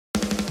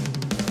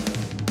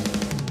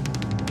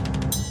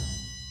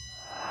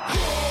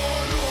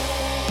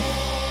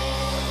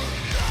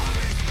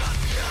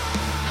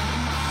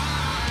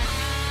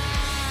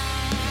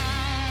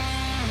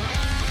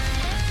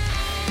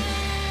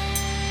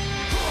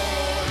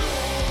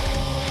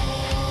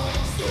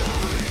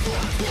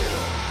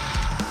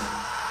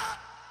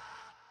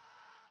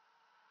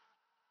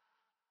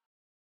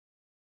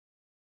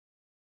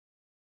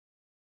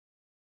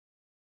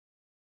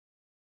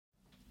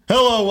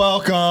Hello,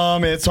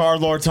 welcome. It's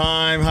HardLore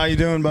time. How you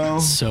doing, Bo?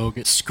 So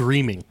good.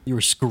 Screaming. You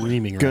were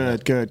screaming.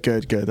 Good.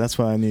 That's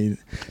what I need.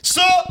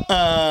 So,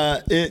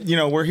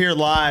 we're here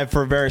live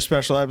for a very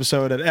special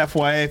episode at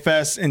FYA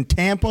Fest in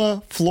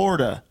Tampa,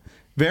 Florida.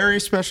 Very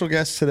special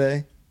guest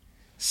today.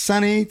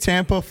 Sunny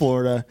Tampa,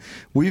 Florida.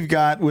 We've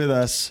got with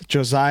us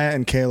Josiah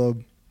and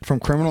Kaleb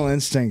from Criminal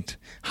Instinct.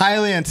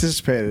 Highly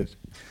anticipated.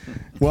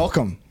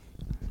 Welcome.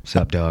 What's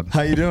up, dog?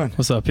 How you doing?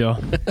 What's up,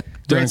 y'all?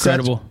 Doing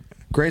incredible.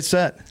 Great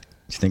set.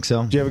 You think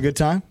so? Did you have a good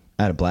time?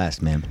 I had a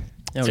blast, man.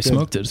 Yeah, we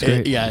smoked it. It's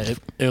great.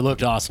 It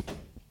looked awesome.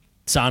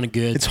 Sounded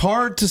good. It's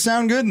hard to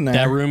sound good in there.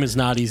 That room is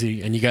not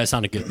easy, and you guys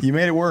sounded good. You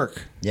made it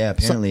work. Yeah,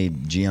 apparently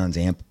Gion's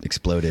amp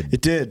exploded.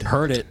 It did.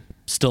 Heard it.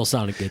 Still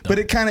sounded good, though. But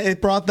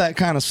it brought that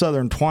kind of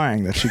southern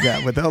twang that you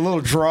got with a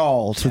little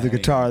drawl to the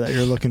guitar that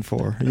you're looking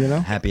for, you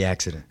know? Happy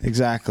accident.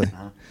 Exactly.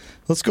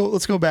 Let's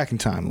go back in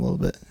time a little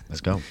bit.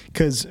 Let's go.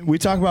 Because we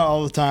talk about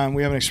all the time,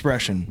 we have an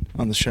expression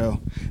on the show.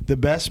 The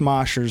best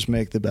moshers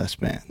make the best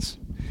bands.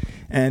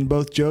 And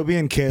both Joby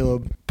and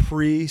Kaleb,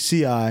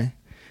 pre-CI,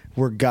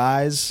 were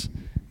guys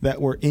that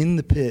were in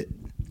the pit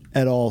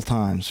at all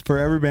times. For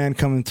every band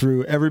coming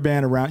through, every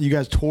band around. You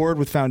guys toured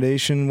with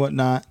Foundation,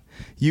 whatnot.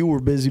 You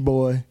were Busy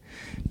Boy.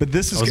 But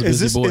this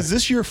is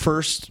this your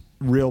first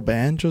real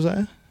band,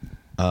 Josiah?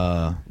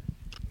 Yes.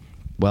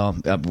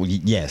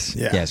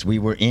 Yeah. Yes, we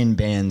were in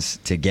bands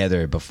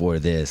together before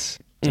this,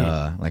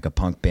 like a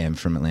punk band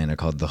from Atlanta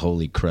called the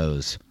Holy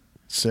Crows.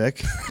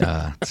 Sick.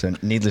 So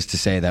needless to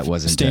say, that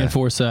wasn't... Stand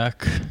for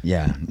sack.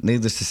 Yeah,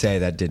 needless to say,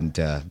 that didn't,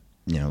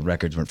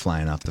 records weren't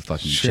flying off the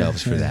fucking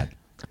shelves for that.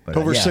 But,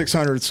 Over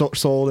 600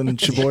 sold in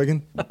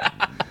Sheboygan?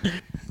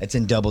 It's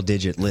in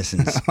double-digit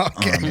listens.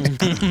 Okay.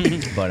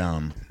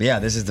 Yeah,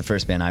 this is the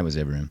first band I was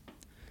ever in.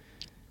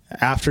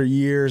 After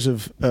years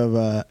of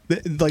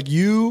like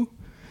you,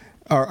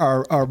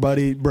 our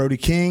buddy Brody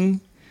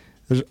King,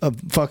 there's a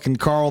fucking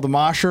Carl the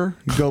Mosher,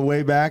 you go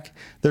way back.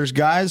 There's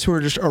guys who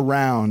are just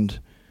around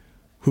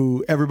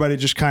who everybody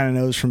just kind of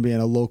knows from being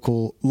a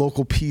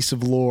local piece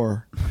of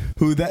lore,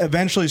 who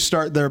eventually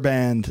start their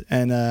band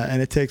and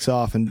it takes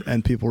off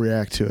and people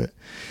react to it.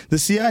 The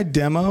CI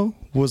demo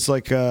was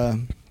like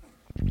it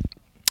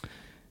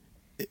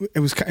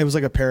was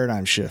like a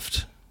paradigm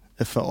shift.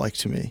 It felt like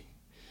to me.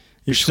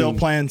 You're still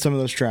playing some of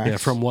those tracks. Yeah,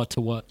 from what to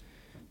what?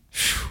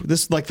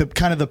 This like the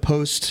kind of the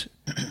post,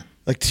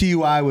 like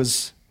TUI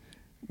was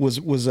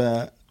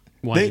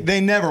they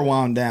never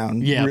wound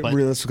down. Yeah,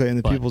 realistically in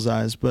the people's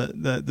eyes,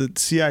 but the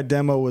CI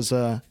demo was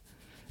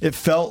it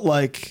felt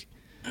like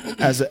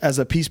as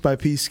a piece by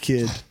piece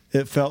kid,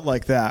 it felt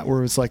like that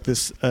where it's like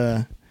this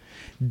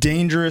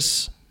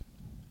dangerous,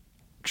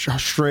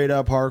 straight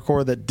up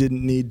hardcore that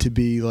didn't need to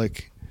be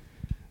like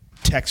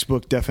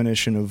textbook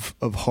definition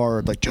of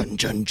hard, like jun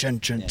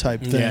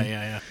type thing.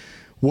 Yeah.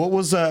 What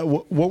was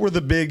what were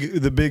the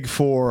big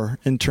four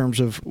in terms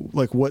of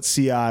like what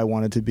CI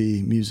wanted to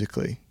be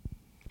musically?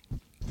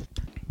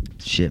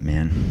 Shit,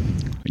 man.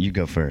 You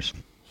go first.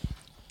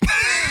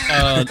 Who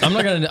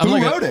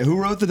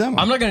wrote the demo?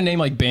 I'm not gonna name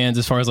like bands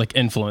as far as like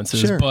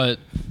influences, Sure. but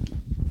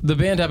the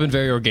band happened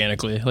very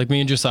organically. Like me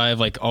and Josiah have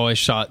like always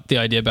shot the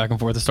idea back and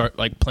forth to start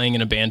like playing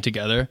in a band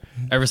together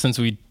ever since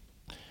we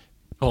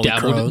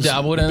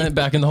dabbled in it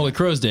back in the Holy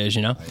Crows days,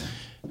 you know?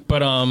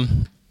 But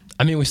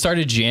we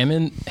started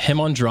jamming,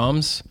 him on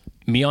drums,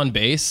 me on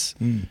bass,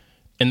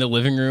 in the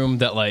living room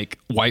that like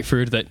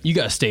Whiteford that you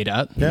guys stayed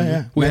at.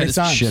 Yeah. We had a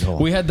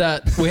shithole. We had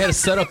a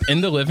setup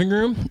in the living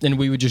room and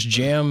we would just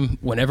jam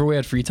whenever we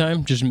had free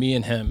time, just me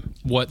and him.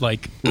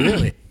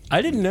 Really?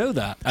 I didn't know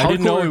that. I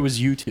didn't know it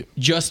was you two.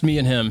 Just me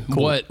and him.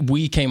 Cool. What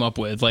we came up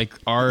with, like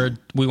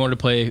we wanted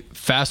to play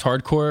fast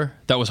hardcore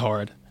that was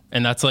hard.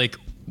 And that's like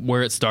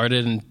where it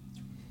started and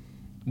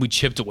we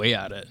chipped away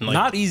at it. And like,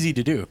 not easy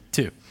to do,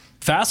 too.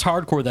 Fast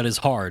hardcore that is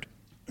hard.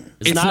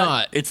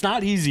 It's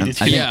not easy to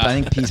do. I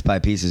think Piece by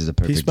Piece is the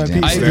perfect Piece by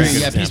example. Piece. I agree. Very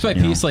Yeah, good piece by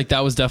piece, like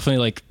that was definitely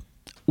like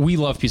we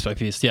love Piece by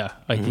Piece. Yeah,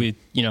 like we,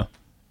 Yeah,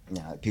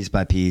 Piece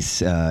by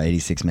Piece,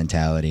 86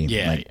 mentality,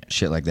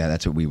 shit like that.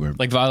 That's what we were.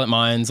 like Violent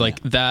Minds,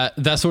 like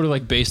that sort of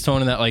like bass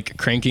tone and that like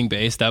cranking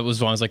bass. That was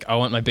when I was like, I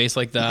want my bass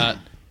like that.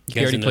 He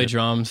already played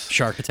drums.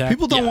 Shark Attack.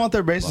 People don't want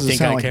their basses to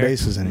sound like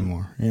basses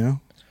anymore. You know,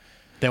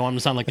 they want them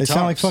to sound like they guitars.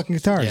 sound like fucking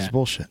guitars. Yeah. It's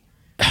bullshit.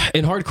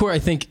 In hardcore, I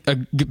think a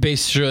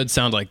bass should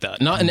sound like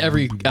that. Not in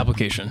every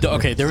application.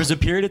 Okay, there was a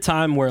period of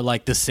time where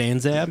like the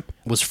Sanzab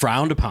was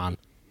frowned upon,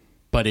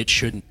 but it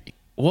shouldn't be.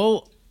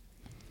 Well,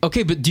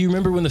 okay, but do you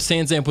remember when the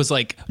Sans Amp was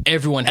like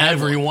everyone had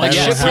one? Like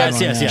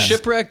Yes.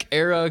 Shipwreck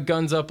era,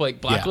 Guns Up,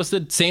 like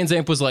Blacklisted. Yeah. Sans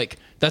Amp was like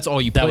that's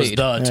all you played. That was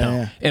the tone.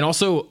 Yeah. And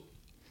also,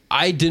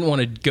 I didn't want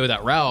to go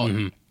that route.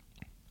 Mm-hmm.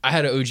 I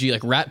had an OG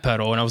like Rat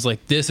pedal, and I was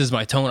like, this is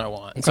my tone I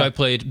want. Okay. So I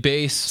played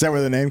bass. Is that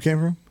where the name came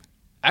from?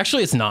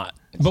 Actually, it's not.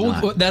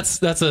 But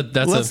that's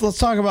let's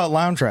talk about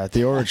Lounge Rat,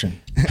 the origin.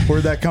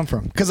 Where'd that come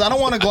from? Because I don't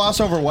want to gloss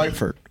over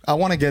Whiteford. I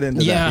want to get into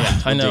that. Yeah,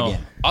 I know.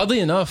 Oddly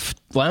enough,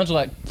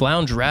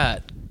 Lounge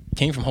Rat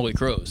came from Holy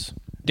Crows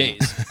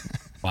days.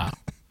 Wow.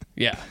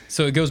 Yeah,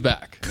 so it goes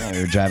back. Yeah,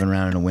 we were driving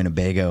around in a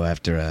Winnebago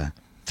after a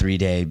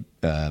 3-day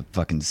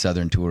fucking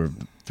Southern tour,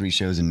 3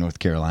 shows in North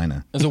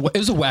Carolina. It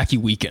was a wacky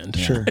weekend.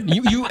 Sure.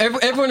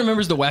 Everyone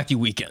remembers the wacky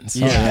weekends.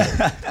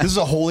 Yeah. This is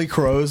a Holy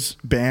Crows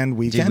band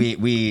weekend.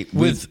 Dude, we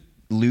With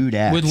Lewd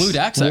Axe. With Lewd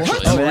Axe, actually.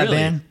 What? Remember that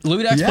band?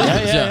 Lewd Axe.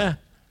 Yeah.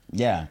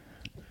 Yeah.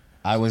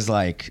 I was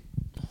like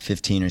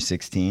 15 or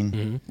 16.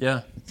 Mm-hmm.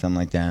 Yeah. Something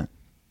like that.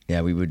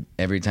 Yeah, we would,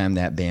 every time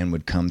that band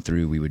would come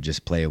through, we would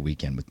just play a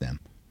weekend with them.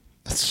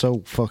 That's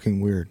so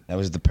fucking weird. That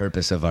was the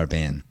purpose of our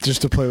band.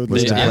 Just to play with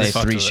Was Lewd to Axe. play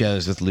fucked 3 with it.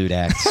 shows with Lewd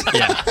Axe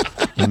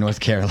in North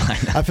Carolina.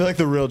 I feel like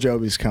the real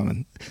Joby's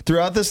coming.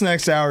 Throughout this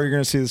next hour, you're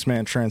going to see this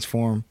man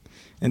transform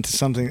into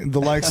something, the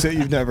likes that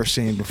you've never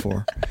seen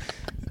before.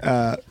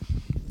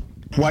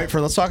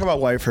 Whiteford, let's talk about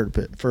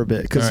Whiteford for a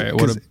bit. Because All right,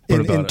 what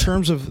about in it?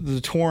 terms of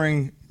the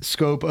touring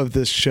scope of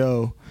this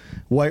show,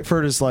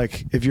 Whiteford is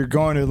like, if you're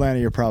going to Atlanta,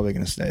 you're probably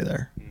going to stay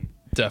there.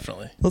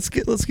 Definitely. Let's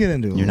get into it. You're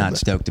a little not bit.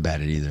 stoked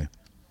about it either.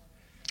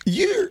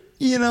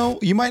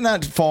 You might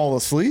not fall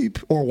asleep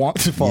or want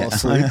to fall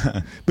asleep,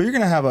 but you're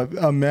going to have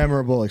a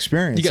memorable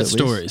experience. You got at least.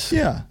 stories.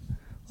 Yeah.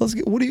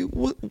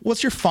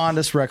 What's your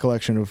fondest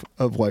recollection of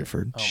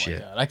Whiteford? Oh my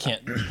God. I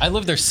can't. I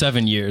lived there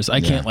 7 years. I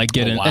can't like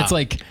get in. wow. It's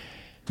like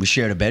We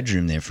shared a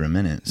bedroom there for a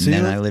minute. See, and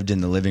then look- I lived in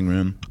the living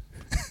room.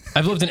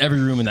 I've lived in every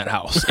room in that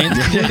house,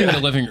 including the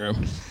living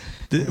room.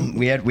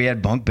 We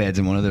had bunk beds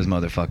in one of those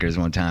motherfuckers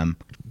one time,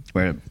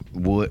 where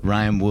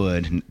Ryan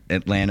Wood,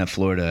 Atlanta,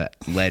 Florida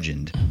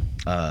legend,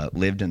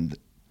 lived in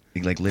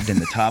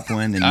the top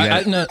one.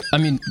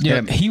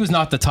 And He was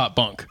not the top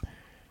bunk.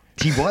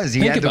 he was.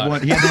 He Think had the about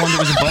one. it. He had the one that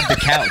was above the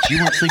couch. You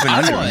weren't sleeping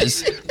under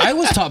him. I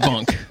was top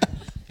bunk.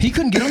 He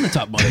couldn't get on the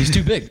top bunk. He's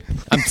too big.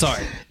 I'm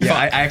sorry.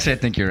 Yeah, Fuck. I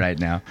think you're right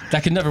now.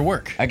 That could never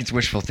work. I it's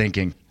wishful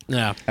thinking.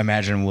 Yeah.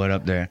 Imagine Wood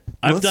up there.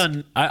 I've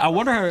done. I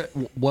wonder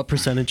what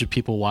percentage of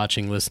people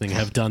watching, listening,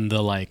 have done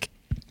the like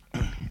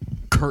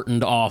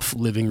curtained off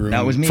living room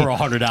That was me for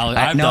 $100.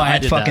 I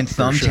had did fucking that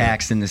for sure.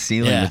 thumbtacks in the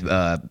ceiling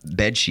Yeah. with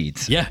bed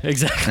sheets. Yeah,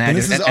 exactly. And I And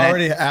this just- is and I-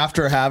 already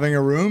after having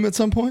a room at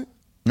some point?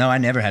 No, I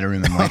never had a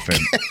room in Whiteford.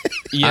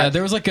 Yeah,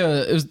 there was like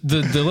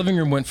the living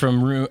room went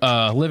from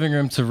living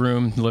room to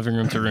room, living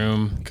room to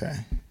room. Okay.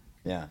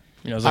 Yeah.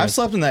 You know, it was like I've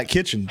slept in that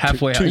kitchen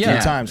halfway. two, yeah,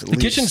 times at the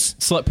least. kitchen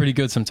slept pretty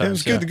good sometimes. It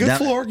was good. yeah. The good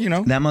floor, That good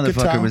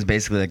motherfucker tile. was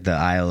basically like the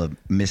aisle of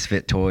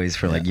misfit toys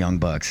for like young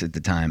bucks at the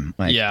time.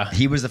 Like, Yeah.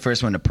 he was the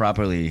first one to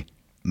properly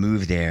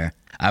move there.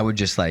 I was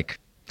like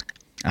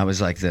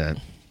the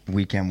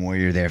weekend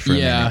warrior there for a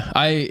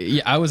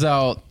minute. I was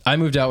out. I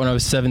moved out when I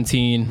was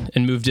 17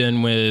 and moved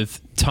in with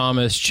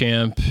Thomas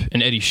Champ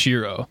and Eddie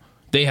Shiro.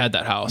 They had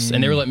that house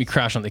and they were letting me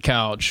crash on the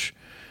couch.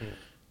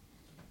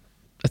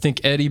 I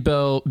think Eddie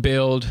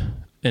bailed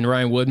and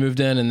Ryan Wood moved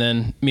in, and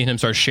then me and him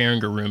started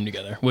sharing a room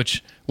together,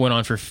 which went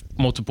on for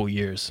multiple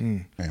years.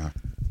 Yeah.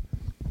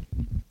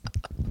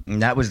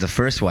 And that was the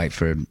first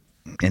Whiteford.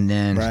 And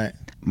then Right.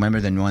 remember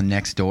the one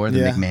next door, the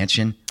Yeah.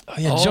 McMansion? Oh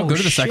yeah, did y'all go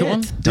to the second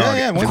one? Yeah,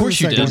 yeah, of went to course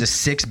the you did. second It was a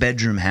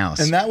 6-bedroom house.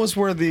 And that was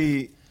where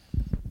the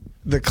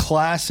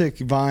classic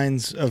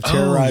vines of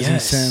terrorizing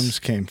yes. Sims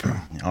came from.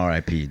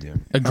 R.I.P.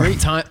 dude. A great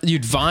time,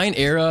 dude. Vine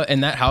era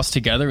and that house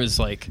together is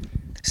like,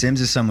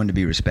 Sims is someone to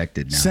be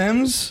respected now.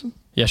 Sims,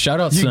 yeah. Shout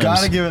out. you Sims.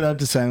 got to give it up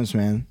to Sims,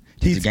 man.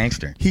 He's a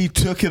gangster. He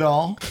took it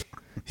all.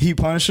 He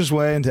punished his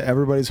way into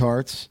everybody's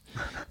hearts,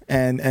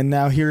 and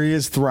now here he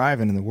is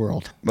thriving in the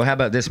world. Well, how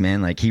about this,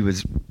 man? Like, he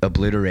was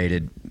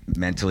obliterated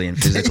mentally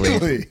and physically,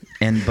 Daily.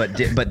 and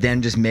but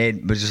then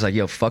was just like,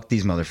 yo, fuck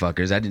these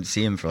motherfuckers. I didn't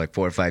see him for like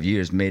 4 or 5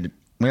 years. Made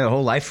a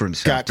whole life for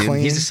himself. Got dude.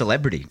 clean. He's a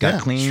celebrity. Got Yeah,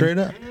 clean. straight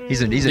up.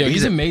 He's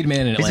a made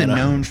man in He's a Atlanta.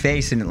 known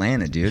face in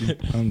Atlanta, dude.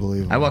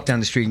 Unbelievable. I walk down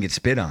the street and get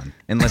spit on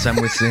unless I'm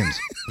with Sims.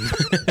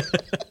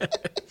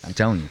 I'm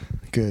telling you.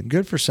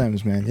 Good for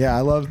Sims, man. Yeah,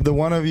 I love the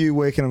one of you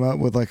waking him up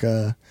with like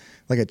a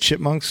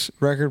Chipmunks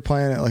record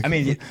playing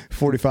at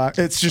 45.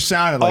 It's just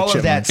sounded like All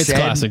of that Chipmunks. It's said,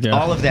 classic, yeah.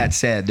 all of that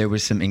said, there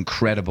was some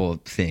incredible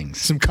things,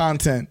 Some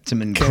content. some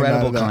came out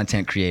incredible of that.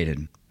 content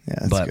created. Yeah,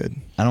 that's but good.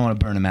 I don't want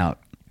to burn them out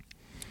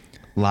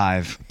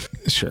live.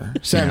 Sure.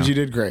 Sims, know. you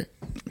did great.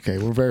 Okay,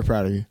 we're very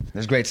proud of you.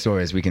 There's great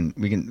stories. We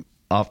can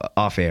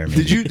off air.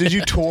 Maybe. Did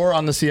you tour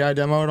on the CI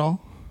demo at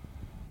all?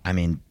 I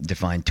mean,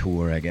 define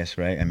tour, I guess,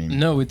 right? I mean,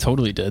 No, we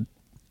totally did.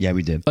 yeah,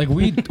 we did. Like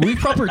we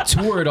proper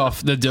toured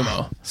off the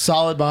demo.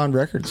 Solid Bond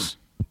Records.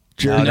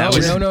 No, No,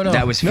 no.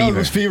 That was No, Fever. it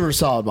was Fever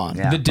Solid Bond.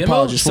 Yeah. The demo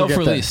Apologies, we'll get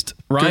there. self-released.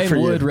 Good for Ryan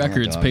you. Wood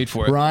Records dog. paid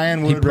for it. Ryan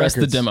He Wood pressed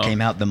Records. the demo.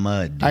 Came out the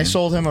mud. Dude. I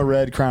sold him a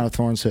red Crown of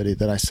Thorns hoodie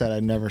that I said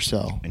I'd never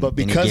sell, but And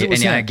he because gave- it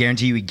was and I him,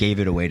 guarantee you, he gave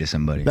it away to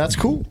somebody. that's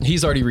cool.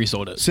 He's already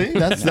resold it. See,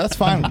 that's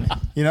fine with me.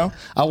 You know,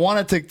 I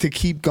want it to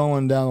keep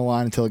going down the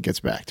line until it gets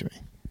back to me.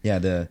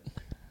 Yeah,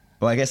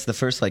 I guess the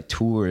first like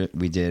tour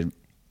we did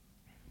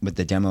with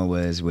the demo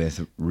was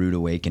with Rude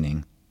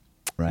Awakening,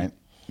 right?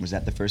 Was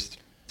that the first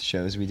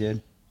shows we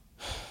did?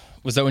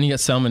 Was that when you got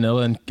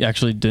salmonella and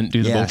actually didn't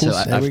do the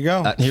vocals? So There we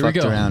go. I Here we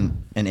fucked go.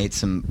 around and ate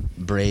some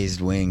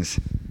braised wings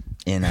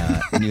in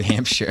New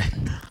Hampshire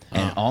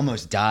and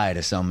almost died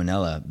of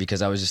salmonella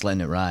because I was just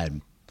letting it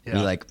ride.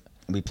 Yeah.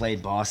 we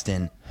played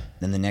Boston.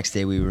 Then the next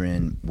day we were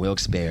in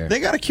Wilkes-Barre. They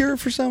got a cure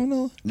for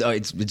salmonella? No,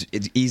 it's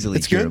easily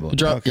It's good? curable.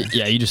 Okay.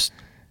 Yeah, you just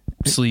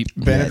sleep.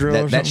 Benadryl or that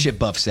something? shit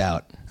buffs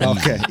out.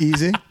 Okay,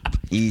 easy.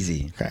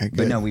 Easy. Okay, But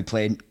good. no, we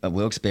played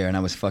Wilkes-Barre and I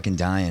was fucking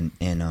dying.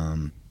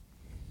 And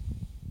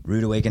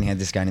Rude Awakening had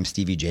this guy named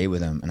Stevie J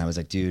with him. And I was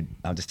like, dude,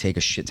 I'll just take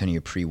a shit ton of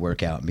your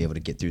pre-workout and be able to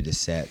get through this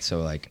set.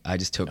 So like I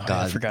just took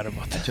I forgot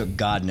about that. I took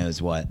God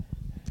knows what.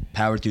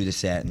 Powered through the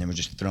set and then we're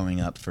just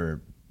throwing up for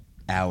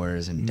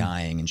hours and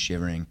dying and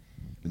shivering.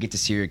 We get to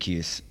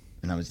Syracuse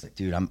and I was like,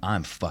 dude,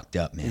 I'm fucked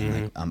up,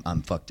 man. Like,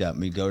 I'm fucked up.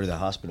 And we go to the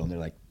hospital and they're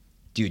like,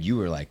 dude, you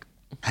were like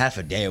half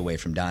a day away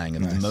from dying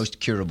of the most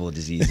curable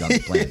disease on the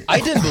planet. I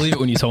didn't believe it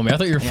when you told me. I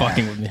thought you were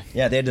fucking with me.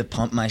 Yeah, they had to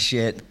pump my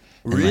shit.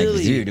 And Really?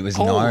 like, dude, it was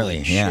Holy gnarly.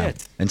 Yeah.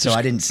 shit. And so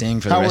I didn't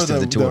sing for the How were rest of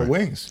the tour. the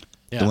wings?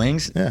 The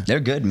wings? Yeah. They're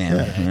good, man.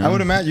 Yeah. You know? I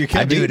would imagine you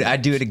can't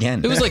I'd do it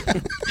again. It was like,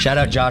 Shout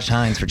out Josh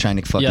Hines for trying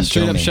to fucking yeah,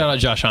 straight kill up me. shout out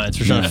Josh Hines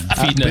for trying to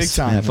feed Big us.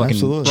 time, Yeah, fucking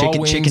absolutely. Raw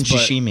chicken wings, but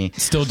sashimi.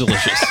 Still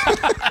delicious.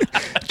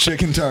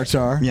 Chicken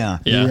tartare. Yeah.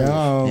 Yeah.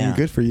 Yum, Yeah.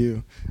 good for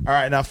you. All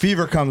right, now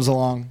fever comes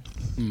along,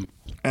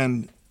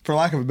 and for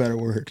lack of a better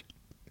word,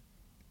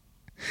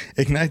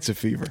 ignites a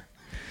fever.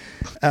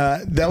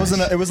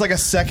 It was like a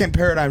second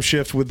paradigm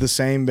shift with the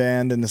same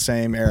band in the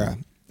same era.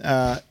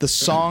 The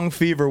song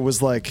Fever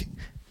was like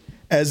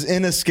as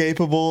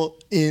inescapable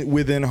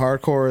within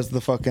hardcore as the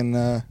fucking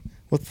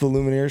what's the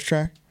Lumineers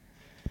track?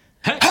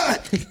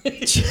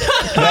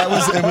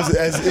 It was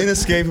as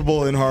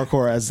inescapable in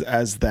hardcore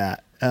as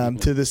that.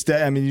 To this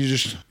day, I mean,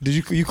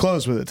 you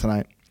close with it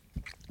tonight?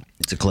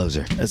 It's a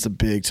closer. That's a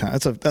big time.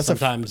 That's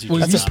Sometimes a you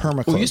that's just a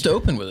perma. We used to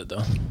open with it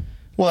though.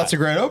 Well, that's a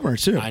great opener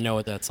too. I know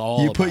what that's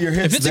all You put about. your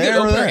hits If it's a there good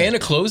or opener there. and a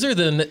closer,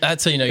 then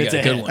that's how you know you It's got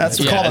a a good hit. one.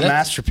 That's called a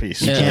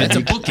masterpiece. Yeah, it's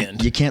a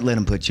bookend. You can't let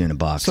them put you in a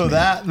box. So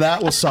man.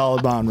 that was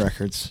Solid Bond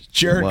Records.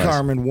 Jared It was.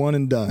 Carmen, one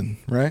and done,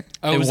 right?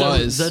 Oh, It is that,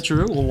 was. is that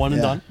true? Well, one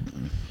and Yeah.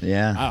 done.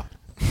 Yeah. Wow.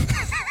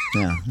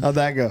 Yeah. How'd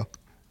that go?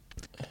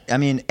 I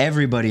mean,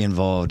 everybody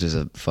involved is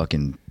a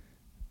fucking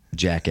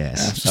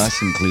jackass,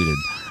 us included.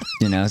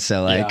 You know,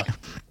 so like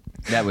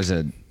that was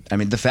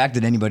the fact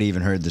that anybody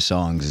even heard the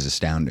songs is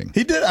astounding.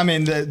 He did. I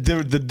mean,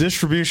 the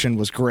distribution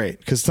was great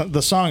because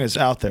the song is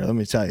out there. Let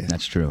me tell you,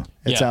 That's true.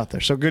 it's Yeah. out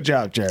there. So good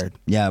job, Jared.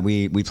 Yeah,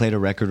 we played a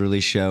record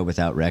release show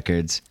without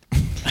records.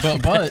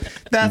 But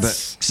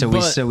That's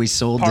We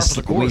sold par for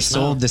the course,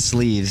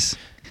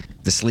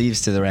 the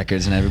sleeves to the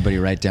records, and everybody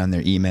write down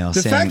their email.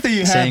 The fact that you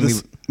had saying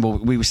this-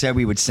 we said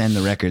we would send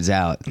the records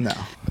out. No.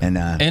 And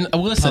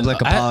listen,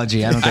 public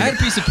apology. I don't I think had a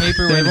piece of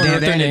paper where there everyone wrote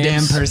their ain't a damn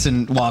names.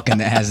 person walking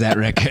that has that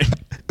record.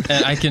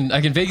 And I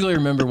can vaguely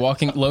remember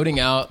loading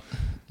out.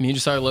 Me and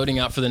Josiah loading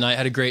out for the night.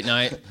 Had a great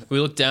night. We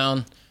look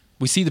down.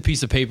 We see the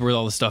piece of paper with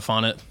all the stuff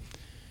on it.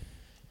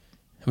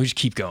 And we just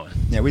keep going.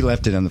 Yeah, we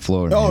left it on the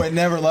floor. Oh, man. it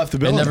never left the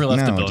It building. never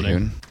left the No,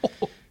 building.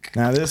 dude.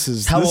 Now this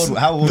is How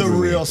old the were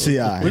we? real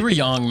CI. We were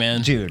young,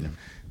 man. Dude,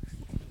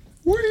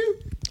 Were you?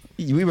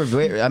 we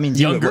were. I mean,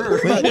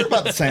 Younger. We're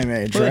about the same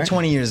age, We're right? like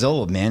 20 years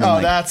old, man. and, Oh,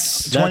 like,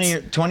 that's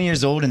 20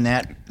 years old, and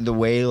that the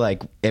way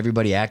like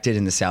everybody acted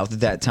in the South at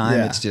that time,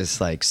 Yeah. it's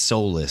just like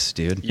soulless,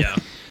 dude. Yeah.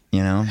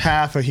 You know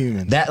half a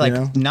human. that like you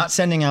know? not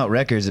sending out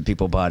records that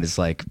people bought is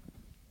like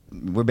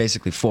we're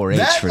basically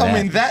 4-H for that.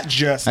 I mean, that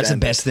just That's the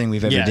ended. best thing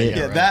we've ever Yeah, did.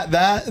 Yeah,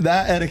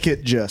 that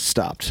etiquette just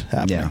stopped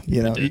happening.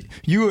 Yeah.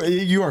 You know,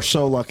 you are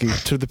so lucky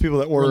to the people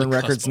that order on the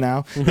records cusp.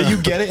 now. If you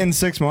get it in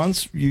 6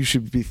 months, you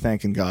should be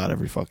thanking God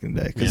every fucking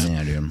day because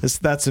Yeah, dude.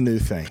 that's a new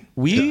thing.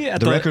 We at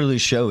The record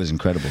release show is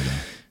incredible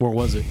though. Where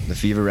was it? The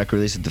Fever record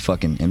release at the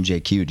fucking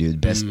MJQ,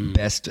 dude.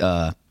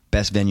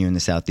 Best venue in the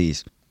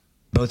Southeast.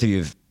 Both of you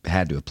have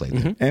had to have played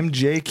there.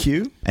 MJQ.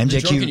 The Drunken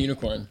MJQ.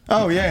 Unicorn.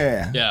 Oh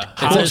yeah. Yeah.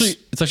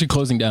 It's actually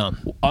closing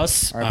down.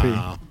 Us,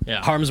 RP.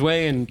 Yeah. Harm's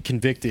Way and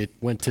Convicted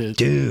went to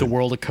Dude. the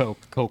world of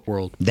Coke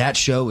World. That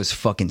show was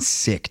fucking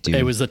sick, dude.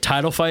 It was the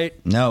title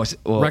fight. No, it's,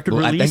 Record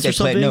I release think they or played.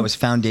 something? No, it was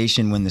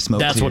Foundation when the Smoke.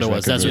 That's what it Clears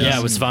was. record That's what, release. yeah,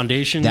 it was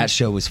Foundation. That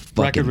show was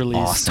fucking record release.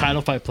 awesome.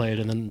 Title fight played,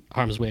 and then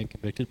Harm's Way and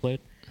Convicted played.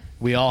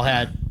 We all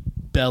had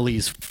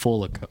bellies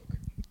full of Coke.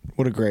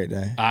 What a great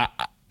day.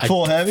 I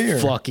Full heavy or?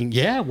 fucking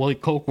yeah. Well,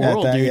 Coke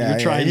World, that- dude. yeah, You're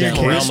yeah, trying yeah.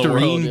 to Around the world,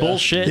 Listerine yeah.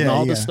 bullshit Yeah, and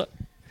all yeah. this stuff.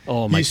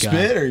 Oh my You god!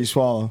 spit or you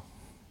swallow?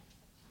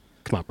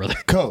 Come on, brother.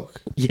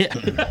 Coke. Yeah,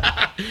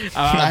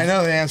 I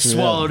know the answer. to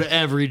that. swallowed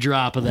every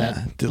drop of that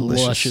Yeah,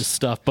 delicious. luscious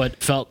stuff,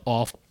 but felt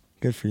awful.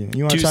 Good for you.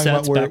 You want to 2 talk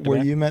about sets back to where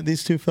back. you met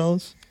these two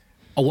fellas?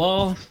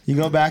 Well, You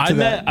go back to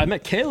that. I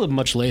met Kaleb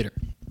much later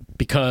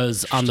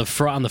because on the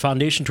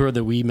Foundation tour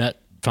that we met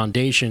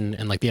Foundation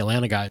and like the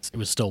Atlanta guys, it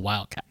was still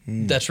Wildcat.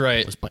 That's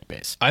right. Was playing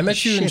bass. I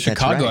met you in Shit, that's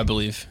Chicago, right. I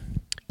believe.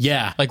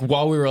 Yeah, Like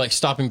while we were like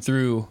stopping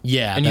through.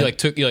 Yeah, And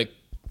that- you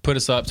put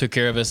us up, took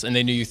care of us, and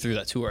they knew you through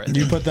that tour. I think.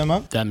 You put them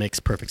up? that makes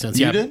perfect sense.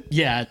 You yeah, did?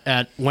 Yeah,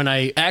 at when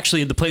I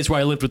actually the place where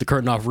I lived with the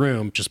curtain off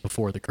room just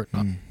before the curtain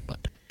off.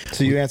 But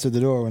So you answered the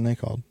door when they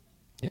called.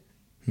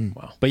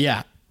 Wow. But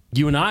yeah,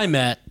 you and I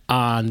met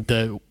on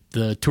the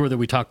tour that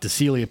we talked to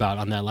Celie about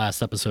on that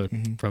last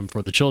episode from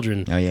For the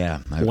Children. Oh yeah,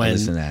 I When-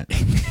 listened to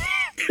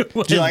that.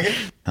 Did you like it?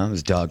 That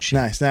was dog shit.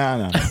 Nice.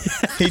 No.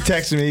 He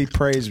texted me. He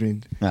praised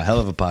me. A hell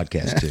of a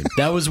podcast, dude.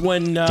 That was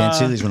when Dan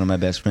Seeley's one of my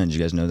best friends.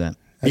 You guys know that?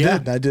 I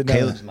did know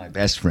Caleb's that. my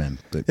best friend.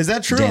 But Is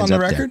that true Dan's on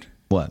the up there. record?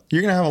 What?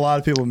 You're gonna have a lot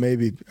of people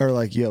maybe are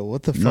like, "Yo,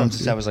 what the fuck?" No,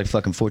 since I was like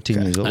fucking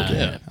 14 years old.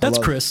 yeah. That's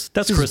Chris.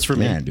 That's Chris for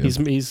me. Yeah, dude.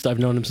 He's I've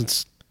known him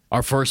since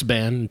our first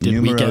band. Did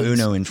Numero weekends.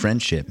 uno in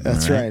friendship.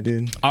 That's all right,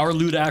 dude. Our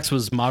lewd axe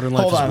was Modern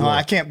Life Hold is on, War.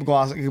 I can't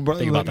gloss.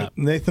 about that.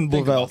 Nathan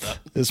Blavelt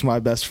is my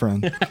best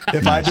friend.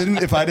 If I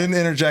didn't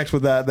interject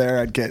with that,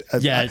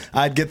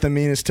 I'd get the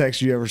meanest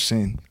text you ever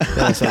seen.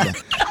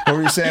 What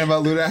were you saying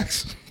about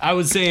Ludax? I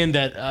was saying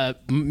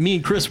that me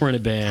and Chris were in a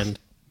band,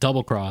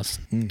 Double Cross,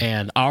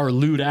 and our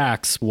lewd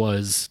axe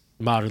was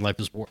Modern Life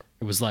is War.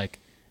 It was like,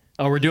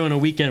 oh, we're doing a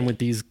weekend with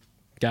these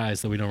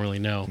guys that we don't really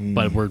know,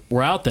 but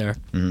we're out there,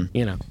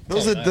 you know.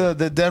 Those are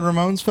the Dead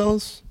Ramones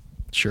fellas?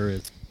 Sure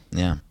is.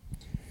 Yeah.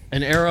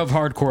 An era of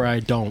hardcore I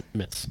don't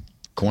miss.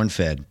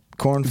 Corn-fed.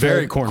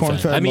 Very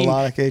corn-fed. I mean,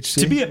 melodic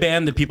HC. to be a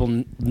band that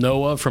people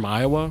know of from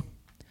Iowa,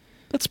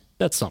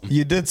 that's something.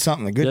 You did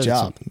something. A good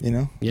job, you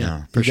know?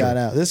 Yeah, You got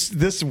out. This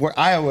is where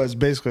Iowa is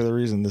basically the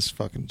reason this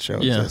fucking show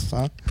exists,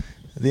 huh?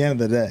 At the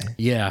end of the day.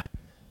 Yeah.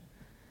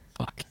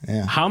 Fuck.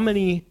 Yeah. How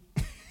many...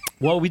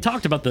 Well, we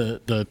talked about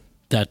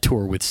that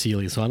tour with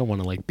Seeley, so I don't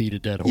want to like beat a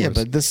dead horse. Yeah,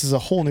 but this is a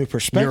whole new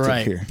perspective You're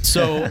right. here.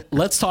 So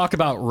let's talk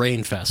about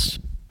Rainfest.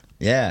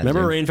 Yeah.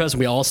 Remember dude. Rainfest?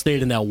 We all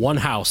stayed in that one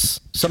house.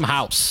 Some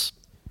house.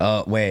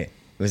 Oh, wait.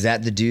 Was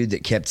that the dude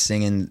that kept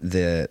singing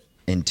the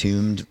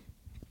Entombed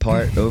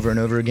part over and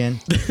over again?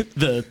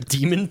 The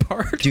demon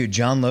part? Dude,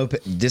 John Lopez,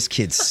 this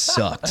kid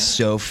sucked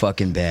so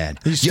fucking bad.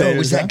 You Yo, stayed it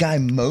was with that guy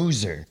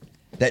Moser.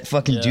 That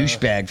fucking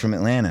douchebag from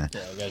Atlanta.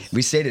 Yeah,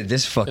 We stayed at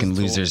this fucking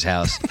loser's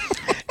house.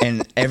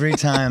 And every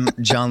time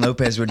John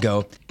Lopez would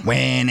go, the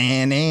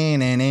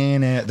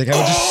guy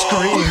would just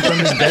scream from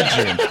his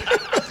bedroom.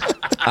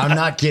 I'm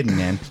not kidding,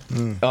 man.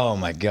 Oh,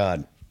 my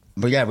God.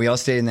 But yeah, we all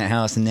stayed in that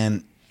house. And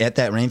then at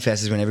that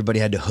Rainfest is when everybody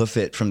had to hoof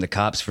it from the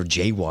cops for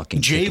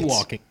jaywalking.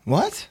 Jaywalking.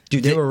 What?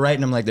 Dude, they were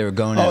writing them like they were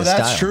going out of style.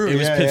 Oh, that's true. It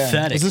was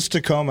pathetic. Was this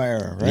Tacoma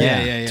era, right?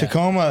 Yeah.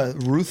 Tacoma,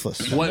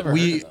 ruthless. What it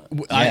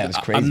was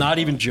crazy. I'm not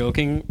even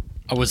joking.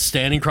 I was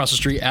standing across the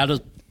street at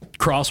a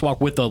crosswalk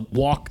with a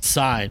walk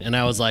sign, and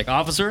I was like,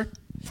 "Officer,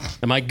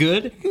 am I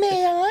good?"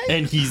 May I?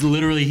 And he's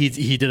literally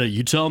he did a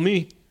 "You tell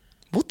me."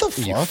 What the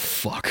fuck? You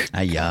fuck.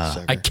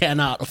 Yeah. I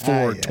cannot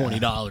afford yeah.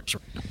 $20.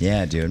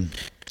 Yeah, dude.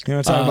 You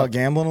want to talk about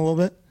gambling a little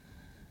bit?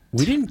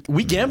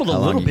 We gambled a How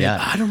long little you bit.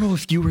 got? I don't know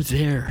if you were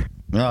there.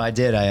 No, I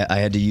did. I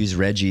had to use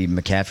Reggie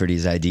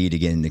McCafferty's ID to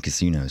get into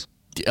casinos.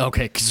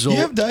 Okay, so Do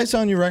you have dice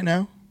on you right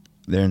now?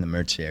 They're in the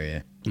merch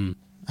area.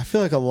 I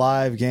feel like a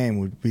live game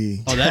would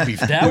be. oh,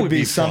 that would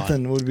be fun.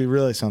 something. Would be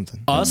really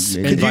something. Us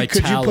Maybe. and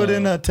Could you put Vitalo.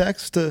 in a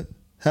text to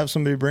have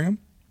somebody bring them?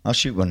 I'll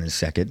shoot one in a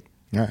second.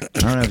 All right. I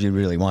don't know if you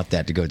really want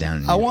that to go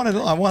down. I want it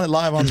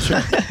live on the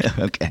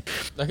show. Okay.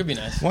 That could be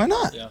nice. Why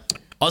not? Yeah.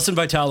 Us and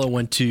Vitalo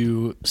went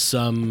to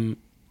some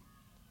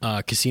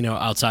casino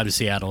outside of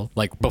Seattle,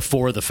 like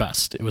before the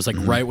fest. It was like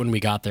right when we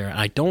got there. And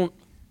I don't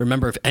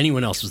remember if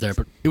anyone else was there,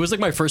 but it was like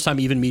my first time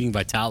even meeting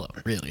Vitalo,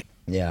 really.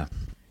 Yeah.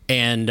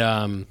 And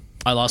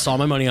I lost all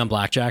my money on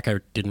blackjack. I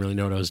didn't really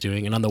know what I was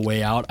doing. And on the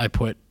way out, I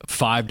put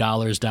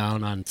 $5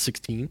 down on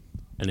 16,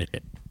 and it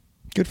hit.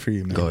 Good for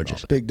you, man.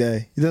 Gorgeous. Big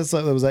day. Was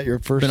that your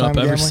first Been time up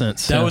ever gambling?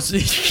 since.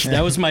 That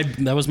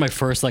yeah. was my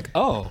first like,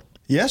 oh.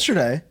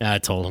 Yesterday. Yeah, I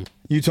told him.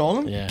 You told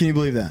him? Yeah. Can you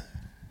believe that?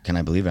 Can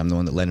I believe it? I'm the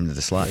one that led him to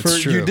the slots?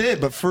 true. You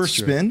did, but first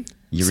spin.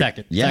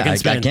 Second. Yeah, Second I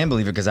spin. can't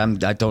believe it because I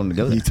told him to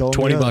go there. You told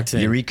me $20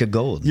 in. Eureka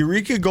Gold.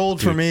 Eureka Gold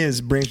for me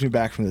brings me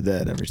back from the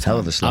dead every time. Hell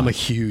of a slot. I'm a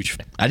huge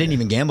fan. I didn't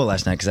even gamble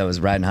last night because I was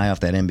riding high off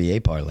that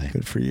NBA parlay.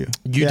 Good for you.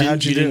 You how'd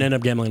didn't do? end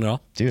up gambling at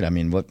all? Dude, I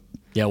mean, what?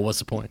 Yeah, what's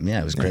the point? Yeah,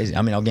 it was crazy.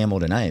 I mean, I'll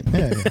gamble tonight.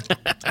 Yeah.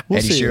 We'll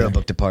Eddie see you Shiro there.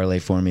 booked a parlay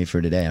for me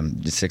for today.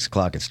 It's 6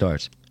 o'clock. It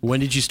starts. When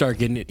did you start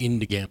getting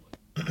into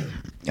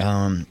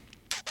gambling?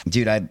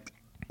 Dude,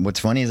 what's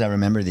funny is I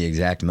remember the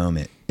exact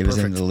moment. It was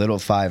in the Little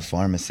 5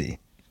 pharmacy.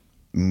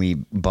 And we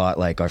bought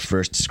like our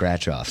first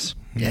scratch offs.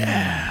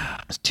 Yeah.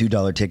 It was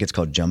 $2 tickets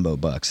called Jumbo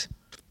Bucks.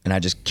 And I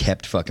just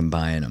kept fucking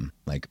buying them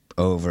like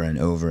over and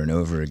over and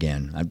over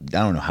again. I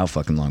don't know how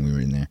fucking long we were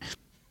in there,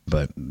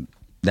 but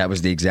that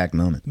was the exact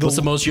moment. What's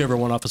the most you ever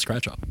won off a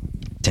scratch off?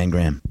 10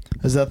 grand.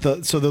 Is that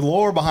the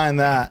lore behind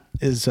that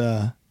is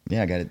Yeah,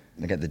 I got it.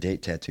 I got the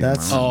date tattoo.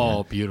 That's- on my arm.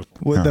 Oh, beautiful.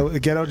 with the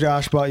Ghetto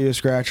Josh bought you a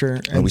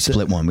scratcher. Oh, we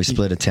split one. We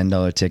split a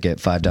 $10 ticket,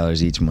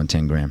 $5 each, and won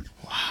 10 grand.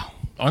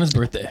 On his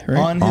birthday, right?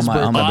 On his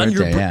on my On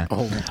your birthday, yeah.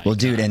 oh my well,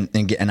 dude,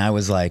 and I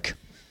was like,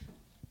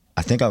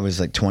 I think I was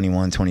like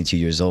 21, 22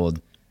 years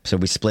old. So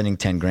we splitting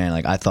 10 grand.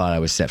 Like I thought I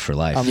was set for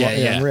life.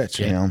 I'm rich.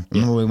 You know,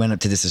 remember we went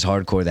up to This Is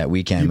Hardcore that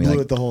weekend. You we blew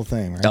like, it the whole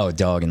thing, right? oh,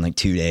 dog, in like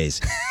 2 days.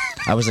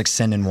 I was like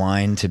sending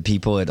wine to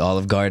people at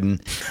Olive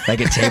Garden,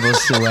 like at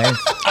tables away.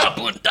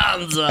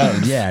 Abundanza.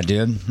 Oh, yeah,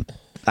 dude.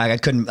 I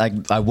couldn't.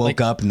 I woke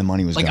up and the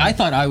money was like gone. I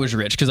thought I was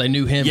rich because I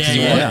knew him.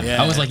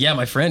 I was like, yeah,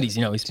 my friend. He's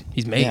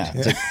he's made. Yeah.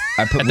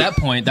 Like, at that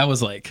point, that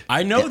was like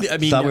I know. I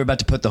mean, thought we were about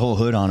to put the whole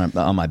hood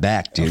on my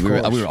back, dude.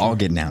 We were all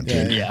getting out,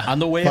 dude. Yeah. On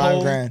the way $5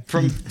 home grand.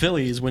 from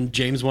Phillies, when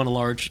James won a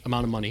large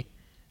amount of money,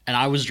 and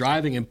I was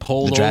driving and The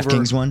pulled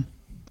DraftKings one.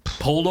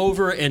 pulled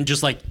over and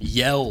just like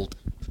yelled.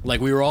 Like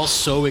we were all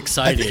so I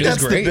excited. think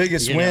that's great, the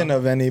biggest you win know?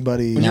 of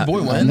anybody. your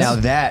boy wins. Now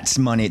that's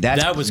money.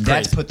 That was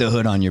that's crazy. put the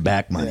hood on your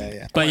back money. Yeah,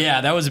 yeah. But yeah,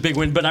 that was a big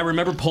win. But I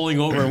remember pulling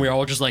over and we were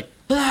all just like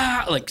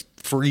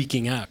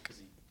freaking out.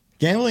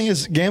 Gambling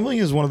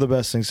is one of the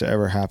best things to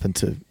ever happen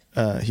to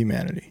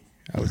humanity,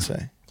 I would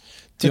say.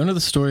 Do you know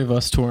the story of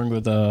us touring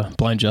with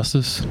Blind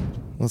Justice?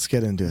 Let's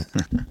get into it.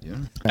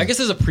 I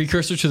guess as a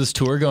precursor to this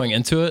tour going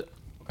into it.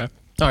 Okay.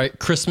 All right,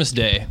 Christmas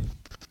Day.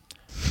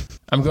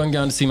 I'm going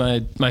down to see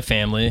my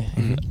family.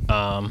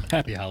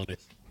 Happy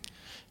holidays.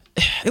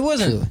 It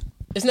wasn't.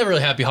 It's never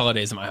really happy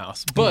holidays in my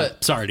house,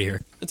 but Sorry to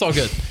hear. it's all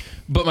good.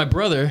 But my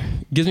brother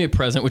gives me a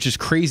present, which is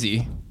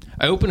crazy.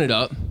 I open it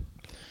up,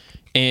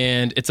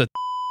 and it's a.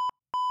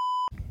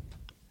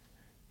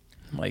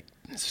 I'm like,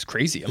 this is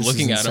crazy. I'm This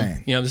looking is at him.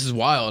 insane. You know, this is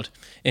wild.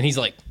 And he's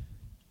like,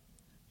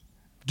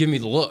 give me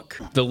the look.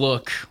 The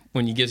look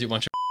when he gives you a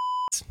bunch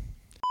of.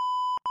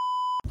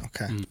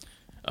 Okay.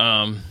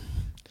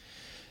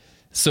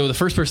 So the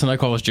first person I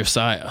call was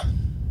Josiah.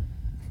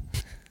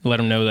 Let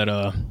him know that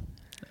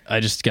I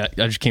just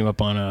came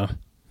up on a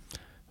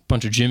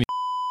bunch of Jimmy.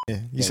 Yeah.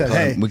 You said,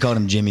 hey, We called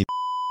him Jimmy.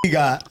 we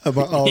got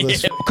about all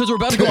this. Because we're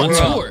about to go on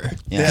tour.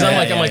 Because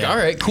I'm like, all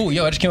right, cool.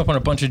 Yo, I just came up on a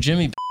bunch of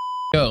Jimmy.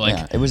 Yo, like,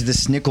 Yeah, it was the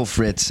Snickle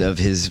Fritz of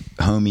his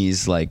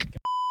homies, like,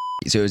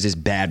 so it was his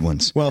bad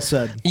ones. Well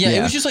said. yeah, it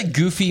Yeah. was just like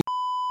goofy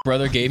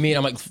brother gave me, and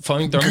I'm like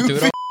throwing through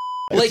it.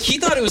 Like he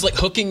thought it was like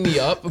hooking me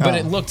up, but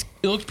it looked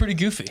pretty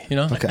goofy, you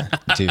know. Okay.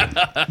 Dude.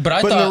 But I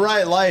But in thought the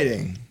right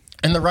lighting.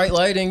 in the right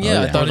lighting, yeah,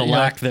 yeah. I thought Or the it, you know,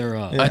 lack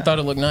thereof. I thought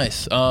it looked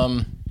nice.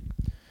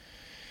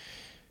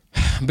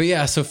 But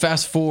yeah, so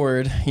fast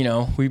forward, you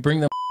know, we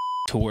bring them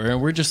tour,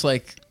 and we're just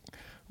like,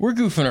 we're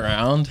goofing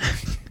around,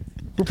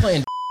 we're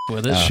playing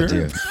with it. Sure.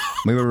 Dude.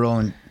 We were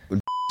rolling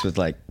with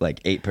like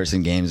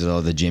 8-person games with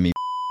all the Jimmy.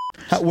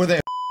 How, were they?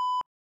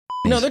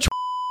 No,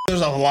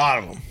 There's a lot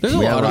of them. there's a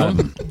We had lot a lot of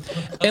them,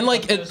 and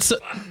like it's.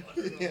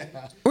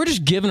 We're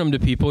just giving them to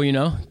people, you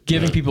know,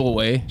 giving people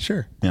away.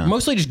 Sure. Yeah.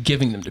 Mostly just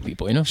giving them to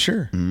people, you know.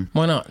 Sure.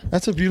 Why not?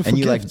 That's a beautiful And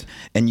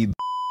you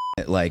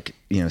gift. like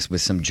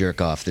with some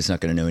jerk off that's not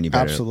going to know any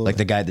better. Absolutely. Like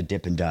the guy at the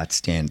Dippin' Dot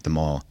stand at the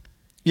mall.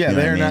 Yeah, You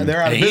know they're what I not. mean?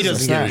 They're out of He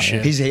business doesn't give now. a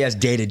shit. He has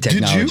dated Did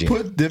technology. you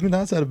put Dippin'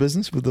 Dots out of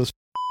business with those?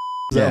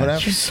 Is that what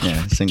happened?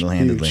 Yeah,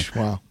 single-handedly. Huge.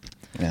 Wow.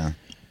 Yeah.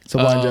 So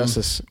Blind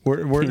Justice.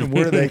 Where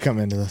do they come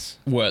into this?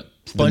 What?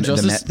 Blind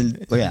Justice.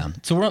 Yeah.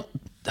 So we're on.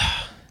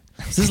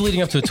 This is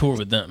leading up to a tour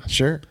with them.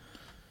 Sure.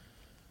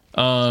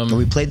 But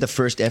we played the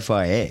first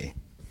FYA.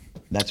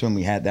 That's when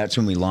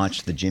we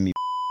launched the Jimmy.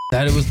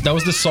 That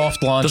was the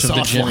soft launch of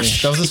the Jimmy.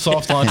 launch. That was the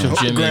soft launch of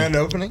Jimmy. Grand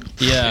opening.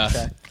 Yeah.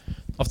 Okay.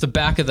 Off the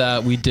back of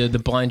that, we did the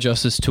Blind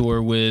Justice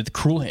tour with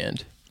Cruel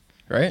Hand,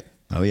 right?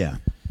 Oh yeah.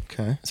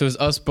 Okay. So it was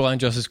us,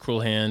 Blind Justice,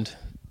 Cruel Hand.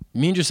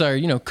 Me and Josiah,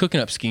 you know,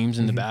 cooking up schemes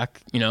in the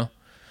back. You know,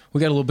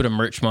 we got a little bit of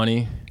merch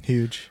money.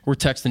 Huge. We're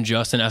texting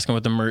Justin, asking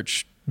what the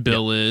merch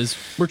bill is.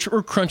 We're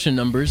crunching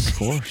numbers. Of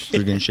course. We're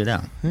getting shit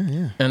out.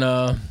 And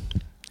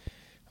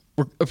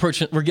we're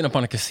getting up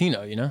on a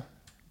casino, you know?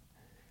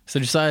 So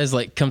Josiah's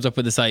like comes up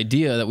with this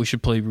idea that we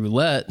should play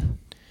roulette,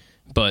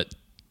 but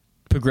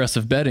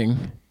progressive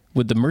betting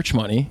with the merch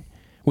money,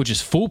 which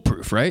is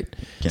foolproof, right?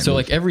 So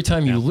like every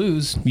time you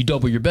lose, you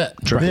double your bet.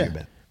 Triple Yeah. your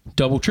bet.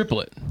 Double, triple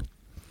it.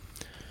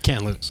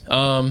 Can't lose.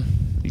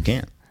 You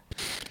can't.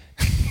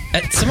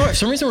 At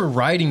some reason we're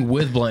riding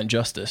with Blind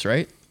Justice,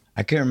 right?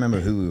 I can't remember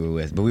who we were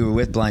with, but we were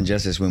with Blind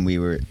Justice when we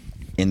were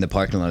in the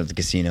parking lot of the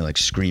casino, like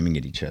screaming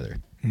at each other.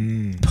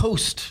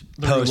 Post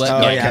the Post. roulette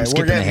Oh, game. yeah, I'm we're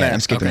skipping getting ahead. there. I'm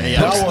skipping Okay,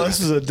 ahead. yeah. Well, this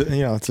is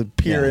it's a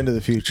peer into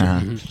the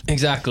future.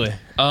 Exactly.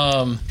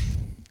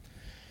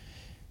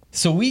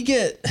 So we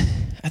get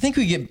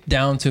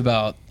down to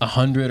about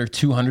 100 or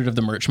 200 of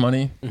the merch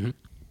money.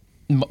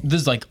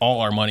 This is like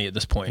all our money at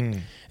this point.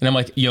 And I'm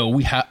like, yo,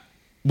 we got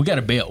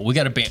to bail. We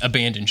got to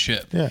abandon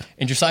ship. Yeah.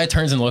 And Josiah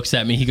turns and looks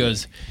at me. He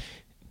goes,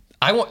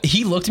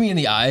 he looked me in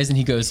the eyes and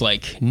he goes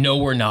like, no,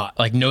 we're not.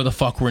 Like, no, the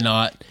fuck we're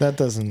not. That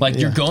doesn't. Like,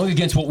 yeah. you're going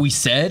against what we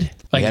said.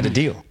 Like, We had a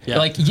deal. Yeah.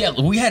 Like, yeah,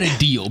 we had a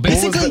deal.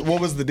 Basically,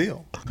 What was the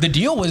deal? the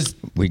deal was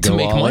We to go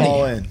make all money. in.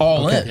 All in.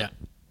 All in. Yeah.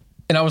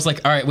 And I was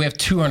like, all right, we have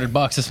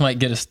 $200. This might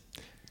get us.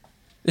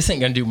 This ain't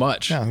gonna do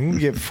much. Yeah, we can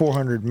get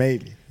 400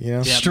 maybe. You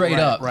know. Yeah. Straight right,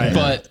 up. right.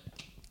 But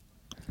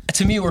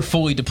to me, we're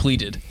fully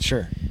depleted.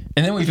 Sure.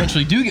 And then we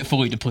eventually do get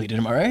fully depleted.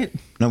 Am I right?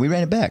 No, we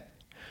ran it back.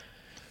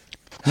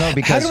 No, How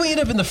because do we end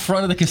up in the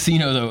front of the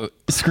casino though,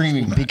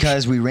 screaming?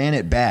 because we ran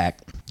it back.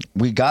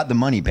 We got the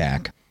money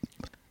back,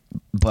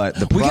 but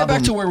the we problem, got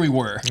back to where we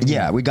were.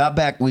 Yeah, we got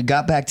back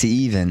to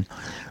even,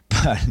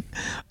 but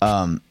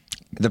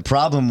the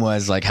problem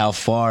was like how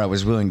far I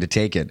was willing to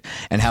take it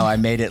and how I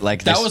made it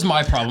like this. That was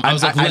my problem. I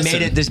was like, I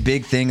made it this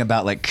big thing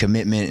about like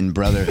commitment and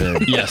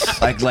brotherhood.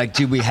 Yes. Like,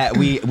 dude,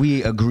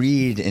 we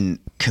agreed and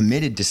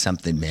committed to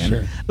something, man.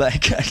 Sure.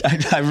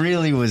 Like, I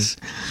really was.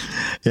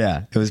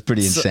 Yeah, it was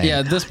pretty insane. Yeah,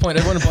 at this point,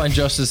 everyone in Blind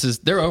Justice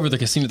they're over the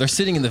casino. They're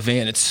sitting in the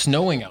van. It's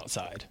snowing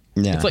outside.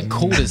 Yeah. It's like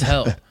cold as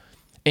hell.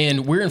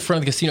 And we're in front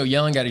of the casino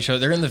yelling at each other.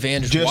 They're in the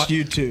van. Just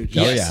you two.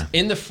 Yes, Oh, yeah.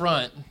 in the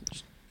front.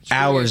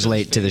 Hours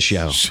late to the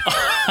show. Was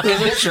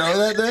there a show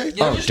that day?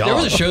 Yeah, there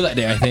was a show that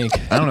day, I think.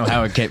 I don't know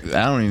how it came.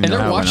 I don't even And know they're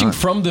how it went watching on.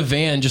 from the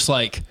van, just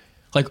like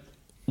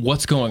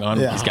what's going on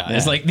with these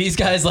guys? Yeah. Like these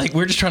guys, like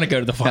we're just trying to go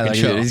to the fucking Like,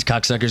 show. these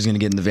cocksuckers gonna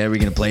get in the van. We're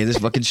gonna play this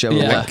fucking show.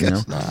 Yeah. Like, you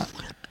know?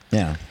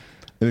 Yeah.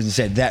 It was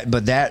said that,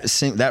 but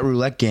that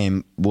roulette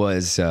game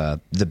was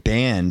the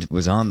band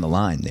was on the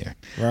line there.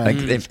 Right.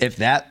 Like if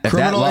that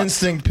Criminal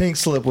Instinct Pink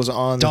Slip was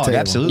on the table.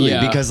 absolutely,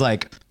 Yeah. because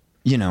like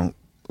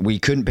we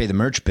couldn't pay the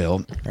merch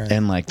bill,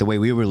 and like the way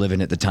we were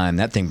living at the time,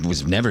 that thing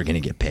was never gonna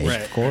get paid.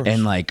 Right. Of course.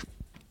 And like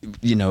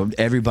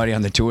everybody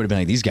on the tour would have been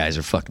like, these guys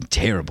are fucking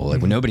terrible.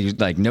 Like nobody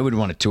would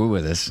want to tour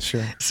with us.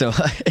 Sure. So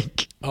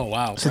like. Oh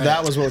wow. So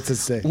that was what's at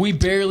stake. We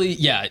barely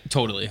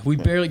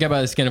got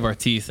by the skin of our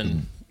teeth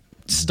and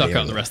stuck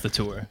out the rest of the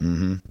tour.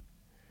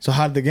 So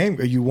how did the game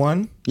go? You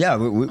won? Yeah,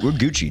 we're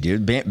Gucci,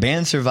 dude.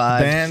 Band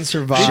survived. Band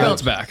We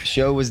bounced back.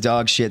 Show was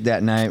dog shit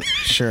that night.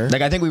 Sure.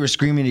 Like I think we were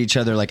screaming at each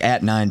other like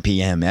at 9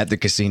 p.m. at the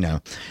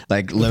casino.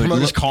 Like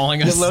Promoters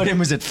calling us. The load in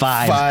was at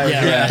 5.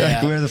 Yeah.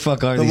 Like, where the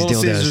fuck are The these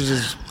Little dildos? Caesars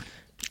is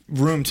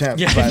room temp.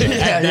 Yeah. By the way.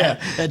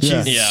 That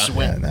cheese Yeah.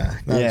 sweat. Not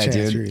a Yeah, chance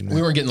dude. you're eating that.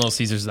 We weren't getting Little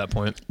Caesars at that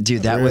point.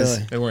 Dude, that was.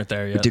 Really? They weren't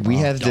there yet. Did we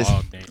have this?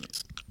 Dog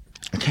names.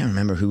 I can't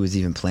remember who was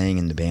even playing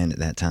in the band at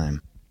that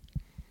time.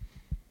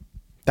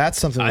 That's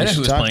something I we know should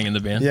who was talk- playing in the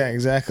band. Yeah,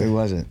 exactly. Who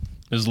was it?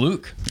 It was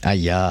Luke.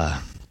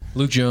 Yeah.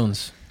 Luke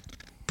Jones.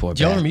 Poor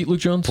Did y'all ever bastard. meet Luke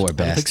Jones? Poor I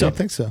bastard.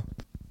 think so.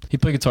 He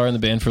played guitar in the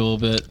band for a little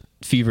bit.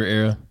 Fever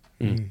era.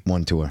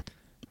 One tour.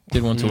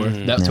 Did one tour.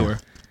 That tour.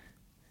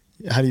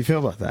 How do you feel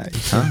about that?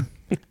 Huh?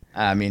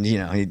 I mean, he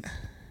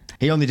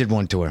only did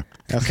one tour.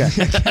 Okay.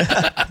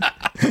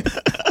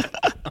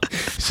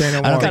 Say no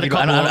I more.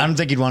 don't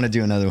think he'd want to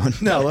do another one.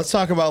 No, let's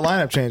talk about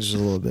lineup changes a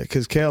little bit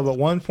because Kaleb, at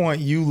one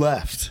point you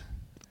left.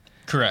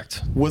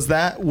 Correct. Was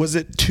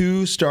it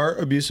to start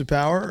Abuse of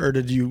Power, or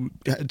did you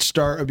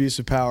start Abuse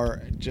of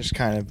Power just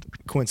kind of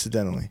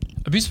coincidentally?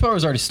 Abuse of Power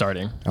was already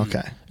starting.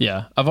 Okay.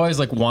 Yeah. I've always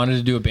wanted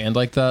to do a band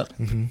like that.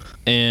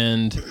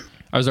 And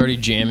I was already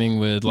jamming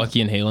with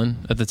Lucky and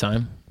Halen at the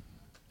time.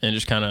 And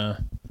just kind of,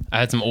 I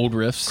had some old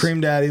riffs.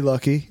 Cream Daddy,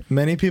 Lucky.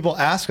 Many people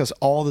ask us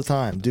all the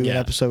time, do an Yeah.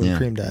 episode with Yeah.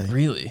 Cream Daddy.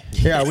 Really?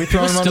 Yeah, are we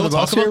throwing him under still the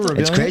bus talk here? about that?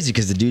 It's revealing crazy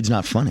because the dude's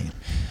not funny.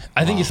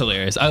 I think he's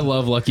hilarious. I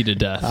love Lucky to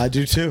death. it? I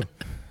do too.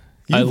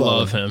 I You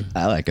love him.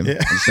 I like him. Yeah.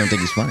 I just don't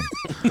think he's funny.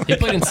 He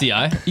played in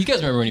CI. You guys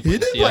remember when he played He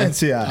did in CI? play in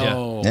CI. Yeah.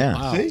 Oh Yeah.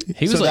 wow. See?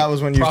 He was so that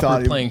was when you proper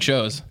thought he playing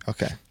shows.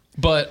 Okay.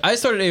 But I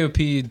started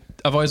AOP.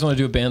 I've always wanted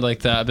to do a band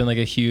like that. I've been a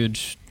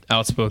huge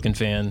outspoken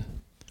fan.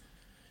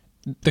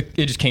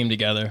 It just came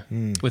together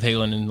with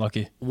Halen and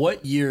Lucky.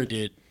 What year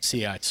did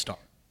CI start?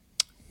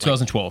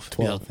 2012.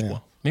 12, yeah.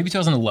 Maybe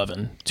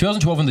 2011.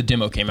 2012 when the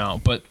demo came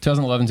out, but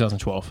 2011,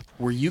 2012.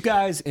 Were you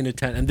guys in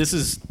attendance? And this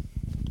is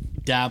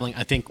dabbling,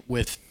 I think,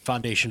 with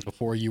Foundations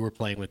before you were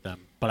playing with them.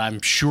 But I'm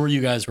sure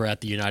you guys were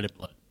at the United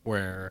Blood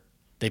where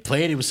they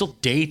played. It was still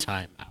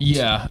daytime out.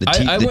 Yeah,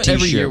 I the went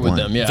every year t-shirt with one.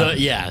 them.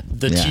 Yeah,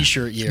 The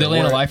T-shirt year. the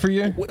Atlanta where- Lifer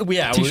year.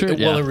 Yeah, T-shirt?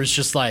 well, Yeah. it was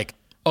just like,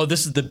 oh,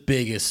 this is the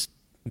biggest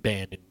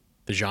band in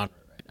the genre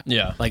right now.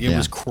 Yeah, Like, it Yeah.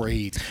 was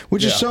crazy.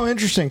 Which is Yeah. so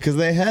interesting because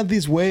they had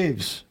these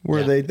waves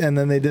where and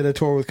then they did a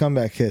tour with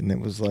Comeback Kid, and it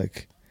was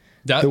like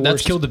the that's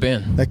worst. killed the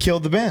band. that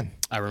killed the band.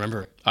 I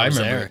remember it. I was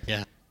remember there. it.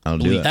 Yeah. I'll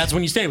do it. That's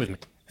when you stayed with me.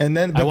 And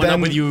then, I but went then,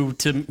 up with you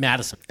to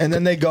Madison. and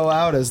then they go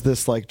out as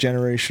this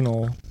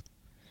generational,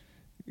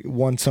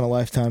 once in a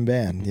lifetime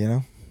band. You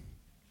know,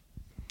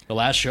 The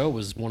last show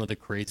was one of the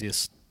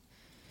craziest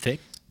things.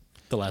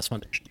 The last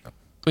Foundation show.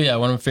 But yeah,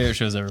 one of my favorite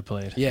shows ever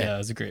played. Yeah. it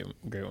was a great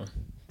one.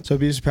 so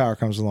Abuse of Power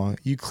comes along.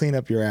 You clean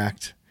up your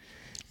act.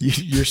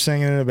 You're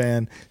singing in a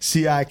band.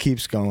 CI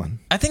keeps going.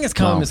 I think it's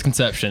common Wow.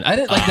 misconception. I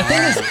didn't the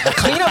thing is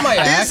clean up my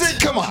act. Is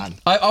it? Come on.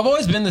 I've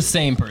always been the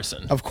same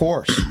person. Of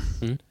course.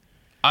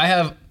 I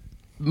have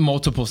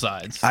multiple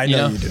sides. I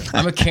know you do.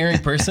 I'm a caring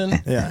person,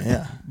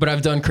 Yeah. but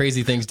I've done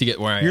crazy things to get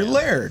where I You're am.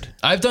 layered.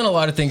 I've done a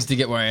lot of things to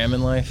get where I am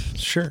in life,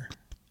 Sure.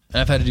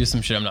 and I've had to do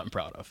some shit I'm not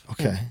proud of.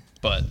 Okay.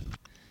 But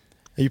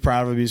Are you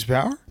proud of Abuse of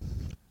Power?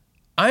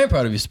 I am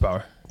proud of Abuse of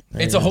Power.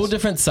 It's a whole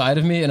different side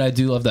of me, and I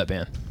do love that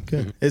band.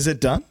 Good. Is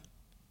it done?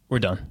 We're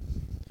done.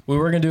 We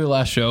were gonna do a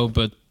last show,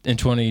 but in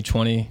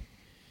 2020,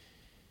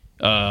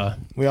 We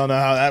all know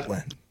how that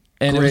went.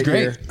 and it was Great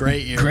great. year.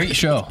 Great year. Great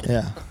show.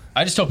 Yeah.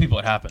 I just tell people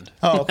it happened.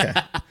 Oh, okay.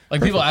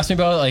 Like people ask me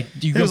about it, like,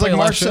 do you It go was play like a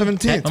March live show?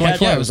 17th. I'm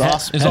like, Yeah, yeah, it was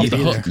awesome. It's off Had the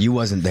to be hook. You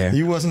wasn't there.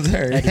 You wasn't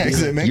there.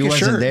 Yeah, make You a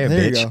wasn't shirt. there,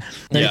 You bitch.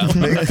 go. Yeah.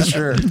 Make the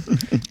shirt.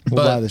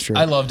 We'll buy the But shirt.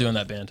 I love doing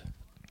that band.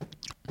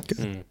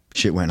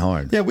 Shit went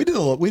hard. Yeah, we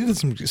did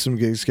some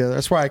gigs together.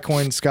 That's why I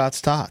coined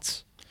Scott's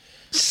Tots.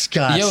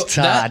 Scott's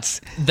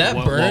tots. That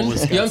What burn.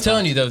 was Scott's I'm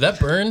telling you though, that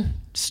burn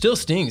still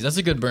stings. That's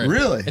a good burn.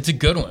 Really? It's a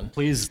good one.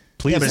 Please.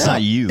 Yeah, but it's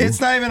not you. It's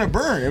not even a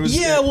burn. It was.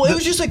 Yeah, well, it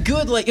was just a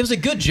good, it was a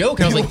good joke.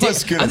 And I was It like,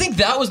 was damn, good. I think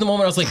that was the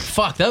moment I was like,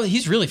 fuck,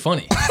 he's really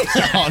funny.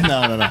 Oh,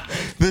 no.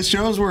 The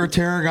shows where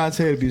Tara got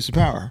to abuse of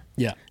power.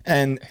 Yeah.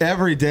 And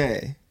every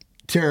day,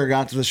 Tara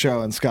got to the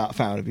show and Scott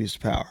found abuse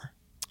of power.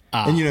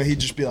 And, he'd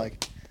just be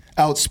like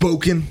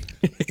outspoken,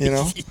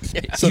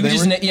 So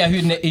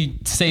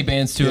he'd say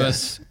bands to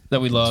us that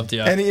we loved,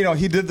 yeah. And,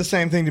 he did the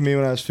same thing to me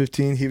when I was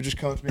 15. He would just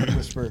come up to me and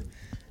whisper,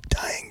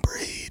 "Dying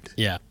breed."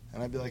 Yeah.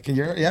 And I'd be like,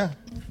 yeah.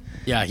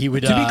 Yeah, he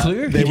would. To be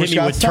clear, he'd they were hit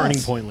me with Scott's Turning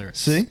tots. Point lyrics.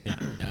 See? Yeah.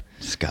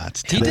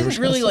 Scott's he didn't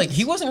really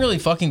he wasn't really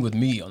fucking with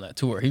me on that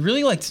tour. He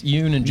really liked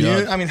Yoon and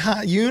Judd.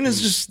 Yoon is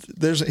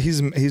just,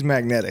 he's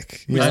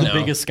magnetic. Who's I the know.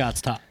 biggest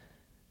Scott's top?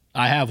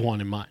 I have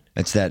one in mind.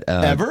 It's that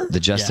Ever? the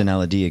Justin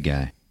Aladia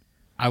guy.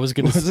 I was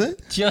gonna. Was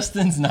it?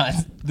 Justin's not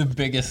the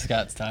biggest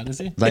Scott's Todd, is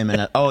he? You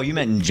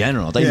meant in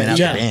general. I thought you meant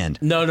out the band.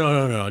 No.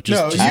 No,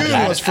 Just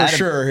Yoon was for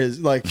sure his,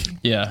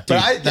 Yeah. But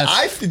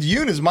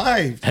Yoon is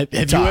my Have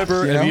you top,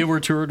 ever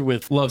toured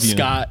with Love Yoon.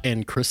 Scott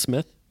and Chris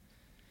Smith?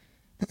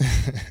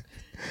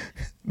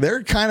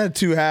 They're kind of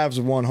two halves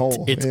of one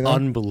whole. It's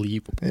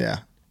unbelievable. Yeah.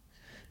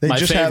 They My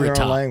just have their favorite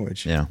own top.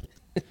 language. Yeah.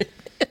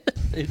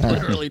 They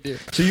literally do.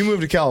 So you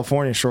moved to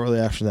California shortly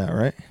after that,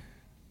 right?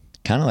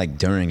 Kind of like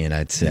during it,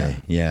 I'd say.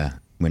 Yeah.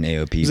 When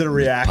AOP. Was it a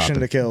reaction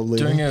popping. to Caleb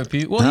leaving? During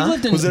AOP? Well, he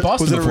lived in was it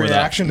Boston a before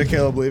reaction to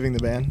Caleb leaving the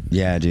band?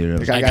 Yeah, dude.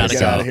 Like, I gotta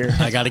get out of here.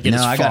 I gotta get. No,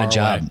 as I got far a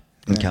job away.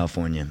 in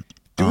California.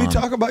 Do we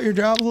talk about your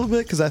job a little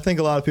bit? Because I think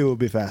a lot of people would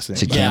be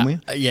fascinated. So can we?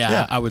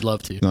 Yeah, I would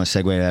love to. You want to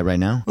segue to that right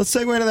now? Let's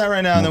segue into that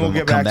right now, and then we'll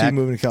get come back to you back.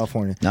 moving to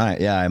California. All right.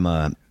 Yeah, I'm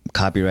a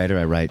copywriter.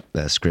 I write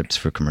scripts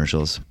for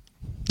commercials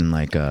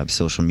and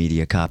social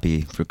media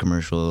copy for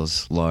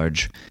commercials,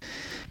 large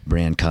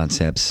brand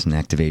concepts and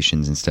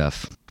activations and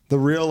stuff. The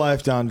real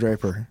life Don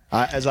Draper,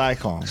 as I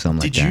call him.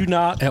 Something like Did that. you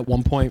not at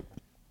one point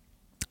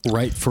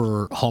write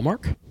for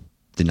Hallmark?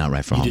 Did not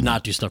write for You Hallmark. did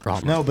not do stuff for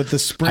Hallmark. No, but the I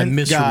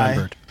Sprint guy,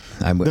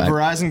 misremembered. the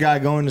Verizon guy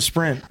going to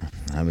Sprint,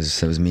 That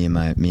was me and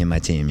my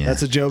team. Yeah.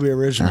 that's a Joby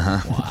original.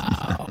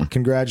 Wow.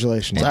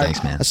 Congratulations. Hey,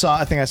 thanks, man.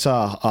 I think I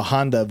saw a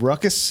Honda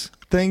Ruckus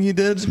thing you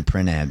did. Some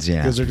print ads.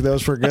 Yeah.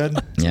 Those were good.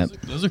 Yep.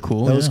 Those are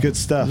cool. That was good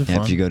stuff. Those are Yeah,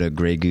 fun. if you go to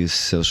Grey Goose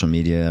social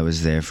media, I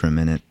was there for a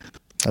minute.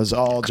 That was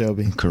all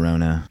Joby.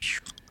 Corona,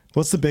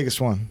 What's the biggest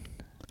one?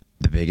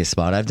 the biggest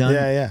spot I've done.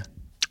 Yeah.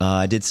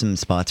 I did some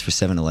spots for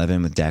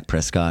 7-Eleven with Dak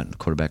Prescott,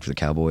 quarterback for the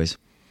Cowboys.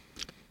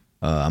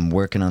 I'm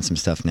working on some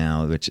stuff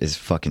now, which is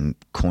fucking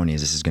corny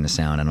as this is going to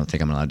sound. I don't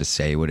think I'm allowed to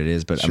say what it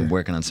is, but I'm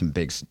working on some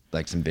big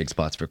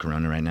spots for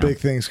Corona right now. Big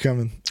things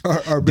coming.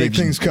 Our big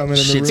things coming in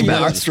the shit's room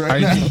about- with us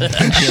right now.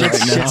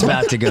 Shit's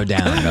about to go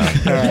down.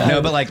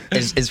 No, but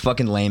as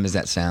fucking lame as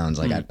that sounds,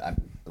 I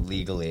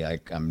legally,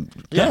 I'm.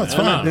 No, it's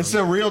fine. no. It's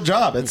a real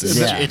job. It's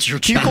your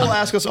people job.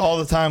 ask us all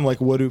the time,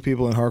 what do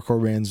people in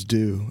hardcore bands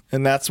do?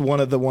 And that's one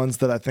of the ones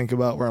that I think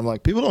about where I'm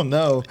like, people don't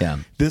know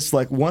this,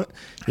 one,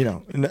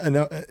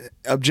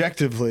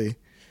 objectively,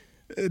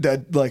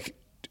 that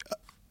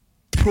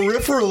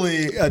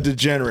peripherally a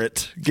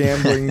degenerate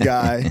gambling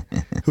guy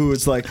who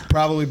is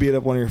probably beat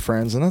up one of your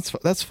friends, and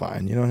that's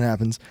fine. It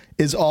happens.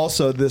 Is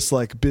also this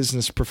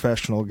business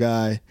professional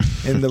guy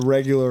in the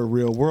regular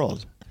real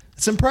world.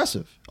 It's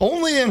impressive.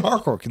 Only in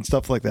hardcore can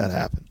stuff like that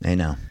happen. I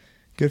know.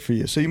 Good for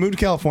you. So you moved to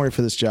California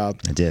for this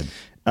job. I did.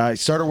 I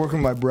started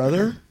working with my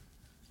brother.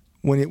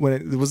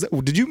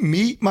 Did you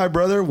meet my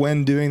brother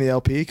when doing the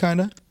LP?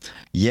 Kind of.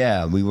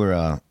 Yeah, we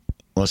were.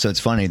 So it's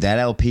funny that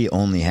LP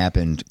only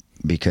happened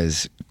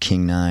because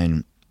King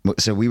 9.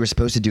 So we were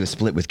supposed to do a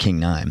split with King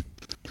 9,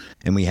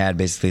 and we had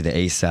basically the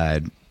A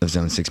side of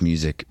Zone 6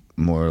 music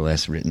more or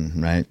less written,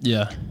 right?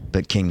 Yeah.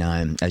 But King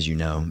 9, as you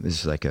know,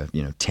 is a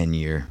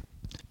 10-year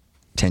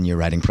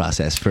writing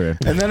process for.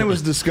 And then it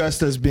was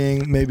discussed as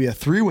being maybe a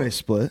 3-way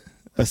split,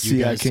 a CI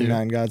guys King too?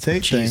 9 God's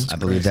Hate thing. I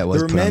believe that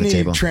was There were put on the many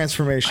table.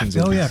 transformations.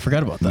 in Oh yeah, I this.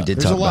 forgot about that. We did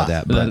There's talk a lot.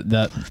 about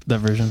that, but that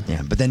version.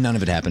 yeah, but then none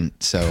of it happened.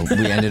 So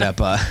we ended up.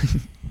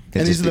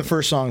 And these are the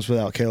first songs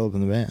without Caleb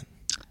in the band.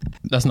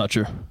 That's not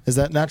true. Is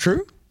that not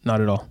true?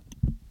 Not at all.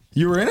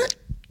 You were in it?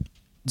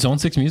 Zone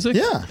 6 music?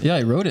 Yeah. Yeah,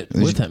 I wrote it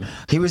with him.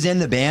 He was in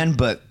the band,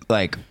 but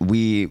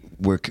we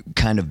were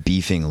kind of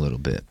beefing a little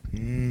bit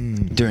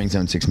during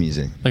Zone 6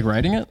 music. Like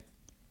writing it?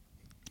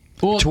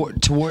 Well,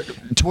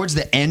 Towards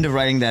the end of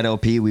writing that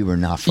LP, we were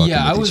not fucking.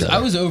 yeah, with each other. I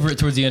was over it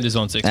towards the end of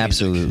Zone 6 music.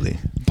 Absolutely.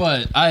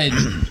 But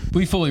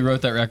we fully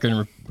wrote that record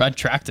and I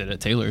tracked it at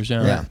Taylor's.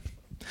 Yeah.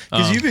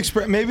 Because you've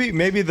expressed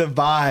maybe the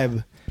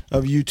vibe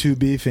of you two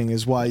beefing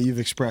is why you've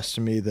expressed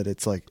to me that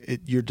it's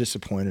you're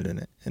disappointed in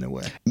it in a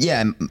way.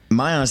 Yeah,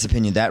 my honest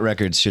opinion, that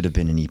record should have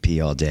been an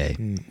EP all day.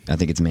 I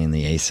think it's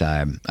mainly A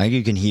side. I think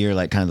you can hear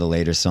kind of the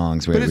later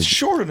songs where But it's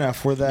short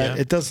enough where that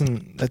it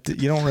doesn't.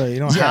 You don't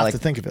have to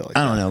think of it like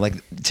I don't know.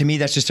 To me,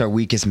 that's just our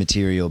weakest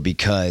material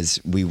because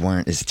we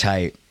weren't as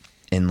tight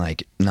and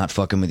not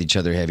fucking with each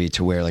other heavy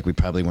to where we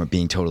probably weren't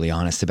being totally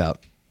honest about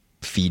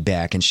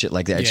feedback and shit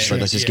like that. It's just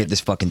let's just get this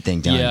fucking thing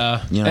done.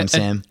 Yeah. You know what I'm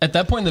saying? At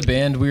that point in the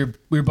band, we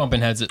were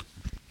bumping heads at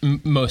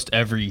most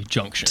every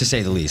junction, to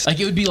say the least. Like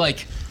it would be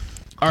like,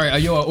 all right,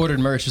 I ordered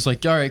merch. It's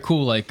like, all right,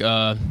 cool. Like,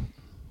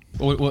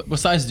 what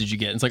size did you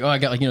get? It's like, oh, I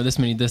got like, this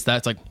many, this, that.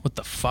 It's like, what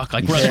the fuck?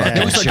 Like,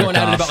 then we start going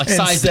at it about like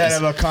sizes.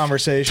 Instead of a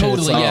conversation.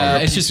 Totally,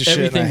 it's it's just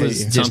everything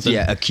was something.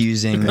 Just,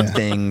 accusing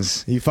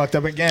things. You fucked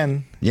up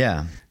again.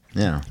 Yeah.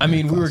 I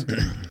mean, we were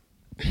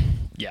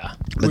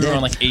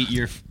on like 8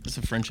 years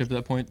of friendship at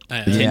that point.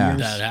 10 years.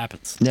 That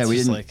happens. Yeah, It's we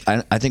just didn't.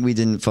 like, I think we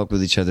didn't fuck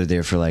with each other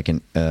there for like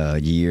a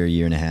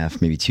year and a half,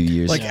 maybe 2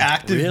 years. Like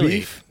active really?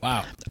 beef.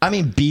 Wow. I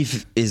mean,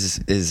 beef is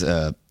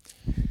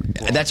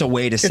that's a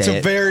way to say It's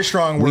a very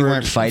strong word. We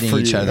weren't fighting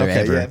each other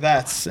ever. Yeah,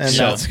 that's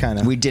kind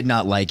of. We did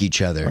not like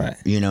each other. Right.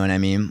 You know what I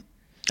mean?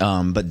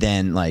 But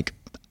then like.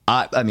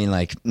 I mean,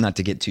 like, not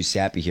to get too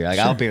sappy here. Like,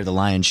 I'll bear the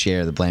lion's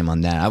share of the blame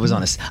on that. I was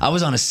on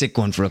a sick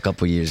one for a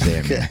couple years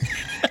there, man.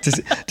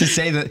 to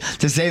say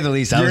the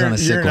least, I was on a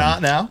sick one. You're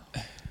not now?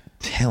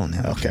 Hell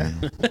no. Okay.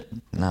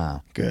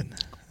 Nah. Good.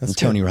 That's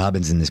Tony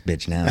Robbins in this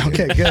bitch now.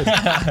 Okay, good.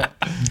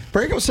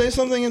 Break up, say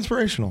something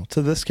inspirational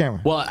to this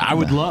camera. Well, I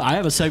would love. I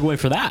have a segue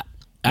for that.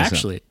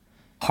 Actually,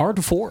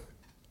 HardLore.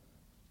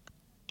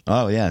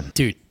 Oh yeah,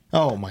 dude.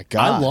 Oh my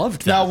god, I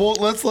loved that. Now, well,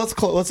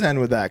 let's end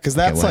with that because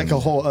that's like a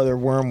whole other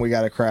worm we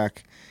got to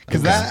crack.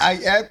 Because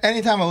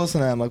anytime I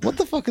listen to that, I'm like, what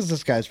the fuck is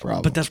this guy's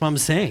problem? But that's what I'm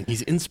saying.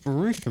 He's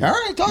inspirational. All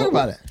right, talk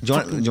about it. Do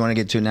you want to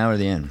get to it now or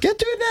the end? Get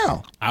to it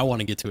now. I want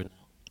to get to it.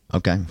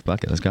 Okay,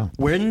 fuck it, let's go.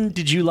 When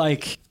did you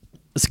like?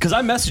 Because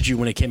I messaged you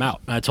when it came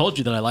out, and I told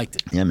you that I liked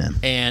it. Yeah, man.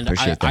 And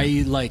Appreciate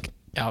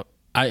that.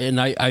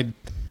 I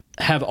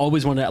have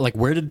always wanted to, like,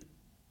 where did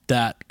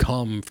that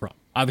come from?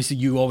 Obviously,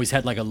 you always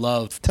had like a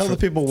love. Tell the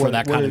people what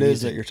that it kind of is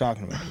music. that you're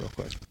talking about, real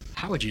quick.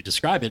 How would you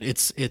describe it?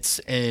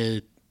 It's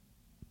a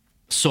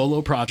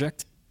solo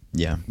project.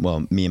 Yeah.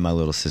 Well, me and my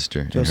little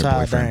sister, Josiah and her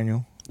boyfriend.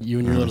 Daniel. You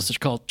and your little sister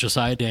called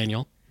Josiah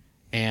Daniel,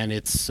 and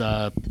it's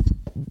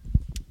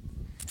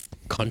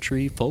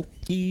country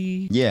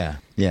folky. Yeah.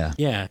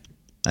 Yeah.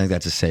 I think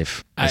that's a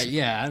safe.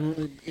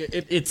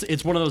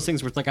 It's one of those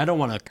things where it's like I don't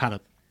want to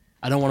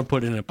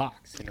put it in a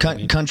box. You know what I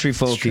mean? Country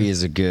folky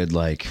is a good,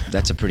 like,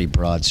 that's a pretty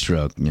broad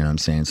stroke. You know what I'm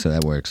saying? So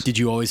that works. Did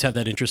you always have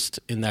that interest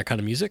in that kind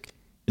of music?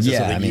 Is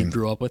that something you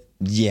grew up with?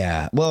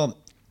 Yeah. Well,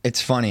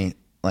 it's funny.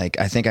 Like,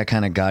 I think I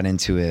kind of got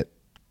into it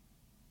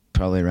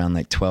probably around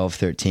like 12,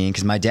 13,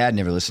 because my dad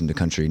never listened to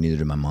country, neither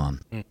did my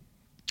mom.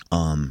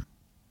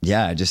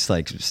 Yeah, I just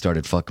like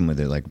started fucking with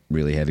it like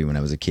really heavy when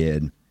I was a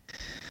kid.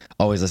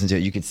 Always listen to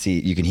it. You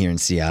can hear in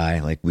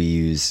CI, like we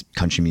use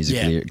country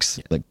music lyrics.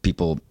 Yeah. Like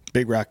people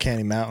Big Rock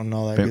Candy Mountain,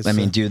 all that good I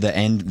mean, stuff. dude, the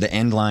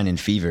end line in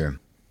Fever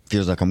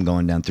feels like I'm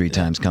going down 3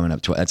 times coming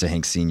up. That's a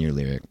Hank Sr.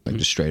 lyric, like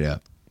just straight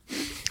up.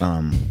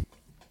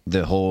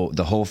 The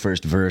whole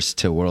first verse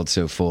to World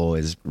So Full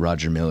is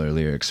Roger Miller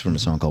lyrics from a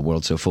song called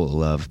World So Full of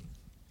Love.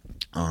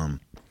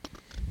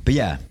 But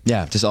yeah,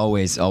 just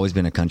always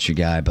been a country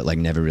guy, but like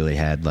never really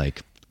had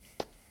like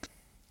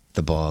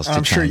the balls to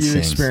I'm try sure and you sing.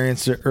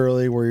 experienced it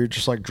early where you're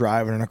just like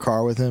driving in a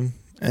car with him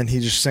and he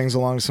just sings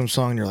along to some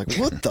song and you're like,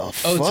 what the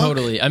fuck? Oh,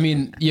 totally. I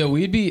mean,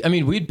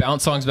 we'd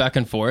bounce songs back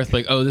and forth.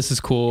 Like, oh, this is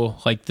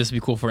cool. Like, this would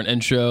be cool for an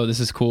intro. This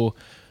is cool.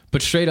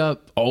 But straight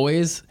up,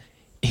 always,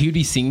 he would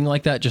be singing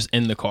like that just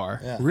in the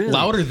car. Yeah. Really?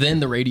 Louder than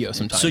the radio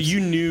sometimes. So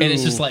you knew. And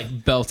it's just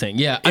like belting.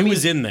 Yeah. It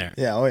was in there.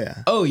 Yeah, oh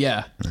yeah. Oh,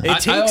 yeah.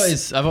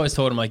 I've always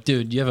told him, like,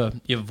 dude, you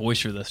have a voice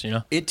for this, you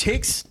know? It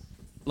takes,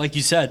 like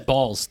you said,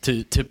 balls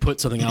to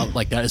put something out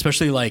like that,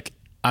 especially like,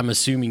 I'm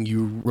assuming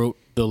you wrote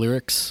the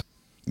lyrics.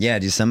 Yeah,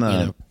 just some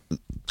a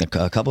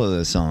couple of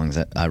those songs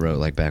that I wrote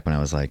like back when I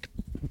was like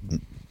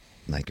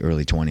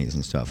early 20s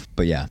and stuff.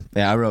 But yeah,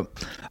 I wrote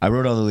all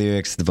the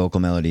lyrics, the vocal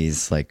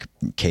melodies, like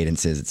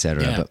cadences,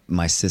 etc. Yeah. But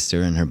my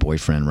sister and her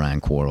boyfriend Ryan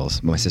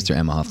Quarles, my sister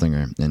Emma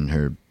Hoeflinger and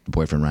her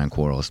boyfriend Ryan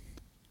Quarles,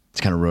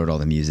 just kind of wrote all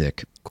the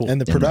music. Cool.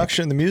 And the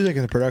production, the music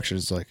and the production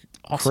is like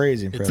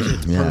crazy impressive.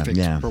 It's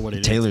perfect for what it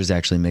is. Taylor's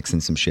actually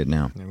mixing some shit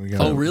now. There we go.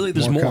 Oh, really?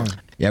 There's more.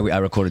 Yeah, I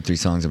recorded 3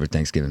 songs over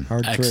Thanksgiving.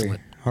 Hard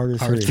Excellent. 3. Harder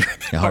 3.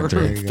 Yeah, hard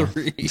 3.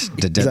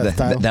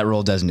 that That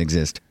role doesn't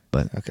exist,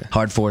 but Okay.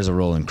 hard 4 is a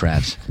role in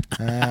craps.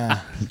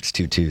 Ah, It's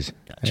 2 2s.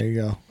 there you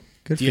go.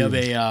 Good Do for you have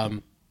a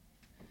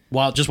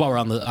while we're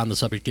on the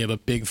subject, do you have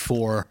a big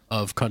 4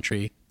 of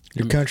country?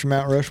 Your country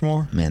Mount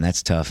Rushmore? Man,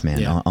 that's tough,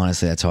 man. Yeah.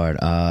 Honestly, that's hard.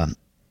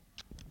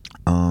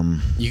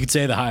 You could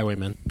say the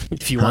Highwaymen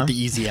if you want the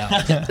easy out.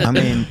 I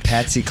mean,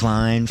 Patsy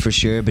Cline for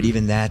sure, but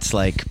even that's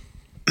like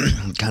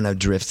kind of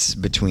drifts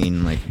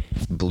between like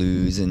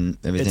blues and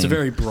everything. It's a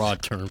very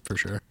broad term for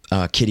sure.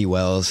 Kitty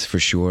Wells for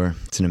sure.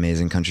 It's an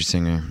amazing country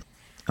singer.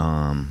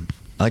 I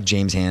like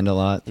James Hand a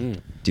lot.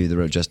 Dude that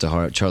wrote Just a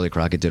Heart. Charlie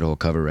Crockett did a whole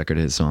cover record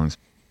of his songs.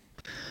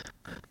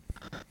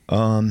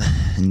 And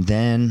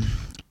then,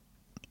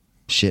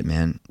 shit,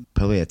 man,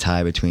 probably a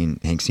tie between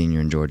Hank Sr.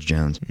 and George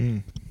Jones. I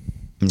mean,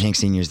 Hank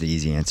Sr. is the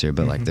easy answer,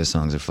 but like those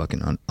songs are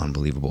fucking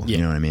unbelievable. Yeah.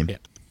 You know what I mean? Yeah.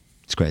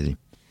 It's crazy.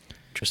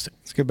 Interesting.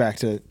 Let's get back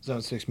to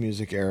Zone 6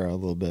 music era a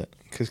little bit.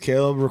 Because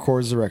Kaleb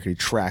records the record. He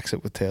tracks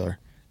it with Taylor.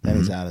 Then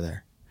he's out of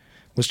there.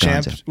 Was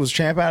Champ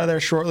out of there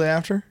shortly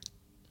after?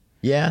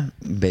 Yeah,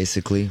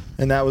 basically.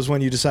 And that was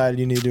when you decided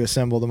you needed to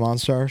assemble the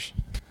Monstars?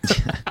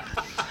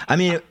 I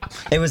mean,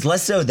 it was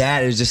less so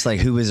that. It was just like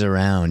who was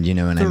around, you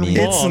know what I mean?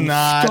 It's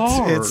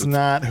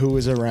not who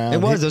was around.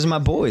 It was. Those are my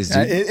boys,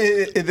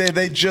 dude.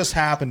 They just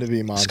happened to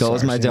be Monstars.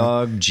 Skull's my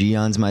dog.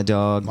 Gion's my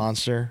dog.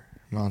 Monster.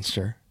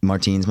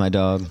 Martine's my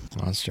dog.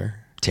 Monster.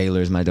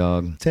 Taylor's my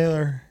dog.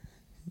 Taylor.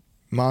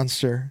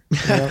 Monster.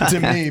 You know, to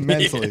me,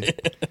 mentally.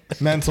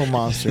 Mental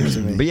monster to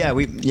me.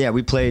 But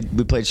we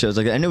played shows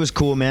like that. And it was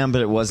cool, man,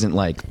 but it wasn't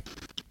like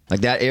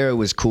that era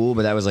was cool,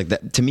 but that was like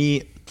that to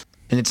me.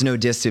 And it's no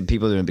diss to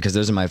people doing it because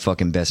those are my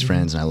fucking best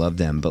friends and I love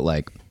them. But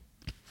like,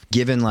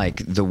 given like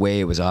the way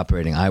it was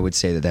operating, I would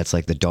say that that's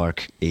like the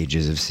dark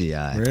ages of CI.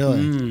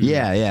 Really?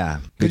 Yeah.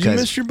 Because you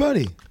missed your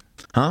buddy.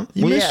 Huh?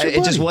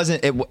 It just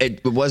wasn't.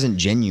 It wasn't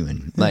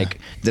genuine. Yeah. Like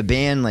the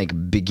band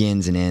like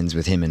begins and ends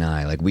with him and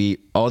I. Like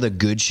all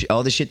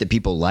the shit that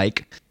people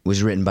like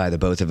was written by the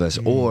both of us,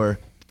 or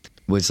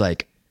was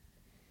like,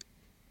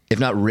 if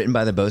not written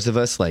by the both of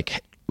us,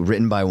 like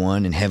written by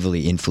one and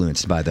heavily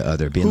influenced by the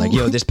other, being like,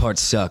 yo, this part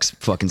sucks,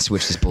 fucking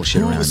switch this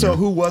bullshit around. So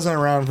who wasn't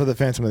around for the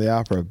Phantom of the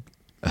Opera?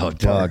 Oh,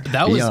 dog.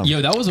 That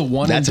was a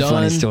one That's and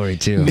done. That's a funny story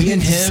too. Me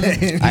and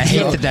him. I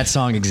hate that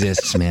song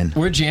exists, man.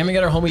 We're jamming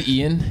at our homie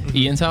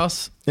Ian's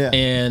house. Yeah.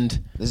 And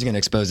this is gonna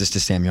expose us to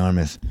Sam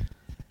Yarmouth.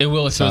 It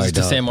will expose us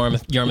to Sam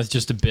Yarmouth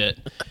just a bit.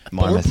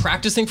 But we're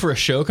practicing for a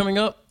show coming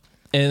up,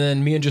 and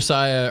then me and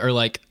Josiah are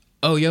like,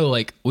 oh, yo,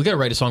 like we gotta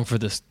write a song for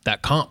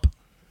that comp,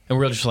 and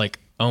we're just like,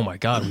 oh my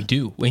god, we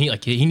do. When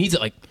he needs it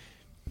like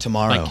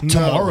tomorrow.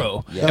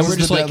 Yeah. And we're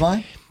just like,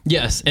 deadline?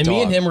 yes. And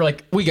me and him were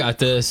like, we got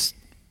this.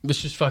 Let's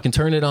just fucking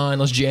turn it on.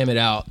 Let's jam it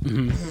out.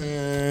 And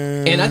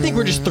I think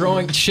we're just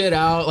throwing shit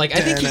out. Like I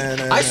think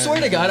I swear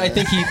to God, I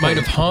think he might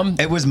have hummed.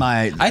 It was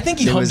my. I think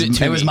he hummed it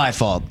to me. It was my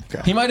fault.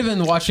 He might have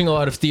been watching a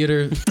lot of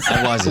theater.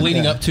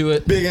 Leading up to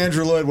it. Big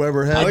Andrew Lloyd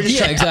Webber head.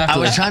 Exactly. I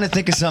was trying to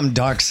think of something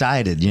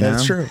dark-sided. You know,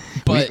 that's true.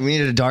 But we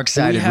needed a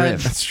dark-sided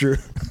riff. That's true.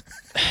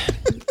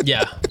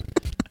 Yeah,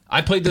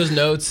 I played those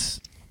notes,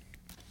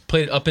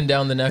 played it up and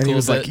down the neck And a he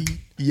was little like, bit.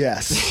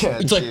 yes.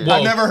 It's like, whoa,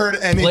 I've never heard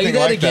anything play that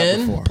like again,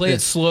 that before. play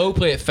it slow,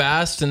 play it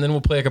fast, and then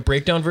we'll play like a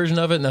breakdown version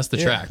of it, and that's the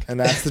track. And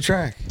that's the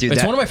track. Dude,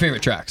 it's one of my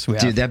favorite tracks.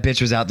 Dude, that bitch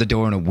was out the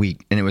door in a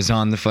week, and it was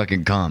on the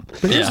fucking comp.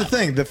 But here's the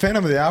thing: the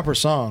Phantom of the Opera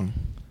song,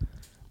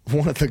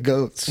 one of the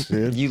goats,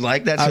 dude. You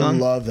like that song? I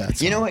love that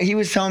song. You know what? He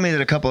was telling me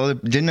that a couple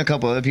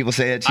other people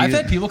say it to you? I've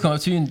had people come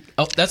up to me and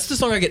that's the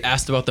song I get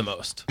asked about the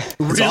most.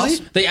 Really?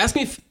 Awesome. They ask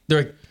me,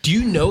 they're like, do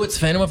you know it's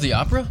Phantom of the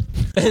Opera?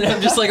 And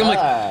I'm just like,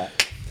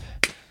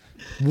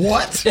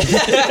 what?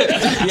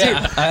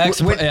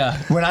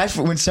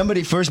 When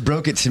somebody first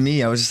broke it to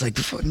me, I was just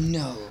like,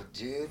 no,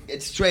 dude.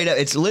 It's straight up.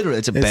 It's literally.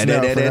 It's a It's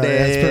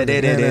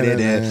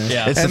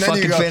the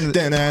fucking fan.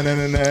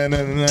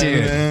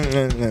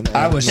 Dude,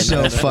 I was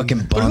so fucking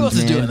bummed. But who else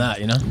is doing that?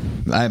 You know,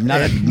 I'm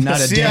not a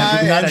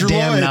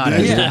damn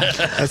nada. Yeah.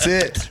 That's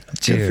it.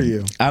 Dude, good for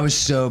you. I was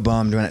so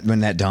bummed when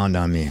that dawned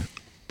on me.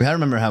 But I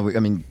remember how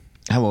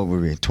old were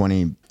we?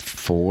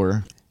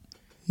 24.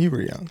 You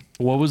were young.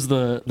 What was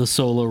the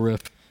solo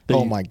riff?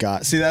 Oh my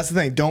God. See, that's the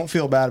thing. Don't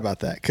feel bad about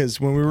that. Because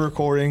when we were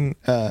recording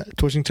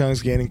Twitching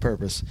Tongues Gaining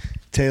Purpose,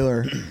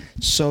 Taylor,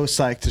 so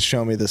psyched to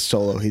show me this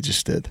solo he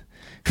just did.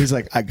 He's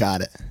like, I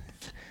got it.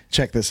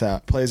 Check this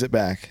out. Plays it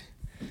back.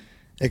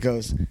 It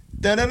goes,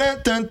 dun dun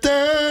dun dun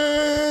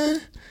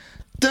dun.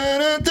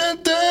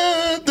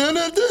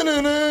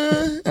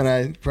 And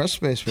I pressed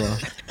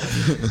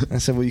spacebar. I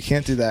said, well, you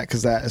can't do that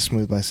because that is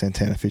Smooth by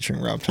Santana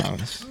featuring Rob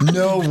Thomas.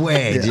 No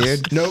way,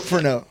 dude. Note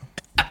for note.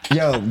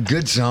 Yo,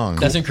 good song.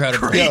 That's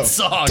incredible. Great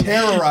song.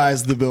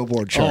 Terrorized the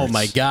Billboard charts. Oh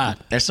my God.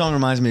 That song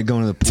reminds me of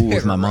going to the pool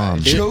with my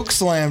mom. Choke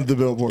slammed the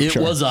Billboard charts.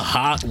 It was a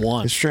hot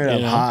one. It's straight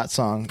up hot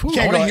song. I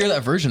want to hear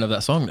that version of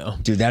that song though.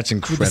 Dude, that's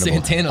incredible. With the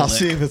Santana I'll lick.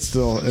 see if it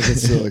still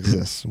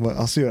exists.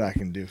 I'll see what I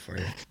can do for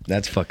you.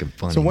 That's fucking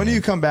funny. So when do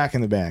you come back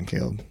in the band,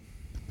 Caleb?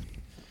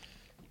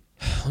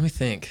 Let me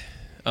think.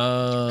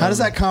 How does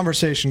that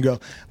conversation go?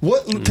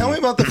 Tell me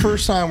about the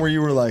first time where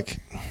you were like,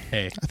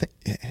 Hey,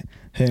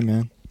 hey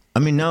man. I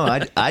mean, no,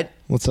 I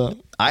What's up?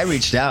 I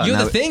reached out.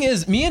 The thing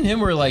is, me and him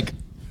were like,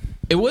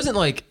 it wasn't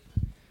like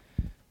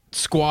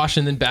squash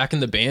and then back in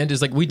the band.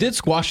 Is like we did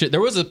squash it.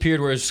 There was a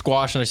period where it was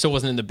squash and I still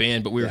wasn't in the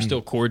band, but we were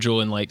still cordial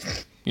and like,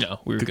 we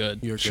were good.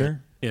 you're Sure.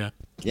 good. Yeah.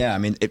 Yeah, I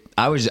mean,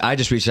 I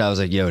just reached out. I was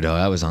like, yo, dog,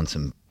 I was on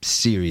some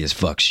serious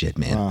fuck shit,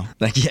 man. Wow.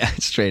 Like, yeah,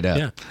 straight up.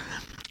 Yeah.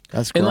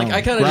 That's And like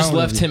I kind of just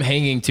left him. him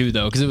hanging too,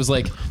 though, because it was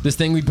like this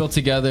thing we built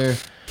together.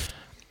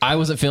 I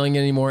wasn't feeling it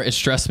anymore. It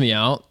stressed me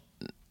out.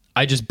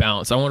 I just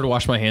bounced. I wanted to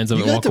wash my hands of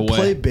it and walk You got to away.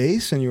 play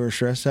bass and you were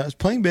stressed out.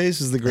 Playing bass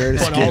is the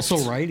greatest But gift.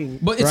 also writing.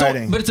 But it's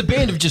Writing. it's a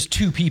band of just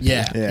two people.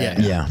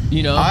 Yeah.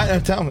 You know.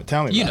 Tell me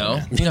about you it, know.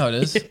 man. You know how it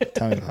is.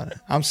 Tell me about it.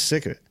 I'm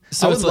sick of it.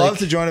 So I would it's love like-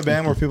 to join a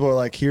band where people are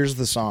like, here's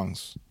the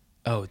songs.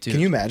 Oh, dude. Can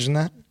you imagine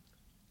that?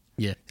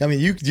 Yeah. I mean,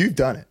 you've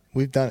done it.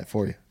 We've done it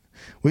for you.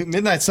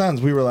 Midnight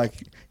Suns, we were like,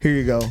 here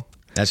you go.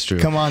 That's true.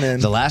 Come on in.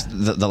 The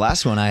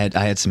last one I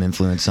had some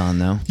influence on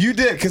though. You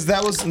did, because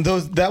that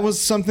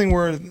was something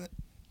where,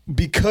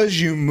 because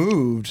you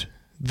moved,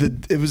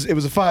 it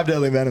was a 5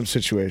 Deadly Venom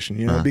situation,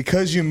 you know,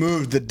 because you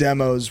moved, the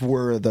demos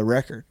were the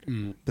record.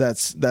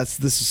 This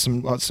is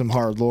some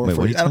hard lore. Wait,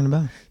 for what are you talking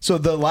about? So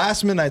the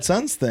last Midnight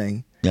Suns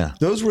thing,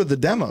 those were the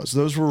demos.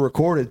 Those were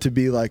recorded to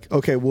be like,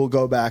 okay, we'll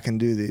go back and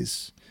do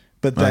these.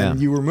 But then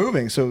you were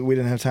moving, so we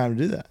didn't have time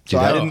to do that. So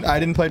I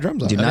didn't play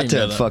drums on it. Dude, not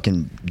to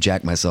fucking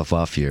jack myself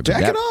off here, but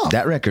Jack it off.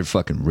 That record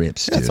fucking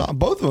rips, dude.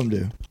 Both of them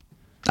do.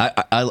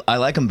 I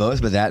like them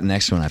both, but that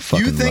next one I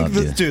fucking You think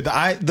love, dude?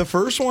 The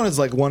first one is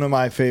like one of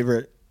my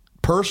favorite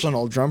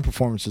personal drum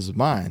performances of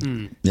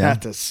mine. Yeah.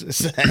 Not to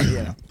say, you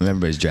know.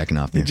 Everybody's jacking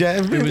off here.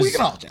 We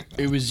can all jack.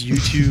 It was you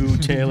two,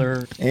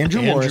 Taylor,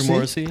 Andrew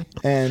Morrissey,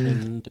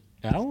 and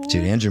Al?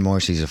 Dude, Andrew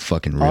Morrissey's a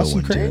fucking real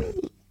Austin one, Crane.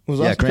 dude. Was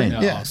Yeah, Austin Crane.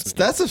 Yeah, Austin.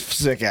 that's a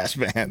sick ass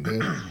band,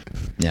 dude.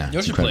 Yeah.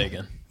 You should play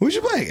again. We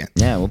should play again.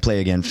 Yeah, we'll play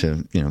again for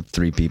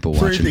 3 people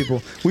watching. 3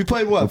 people. We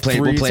played what?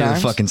 We'll play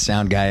times? the fucking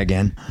sound guy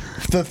again.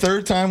 The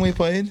third time we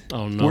played,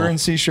 Oh, no. we're in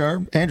C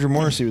sharp. Andrew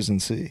Morrissey was in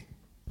C,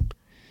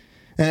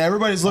 and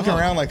everybody's looking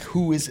around like,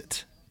 "Who is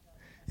it?"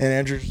 And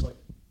Andrew's like,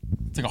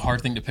 It's like a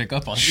hard thing to pick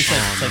up on. It's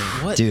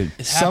like what? Dude,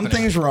 is happening?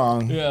 "Something's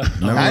wrong." Yeah.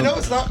 I know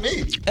it's not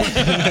me.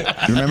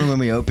 Remember when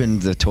we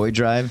opened the toy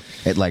drive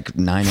at like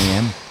 9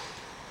 a.m.?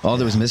 All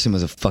that was missing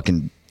was a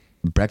fucking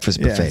breakfast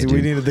buffet, Yeah, dude.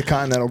 we needed the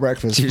continental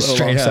breakfast. Dude,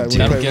 straight up, alongside.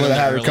 dude. We Get would them have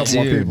had a early. couple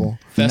more Dude. people.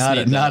 Not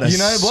a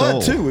United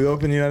Blood soul. too. We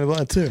opened United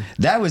Blood too.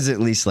 That was at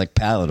least like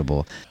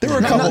palatable. There were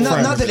a couple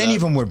not friends. that any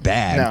of them were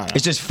bad. No.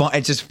 It's just fun.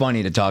 It's just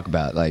funny to talk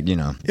about. Like, you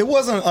know. It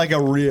wasn't like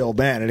a real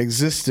band. It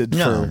existed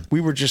No. for.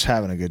 We were just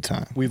having a good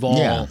time. We've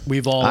all Island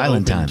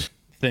opened time.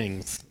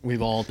 things.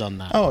 We've all done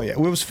that. Oh yeah, it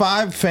was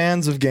 5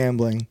 fans of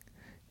gambling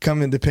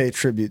coming to pay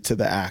tribute to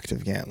the act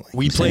of gambling.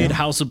 We played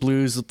House of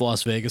Blues at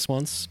Las Vegas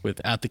once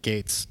with At the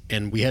Gates,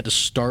 and we had to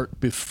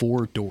start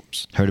before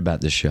doors. Heard about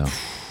this show.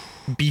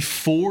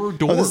 Before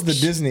doors. Oh, this is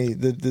the Disney.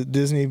 The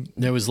Disney.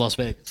 It was Las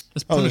Vegas.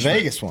 Oh, the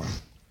Vegas one.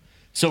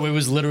 So it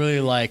was literally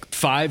like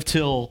 5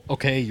 till,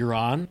 okay, you're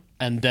on,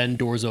 and then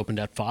doors opened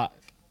at 5.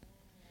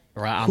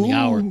 Or on the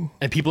hour.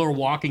 And people are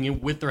walking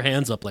in with their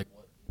hands up like,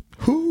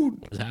 Who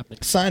what is happening?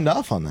 signed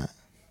off on that?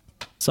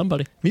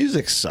 Somebody.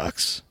 Music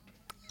sucks.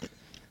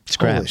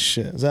 Scrap. Holy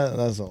shit!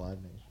 That's a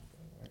live name.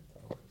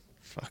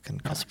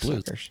 Fucking House of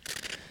Blues. cocksuckers.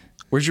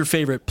 Where's your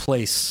favorite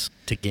place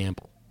to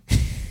gamble?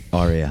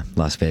 Aria,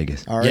 Las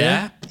Vegas.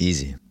 Yeah?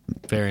 Easy.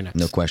 Very nice.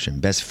 No question.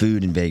 Best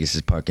food in Vegas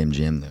is Park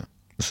MGM, though.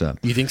 What's up?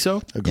 You think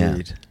so?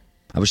 Agreed. Yeah.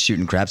 I was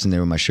shooting craps in there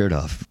with my shirt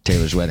off.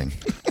 Taylor's wedding.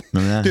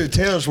 Remember that? Dude,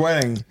 Taylor's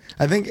wedding.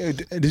 I think.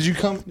 Did you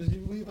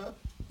leave up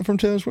from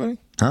Taylor's wedding?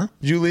 Huh?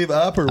 Did you leave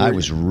up or? I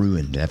was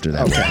ruined after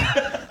that.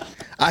 wedding.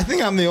 I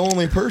think I'm the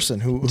only person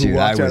who Dude,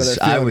 walked out of there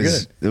feeling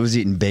I was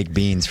eating baked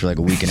beans for like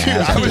a week and a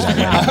half. after that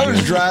wedding, I was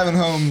dude. driving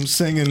home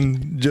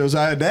singing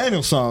Josiah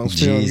Daniels songs,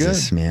 feeling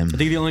Jesus, good. man. I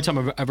think the only time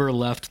I've ever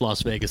left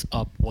Las Vegas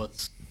up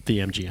was the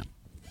MGM.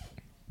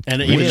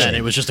 And even Really? then,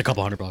 it was just a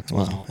couple $100.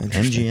 Wow,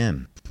 interesting.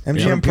 MGM. MGM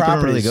People don't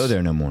properties. really go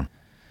there no more.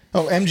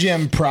 Oh,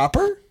 MGM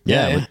proper?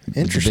 Yeah, with the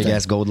interesting. big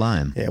ass gold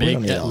lime. Yeah, we Big,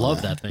 don't need all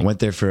love that. that I thing. went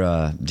there for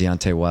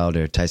Deontay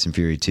Wilder, Tyson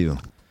Fury 2.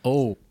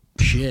 Oh,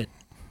 shit.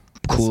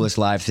 Coolest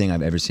live thing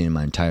I've ever seen in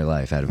my entire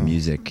life out of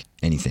music,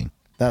 anything.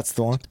 That's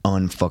the one.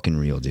 Unfucking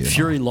real, dude.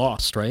 Fury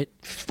lost, right?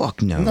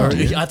 Fuck no, No,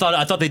 dude. I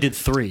thought they did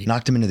 3.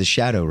 Knocked him into the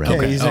shadow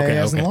realm. Yeah, he okay,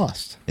 hasn't okay.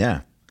 lost.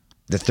 Yeah.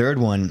 The third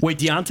one. Wait,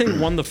 Deontay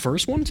won the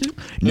first one too?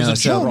 No, was a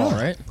so- draw,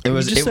 right? It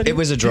was You just said it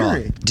was a draw.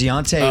 Fury.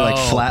 Deontay like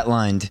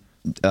flatlined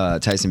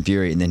Tyson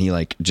Fury, and then he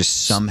like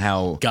just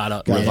somehow Got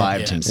up.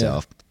 revived Yeah.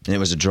 himself, and it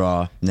was a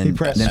draw. And then, He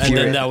pressed. then And And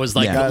Fury, then that was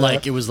like yeah,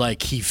 it was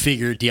like he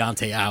figured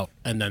Deontay out,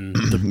 and then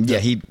yeah,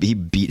 he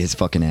beat his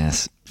fucking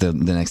ass the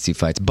next 2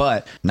 fights,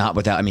 but not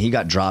without. I mean, he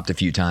got dropped a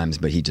few times,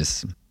 but he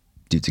just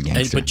dude's a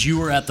gangster. but you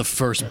were at the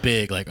first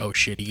big, like, oh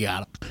shit, he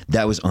got him.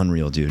 That was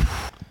unreal, dude.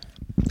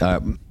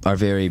 Our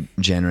very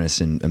generous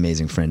and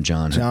amazing friend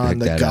John John picked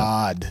the that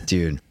God. up.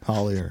 Dude.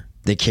 Hollier.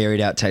 They carried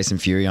out Tyson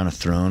Fury on a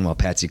throne while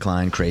Patsy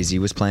Cline Crazy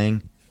was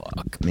playing.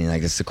 Fuck. I mean,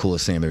 like, that's the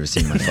coolest thing I've ever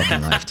seen in my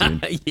fucking life,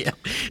 dude. Yeah.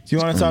 Do you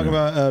want to talk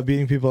about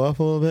beating people up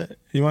a little bit?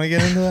 You want to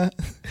get into that?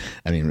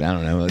 I mean, I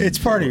don't know. It's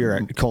part of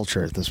your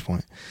culture at this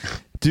point.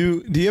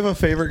 Do you have a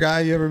favorite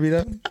guy you ever beat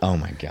up? Oh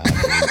my god,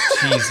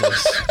 dude.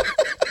 Jesus.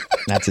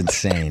 That's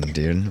insane,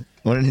 dude.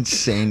 What an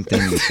insane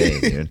thing to say,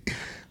 dude.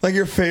 Like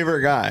your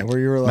favorite guy, where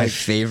you were My like,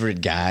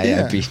 favorite guy,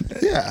 yeah, I beat,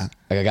 yeah.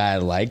 like a guy I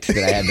liked that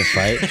I had to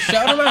fight.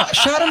 Shout him out.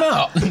 Shout him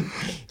out.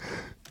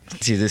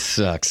 Dude, this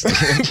sucks. We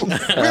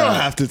don't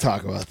have to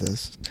talk about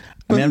this.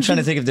 I mean, I'm trying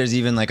to think if there's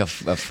even like a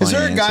funny Is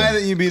there a guy answer.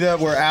 that you beat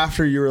up where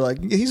after you were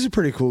like, he's a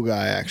pretty cool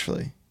guy,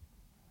 actually?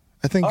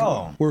 I think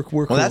we're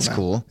cool. Well, that's now.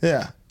 cool.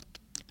 Yeah.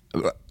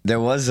 There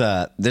was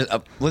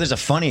there's a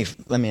funny.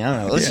 I mean, I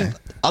don't know. Listen,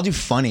 Yeah. I'll do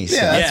funny. So.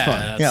 Yeah, that's Yeah, fun.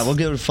 that's- Yeah, we'll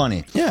go with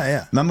funny. Yeah,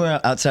 yeah. Remember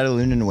outside of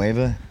Luna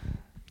Nueva?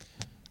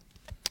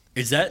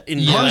 Is that in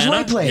How does Atlanta?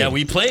 one play? Yeah,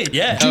 we played.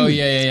 Yeah. Oh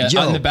yeah.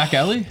 Yo. In the back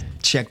alley.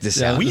 Check this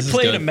Yeah, out. We This is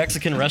played good. a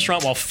Mexican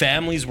restaurant while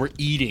families were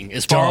eating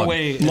as far Dog.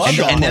 away. Love as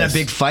that and then a place.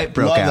 big fight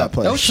broke Love out. that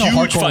place. That was so Huge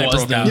hardcore fight was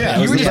broke that? out. Yeah,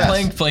 You it were was just the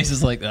playing best.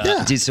 places like that.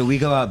 Yeah. Dude, so we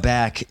go out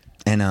back,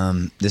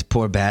 and this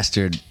poor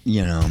bastard,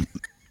 you know,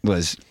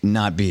 was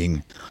not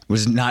getting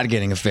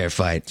a fair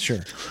fight. Sure.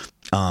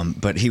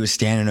 But he was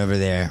standing over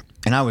there,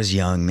 and I was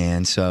young,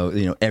 man.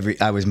 So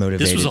I was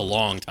motivated. This was a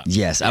long time.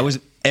 Yes, I was.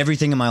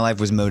 Everything in my life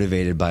was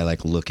motivated by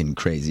like looking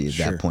crazy at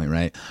that point,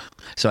 right?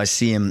 So I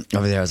see him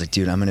over there. I was like,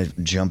 dude, I'm gonna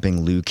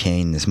jumping Liu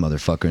Kane this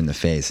motherfucker in the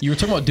face. You were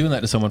talking about doing that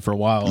to someone for a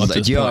while. I was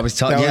talking. He was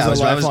talking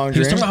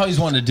about how he's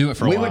wanted to do it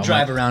for a while. We would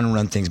drive around and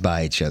run things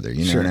by each other.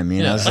 You know what I mean?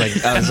 Yeah.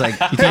 I was like,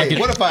 Hey,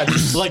 what if I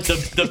Like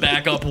the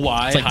backup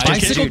Y like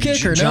bicycle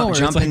kick or no?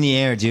 Jump in the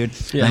air, dude.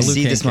 Yeah, and I Liu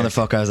see Kane this kick.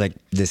 motherfucker. I was like,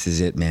 this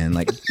is it, man.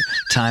 Like,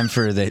 time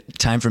for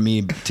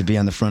me to be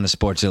on the front of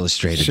Sports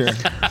Illustrated. Sure.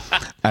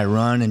 I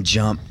run and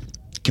jump.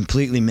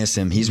 Completely miss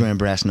him. He's wearing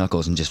brass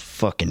knuckles and just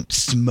fucking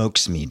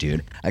smokes me,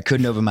 dude. I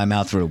couldn't open my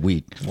mouth for a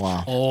week.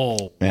 Wow.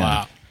 Oh, Yeah.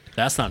 wow.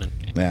 That's not in.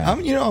 Yeah.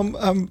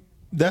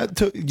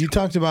 You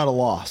talked about a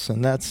loss,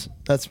 and that's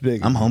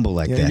big. I'm humble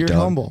like that, You're dog.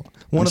 humble.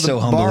 One I'm of the so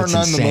humble, bar it's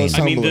none the insane. most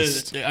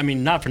humblest. I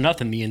mean, not for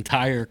nothing. The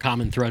entire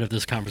common thread of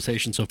this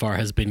conversation so far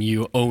has been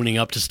you owning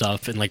up to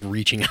stuff and like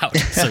reaching out.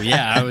 So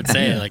yeah, I would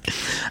say like,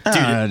 I dude,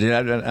 don't know, dude.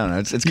 I don't know.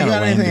 It's You kind of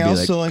got lame to anything be else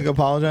like, to like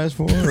apologize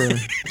for? Or?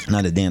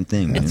 not a damn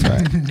thing. Man.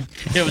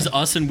 it was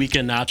us and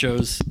Weekend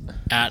Nachos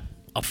at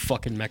a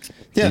fucking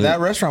Mexican. Yeah, that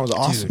restaurant was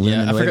awesome.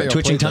 Yeah, I forgot y'all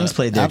Twitching played Tongues that.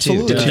 played there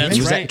Absolutely. too. That's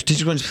Was right.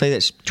 Twitching Tongues play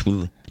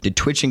that? Did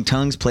Twitching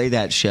Tongues play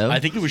that show? I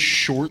think it was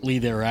shortly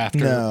thereafter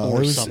No, or it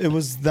was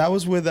something. that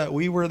was with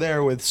we were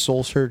there with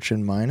Soul Search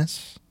and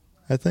Minus,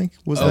 I think.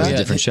 Was Oh, that a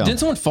different show. Didn't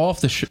someone fall off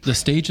the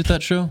stage at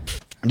that show?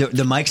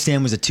 The mic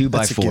stand was a 2x4.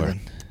 That's a given.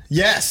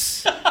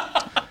 Yes.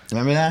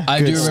 Remember that? I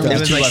do Good remember stuff. It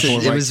was the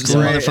like 2x4 it was mic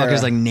some Great motherfuckers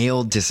era. like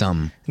nailed to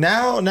some.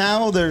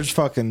 Now there's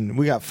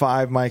we got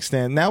 5 mic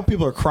stands. Now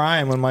people are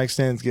crying when mic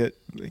stands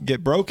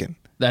get broken.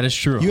 That is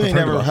true. You I've ain't heard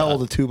never about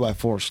held that. a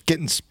 2x4,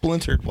 getting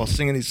splintered while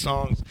singing these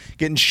songs,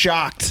 getting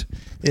shocked.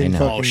 In know.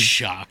 Oh, fucking,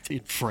 shocked in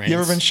France. you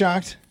ever been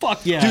shocked?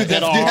 Fuck yeah! Dude, at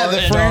the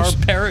our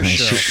French- Paris Man,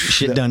 show.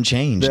 shit done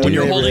changed. When When dude.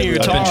 you're Yeah, holding your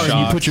I've been guitar and you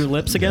shocked. put your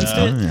lips against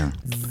Yeah. it. Yeah.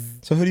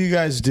 So who do you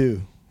guys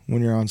do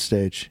when you're on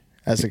stage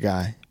as a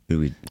guy?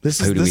 Who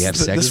do we have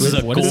sex This is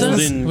with? a What is this?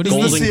 golden, What is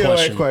This golden is the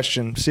COA question.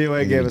 question.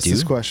 COA gave we us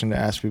this do? question to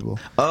ask people.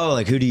 Oh,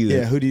 like who do you?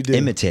 Yeah, who do you do?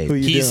 imitate? Who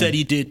you He doing? said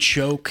he did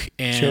Choke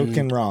and Choke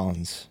and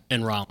Rollins.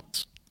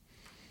 Rollins.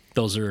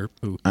 Those are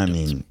who. I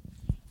mean,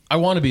 I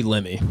want to be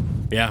Lemmy,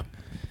 Yeah,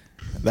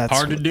 That's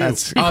hard to do.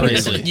 That's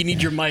Obviously. crazy. You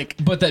need your mic.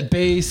 but that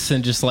bass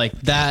and just like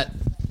that.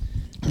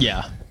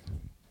 Yeah,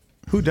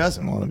 Who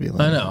doesn't want to be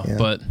like I know, that?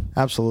 but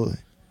Absolutely.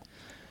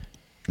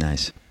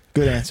 nice.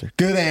 Good answer.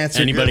 Good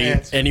answer. Anybody? Good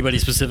answer. Anybody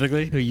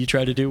specifically who you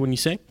try to do when you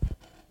sing?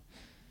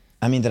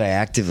 I mean, that I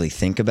actively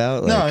think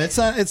about. Like, No, it's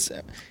not. It's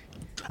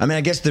I mean,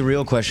 I guess the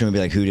real question would be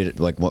like, who did it?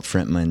 Like, what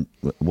frontman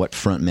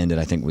did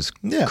I think was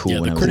Yeah. cool Yeah,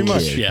 when I was pretty a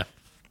much, kid? Yeah.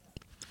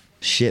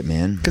 Shit,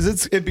 man.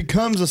 because it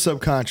becomes a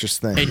subconscious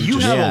thing. And you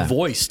have Yeah. a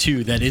voice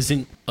too that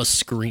isn't a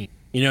scream.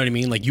 You know what I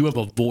mean? Like you have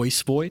a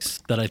voice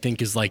that I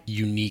think is like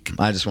unique.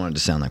 I just wanted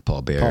to sound like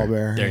Paul Bearer. Paul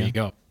Bearer. There yeah. you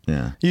go.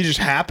 Yeah. You just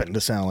happen to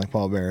sound like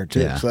Paul Bearer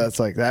too. Yeah. So that's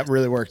like that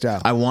really worked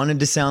out. I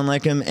wanted to sound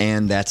like him,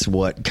 and that's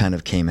what kind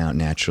of came out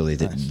naturally.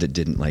 That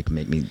didn't like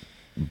make me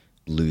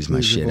lose my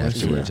Lose your shit voice,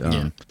 afterwards. yeah.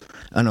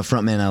 I don't know.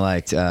 Frontman, I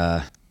liked.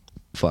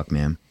 Fuck,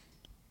 man.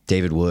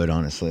 David Wood,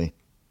 honestly.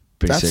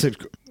 Pretty that's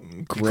sick.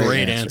 a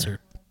Great answer.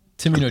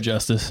 Timmy No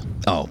Justice.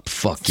 Oh,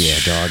 fuck yeah,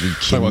 dog. You Talk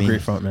kidding about me?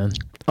 great front man.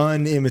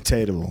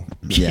 Unimitatable.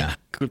 Yeah.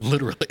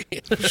 Literally.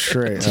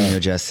 Straight. Timmy No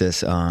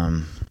Justice.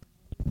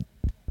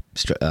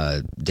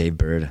 Dave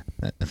Bird.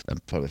 I'm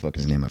probably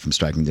fucking his name up from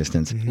Striking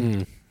Distance.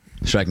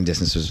 Striking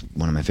Distance was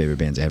one of my favorite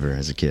bands ever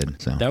as a kid.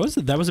 So That was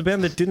a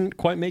band that didn't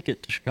quite make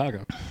it to Chicago.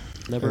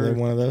 Are Never they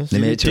one of those? they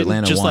made it to didn't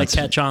Atlanta just once,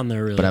 like catch on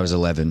there really. but I was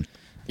 11.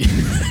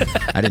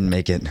 I didn't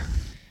make it.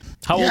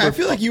 How old Yeah, I are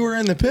feel like you were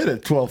in the pit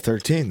at 12,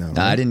 13 though. Right?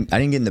 I didn't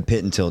get in the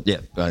pit until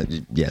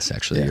yes,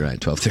 actually, Yeah. you're right.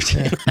 12,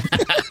 13.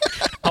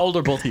 how old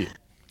are both of you?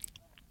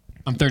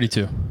 I'm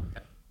 32.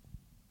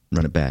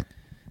 Run it back.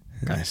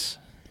 Nice.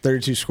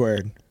 32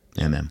 squared.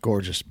 Yeah, man.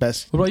 Gorgeous.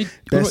 Best. What about you?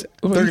 Best.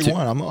 What about you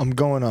 31. I'm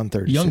going on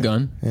 30. Young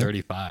gun.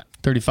 35.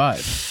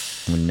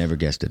 35. I would never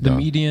guessed it. The dog.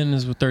 median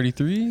is with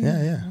 33.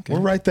 Yeah. We're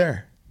right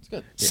there. It's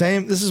good.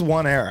 Same. This is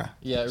one era.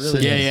 Yeah, it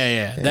really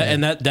Yeah, is.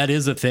 yeah. That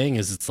is the thing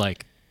is it's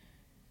like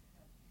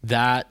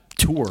that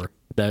tour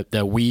that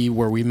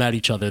where we met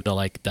each other, the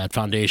like that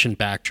Foundation,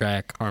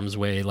 Backtrack, Harm's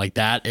Way, like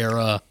that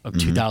era of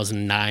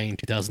 2009,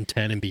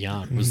 2010 and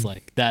beyond was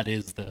like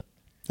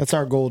That's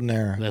our golden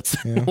era. that's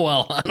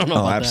well, I don't know Oh,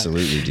 about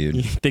absolutely, that. You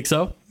dude. think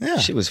so? Yeah.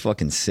 Shit was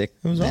fucking sick.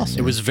 It was awesome.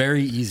 It was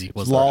very easy.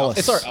 Was Flawless.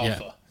 It's our Yeah.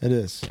 alpha. It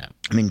is. Yeah.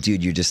 I mean,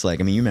 dude, you're just like,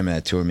 I mean, you remember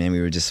that tour, man?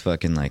 We were just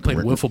fucking like Played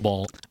wiffle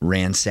ball.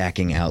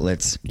 ransacking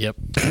outlets. Yep.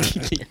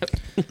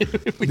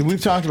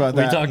 We've talked about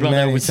We that. talked about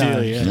that many with times.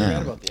 Celia. Yeah.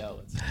 Yeah. About the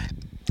outlets.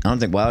 I don't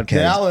think Wildcat.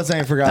 The outlets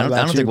ain't forgot I don't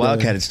about you. think brother.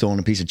 Wildcat had stolen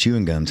a piece of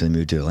chewing gum until he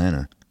moved to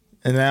Atlanta.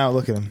 And now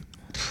look at him.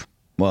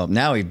 Well,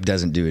 now he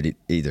doesn't do it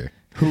either.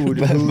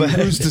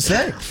 Who's to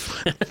say?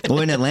 Well,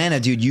 in Atlanta,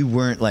 dude, you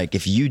weren't like,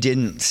 if you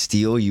didn't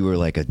steal, you were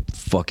like a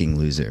fucking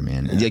loser,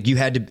 man. Like you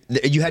had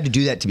to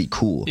do that to be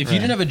cool. If you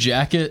didn't have a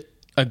jacket,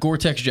 a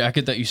Gore-Tex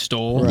jacket that you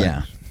stole,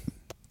 Yeah.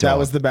 That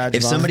was the badge.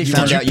 If of somebody honor.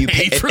 found out you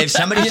pay for if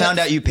somebody that? found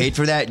out you paid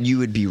for that, you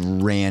would be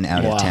ran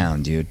out of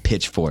town, dude.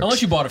 Pitchforks.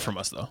 Unless you bought it from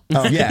us, though.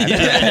 Oh, yeah.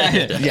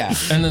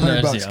 And then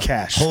 $100 there's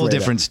cash. Whole straight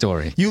different up.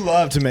 story. You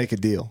love to make a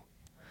deal.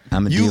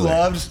 I'm a You dealer.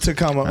 loved to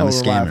come a over my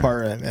scammer.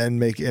 apartment and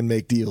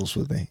make deals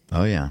with me.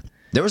 Oh yeah.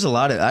 There was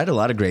I had a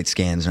lot of great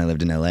scams when I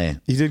lived in LA.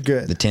 You did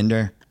good. The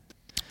Tinder.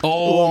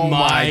 Oh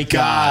my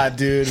God.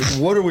 dude!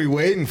 What are we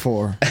waiting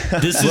for?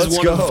 This Let's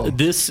go.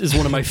 This is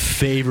one of my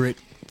favorite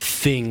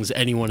things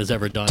anyone has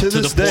ever done. To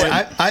this day,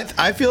 point,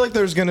 I feel like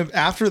there's gonna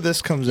after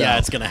this comes out. Yeah,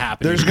 it's gonna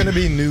happen. There's gonna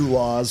be new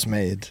laws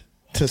made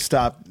to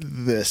stop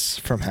this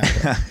from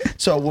happening.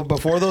 So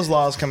before those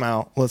laws come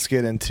out, let's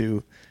get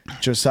into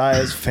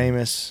Josiah's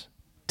famous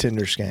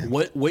Tinder scam.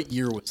 What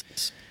year was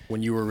this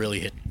when you were really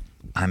hit?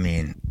 I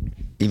mean,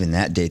 even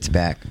that dates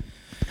back.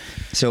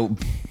 So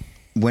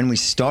when we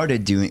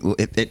started doing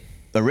it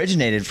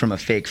originated from a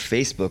fake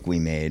Facebook we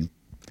made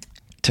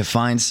to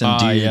find some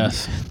dude.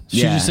 Yes. Should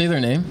Yeah. you say their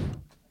name?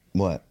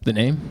 What? The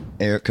name?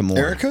 Erica Moore.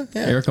 Erica?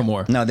 Yeah. Erica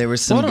Moore. No, there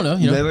was some. Well, I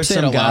don't know. There was say it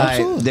some out loud. guy.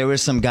 Absolutely. There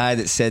was some guy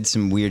that said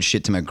some weird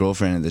shit to my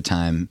girlfriend at the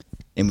time,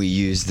 and we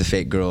used the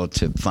fake girl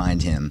to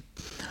find him.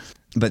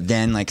 But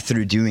then, like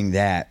through doing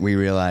that, we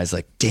realized,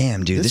 like,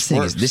 damn, dude, This this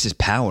works. is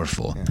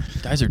powerful. Yeah.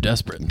 Guys are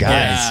desperate. Guys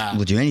Yeah.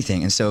 will do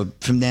anything. And so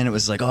from then it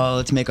was like, oh,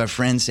 let's make our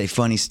friends say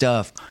funny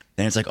stuff.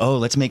 Then it's like, oh,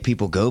 let's make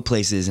people go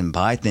places and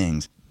buy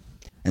things.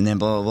 And then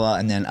blah, blah, blah.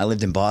 And then I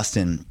lived in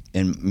Boston,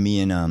 and me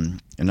and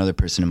another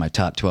person in my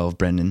top 12,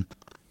 Brendan,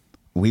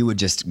 we would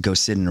just go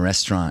sit in a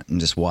restaurant and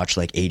just watch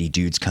like 80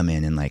 dudes come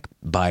in and like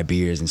buy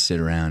beers and sit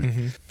around.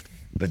 Mm-hmm.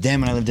 But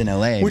then when I lived in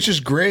LA, Which is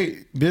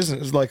great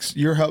business. Like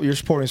you're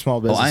supporting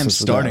small businesses. I am with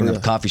that, starting really. a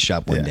coffee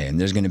shop one Yeah. day, and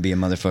there's going to be a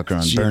motherfucker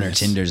on burner Genius.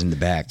 Tinders in the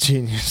back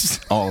Genius.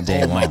 all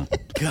day long.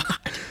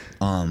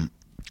 God.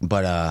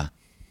 But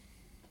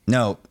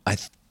no,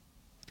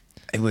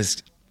 it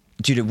was,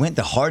 dude, it went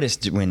the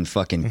hardest when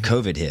fucking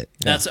COVID hit.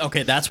 That's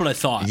okay. That's what I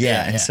thought.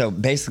 Yeah, and so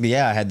basically,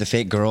 I had the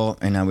fake girl,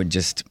 and I would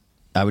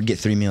get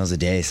 3 meals a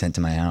day sent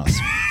to my house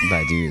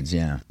by dudes.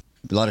 Yeah,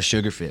 a lot of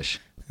sugarfish.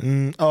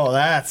 Oh,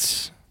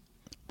 that's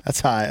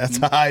high. That's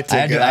a high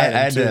ticket.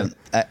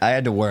 I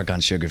had to work on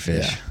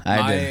sugarfish.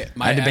 Yeah.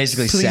 I had to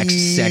basically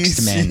Please.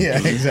 sext men.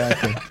 Yeah,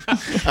 exactly.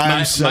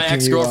 My sucking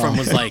ex-girlfriend you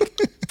was off. like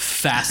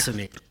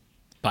fascinated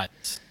by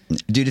this.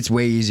 Dude, it's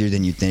way easier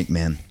than you think,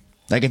 man.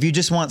 Like if you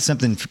just want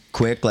something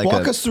quick, like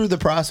Walk us through the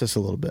process a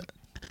little bit.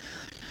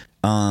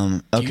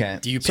 okay.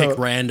 Do you pick So-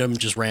 random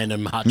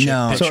hot chick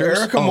No. pictures? So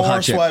Erica Oh, Moore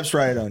hot chick. swipes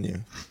right on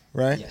you,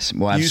 right? Yes.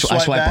 Well, I You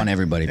swipe back? on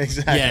everybody.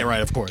 Exactly. Yeah,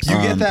 right. Of course. You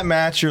get that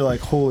match, you're like,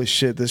 holy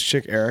shit, this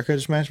chick Erica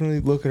just matched me.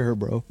 Look at her,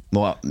 bro.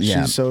 Well,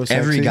 yeah. She's so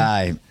every sexy.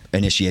 guy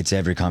initiates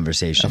every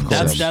conversation.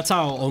 That's so- that's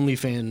how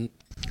OnlyFans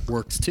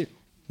works too.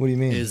 What do you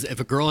mean? Is if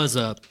a girl has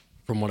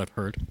from what I've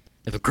heard,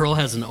 if a girl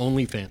has an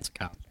OnlyFans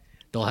account,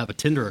 they'll have a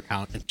Tinder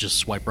account and just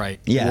swipe right.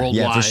 yeah, worldwide.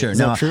 yeah, for sure. Is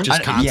that No, true?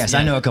 Just constant, yes, I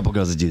yeah. know a couple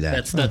girls that do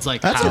that. That's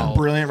like That's a how,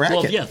 brilliant racket.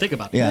 Well, yeah, think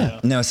about it. Yeah.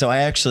 No, so I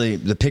actually,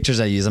 the pictures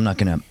I use, I'm not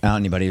going to out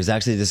anybody. It was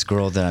actually this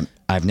girl that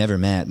I've never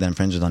met that I'm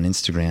friends with on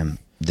Instagram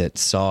that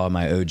saw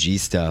my OG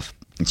stuff.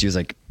 And she was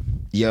like,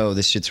 yo,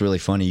 this shit's really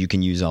funny. You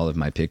can use all of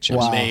my pictures.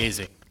 Wow.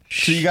 Amazing.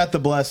 So you got the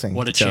blessing.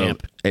 What a So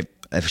champ.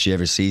 if she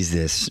ever sees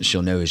this,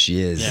 she'll know who she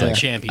is. Yeah, Like,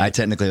 champion. I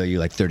technically owe you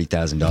like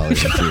 $30,000 in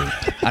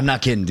food. I'm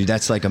not kidding, dude.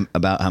 That's like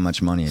about how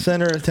much money.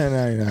 Send her a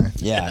 1099.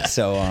 Yeah.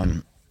 So,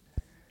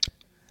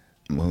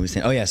 what were we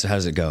saying? Oh yeah. So how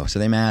does it go? So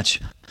they match.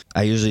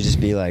 I usually just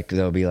be like,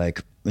 they'll be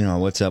like, you know,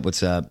 what's up?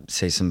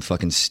 Say some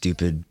fucking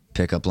stupid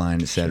pickup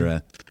line,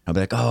 etc. I'll be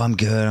like, oh, I'm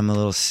good. I'm a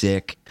little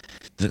sick.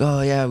 They're like,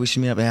 oh yeah, we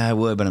should meet up. Yeah, I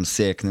would, but I'm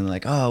sick. And then they're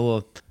like, oh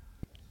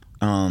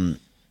well,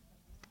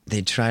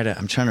 they try to.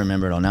 I'm trying to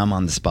remember it all. Now I'm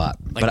on the spot.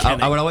 Like, But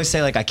I would always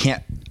say like I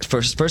can't.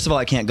 First of all,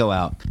 I can't go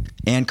out.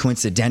 And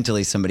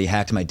coincidentally, somebody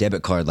hacked my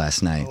debit card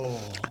last night,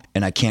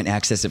 and I can't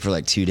access it for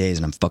like 2 days,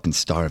 and I'm fucking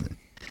starving.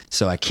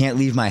 So I can't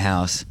leave my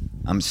house.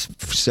 I'm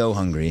so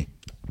hungry,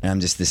 and I'm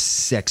just this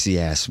sexy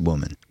ass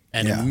woman.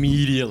 And Yeah.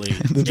 immediately,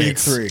 The big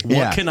it's, three.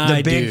 What can I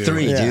the big do?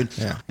 three, Yeah, dude.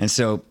 yeah. And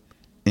so,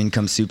 in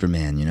comes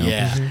Superman, you know.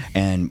 Yeah. Mhm.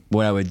 And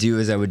what I would do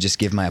is I would just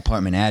give my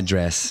apartment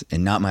address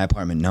and not my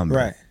apartment number.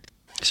 Right.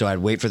 So I'd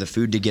wait for the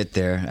food to get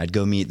there. I'd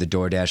go meet the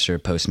DoorDasher,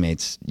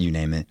 Postmates, you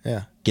name it.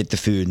 Yeah. Get the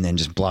food and then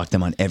just block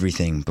them on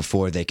everything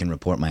before they can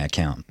report my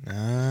account. Ah.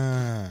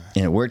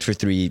 And it worked for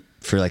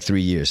like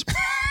 3 years.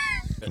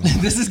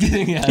 This is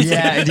getting Yeah,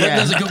 yeah.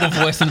 There's a Google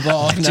voice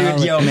involved. now.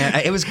 Dude, yo, man,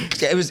 it was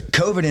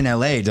COVID in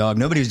LA, dog.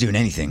 Nobody was doing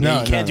anything. No,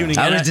 You can't do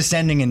anything. I was And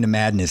descending into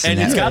madness. and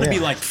in it's that. got to Yeah. be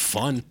like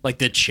fun,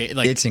 like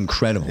like It's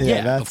incredible.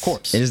 yeah, that's- of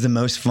course. It is the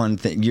most fun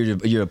thing.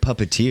 You're a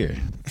puppeteer.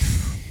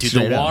 Dude,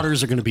 straight the up.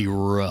 waters are going to be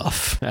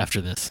rough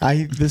after this.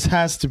 This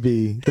has to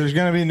be. There's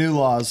going to be new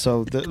laws.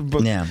 So,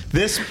 but Yeah.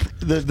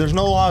 there's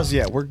no laws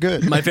yet. We're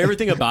good. My favorite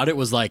thing about it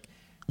was like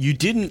you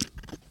didn't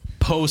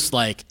post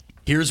like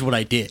here's what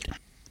I did.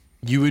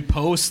 You would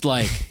post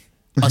like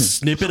a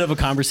snippet of a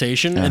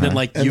conversation and then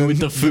like And you then with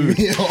the food,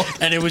 meal.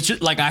 and it was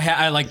just like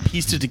I like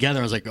pieced it together.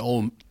 I was like,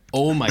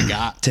 oh my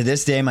god. To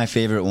this day, my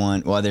favorite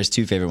one. Well, there's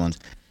two favorite ones.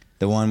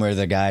 The one where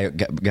the guy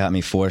got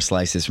me 4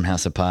 slices from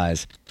House of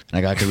Pies. And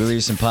I got, could really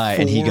use some pie.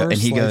 And he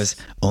goes,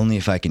 only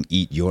if I can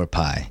eat your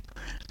pie.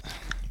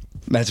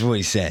 That's what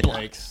he said.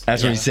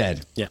 That's what he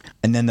said. Yeah.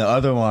 And then the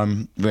other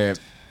one where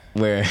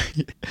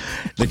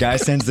the guy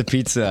sends the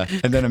pizza,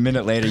 and then a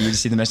minute later you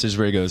just see the message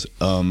where he goes,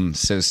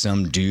 so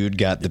some dude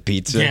got the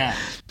pizza. Yeah.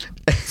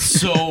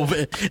 So,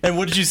 and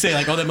what did you say?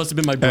 Like, oh, that must have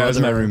been my brother. That was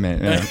my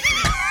roommate. Yeah.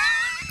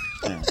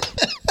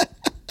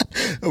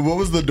 What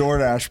was the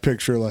DoorDash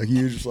picture like?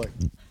 You just like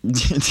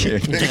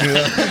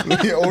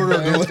Dude,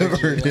 order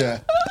delivered. Yeah.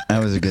 that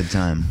was a good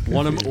time.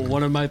 One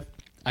of my.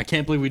 I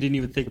can't believe we didn't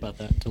even think about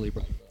that until he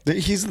brought it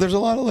up. There's a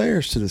lot of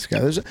layers to this guy.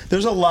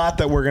 There's a lot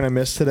that we're gonna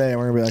miss today, and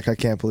we're gonna be like, I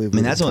can't believe. I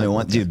mean, that's only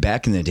one dude.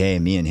 Back in the day,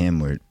 me and him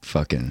were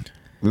fucking.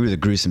 We were the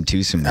gruesome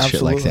twosome and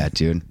shit like that,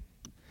 dude.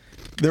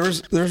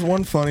 There's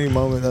one funny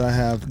moment that I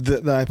have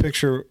that I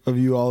picture of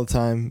you all the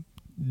time,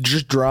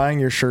 just drying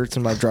your shirts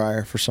in my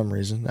dryer for some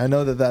reason. I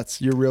know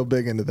you're real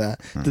big into that.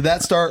 Did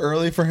that start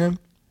early for him?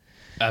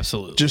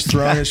 Absolutely. Just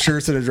throwing his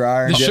shirts in a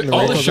dryer and getting the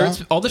wrinkles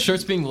out? All the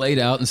shirts being laid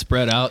out and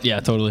spread out. Yeah,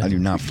 totally. I do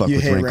not fuck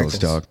with wrinkles,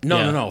 dog.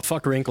 No.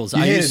 Fuck wrinkles.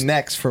 You hated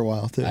necks for a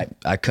while too.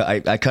 I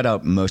cut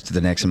out most of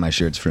the necks in my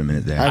shirts for a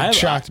minute there. I'm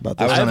shocked about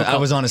that. I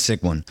was on a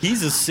sick one.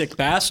 He's a sick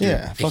bastard.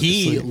 Yeah,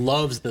 he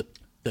loves the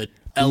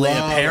LA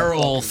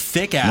apparel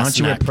thick ass. Why don't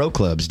you wear neck. pro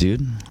clubs,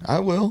 dude? I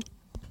will.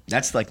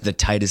 That's like the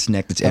tightest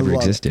neck that's ever I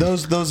love existed.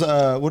 Those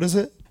what is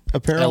it?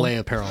 Apparel. LA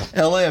apparel.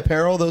 LA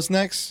apparel. Those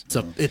necks.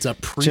 It's a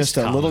priest Just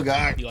a collar. little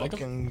guy like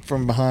fucking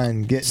from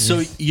behind getting.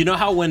 So you know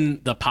how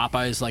when the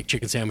Popeyes like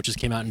chicken sandwiches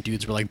came out and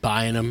dudes were like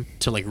buying them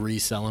to like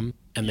resell them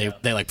and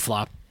they like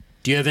flop.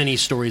 Do you have any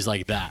stories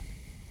like that?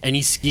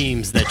 Any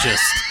schemes that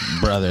just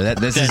brother?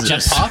 This is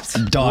just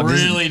popped? Dog,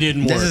 really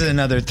didn't work. This is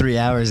another 3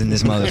 hours in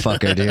this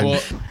motherfucker, dude.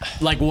 Well,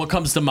 like what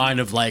comes to mind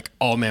of like,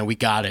 oh man, we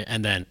got it,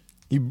 and then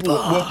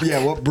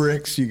what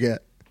bricks you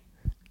get?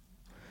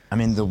 I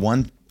mean, the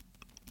one.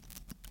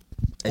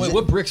 Wait,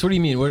 what bricks? What do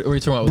you mean? What are you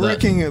talking about with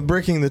that?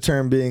 Bricking the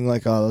term being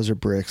like, oh, those are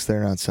bricks.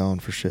 They're not selling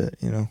for shit,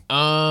 you know?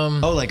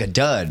 Oh, like a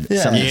dud.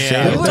 Yeah. Something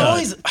Yeah. fake. It would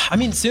always, I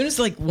mean, as soon as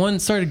like one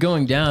started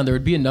going down, there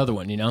would be another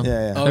one, you know?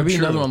 Yeah. There'd be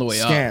true. another one on the way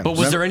Scam. up. but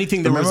was there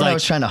anything that Remember was when I like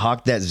was trying to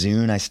hawk that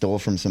Zune I stole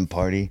from some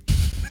party?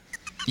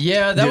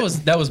 Yeah,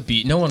 that was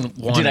beat. No one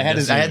wanted Dude, I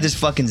had this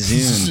fucking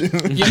Zune.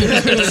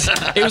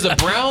 Yeah, it was a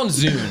brown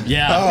Zune.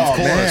 yeah, Oh, of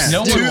course. man.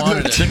 No Dude, one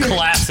wanted it. The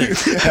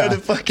classic. I had a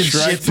fucking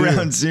shit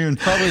brown Zune.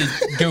 Probably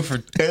go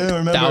for I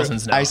remember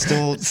thousands now. I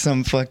stole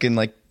some fucking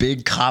like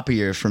big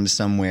copier from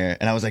somewhere,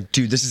 and I was like,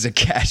 dude, this is a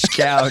cash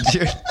cow,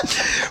 dude.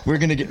 We're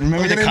gonna get.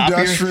 Remember Like the an copier?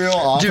 industrial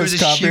Dude, it office was a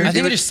copier? huge- I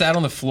think it just sat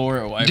on the floor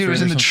at White. Dude, it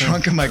was in the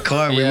trunk of my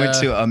car. We went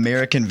Yeah. to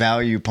American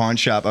Value Pawn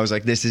Shop. I was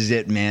like, this is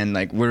it, man.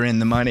 Like, we're in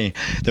the money.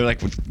 They're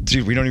like,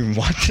 dude, we don't even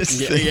want this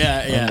thing.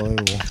 Yeah.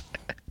 Unbelievable.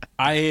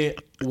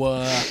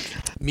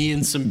 Me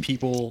and some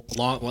people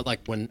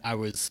when I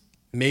was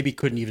maybe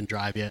couldn't even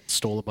drive yet,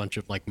 stole a bunch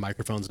of like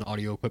microphones and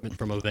audio equipment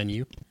from a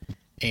venue,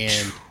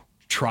 and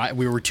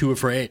we were too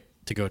afraid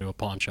to go to a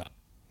pawn shop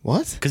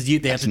What? because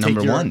they have to take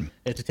number your one.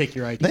 They have to take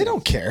your ID. They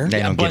don't care. They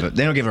don't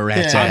give a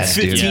rat's Yeah. I'm ass,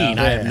 15. dude.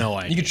 I have no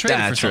idea. You could trade it for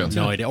That's true.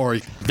 something. no idea, or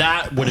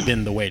that would have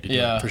been the way to do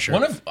it for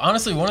sure.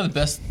 Honestly, one of the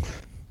best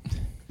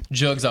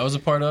jugs I was a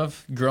part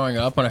of growing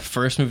up when I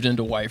first moved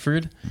into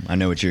Whiteford. I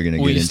know what you're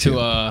gonna We get used into.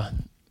 to.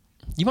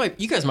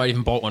 You guys might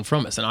even bought one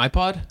from us. An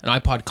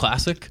iPod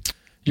Classic.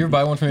 You ever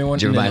buy one from anyone?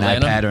 Did you ever buy in an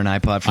Atlanta? iPad or an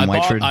iPod from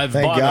Whiteford? I've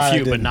Thank bought God I a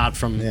few, but didn't. not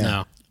from Yeah.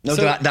 no. No,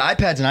 So- the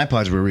iPads and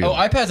iPods were real. Oh,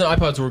 iPads and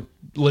iPods were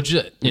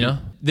legit, you know?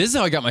 This is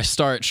how I got my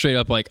start straight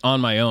up, like on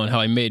my own, how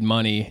I made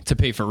money to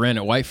pay for rent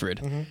at Whiteford.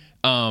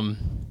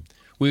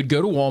 We would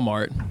go to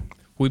Walmart,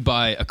 we'd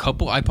buy a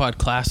couple iPod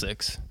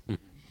Classics,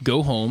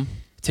 go home,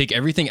 take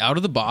everything out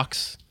of the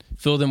box,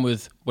 fill them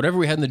with whatever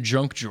we had in the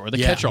junk drawer, the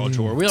catch-all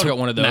drawer. We all got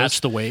one of those.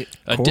 Match the weight.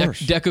 A course.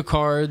 deck of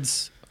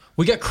cards.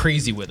 We got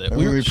crazy with it.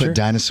 we put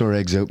dinosaur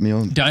eggs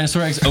oatmeal.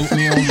 Dinosaur eggs,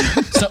 oatmeal.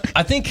 So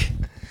I think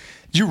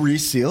Did you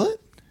reseal it?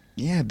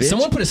 Yeah, bitch.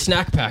 someone put a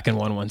snack pack in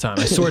one time.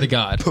 I swear to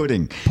God.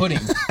 pudding. Pudding.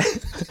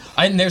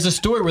 And there's a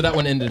story where that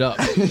one ended up.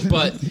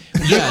 But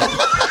yeah.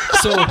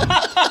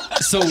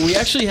 So we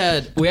actually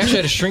had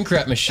a shrink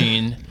wrap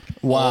machine.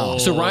 Wow.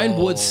 So Ryan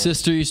Wood's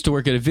sister used to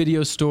work at a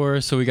video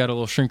store, so we got a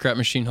little shrink wrap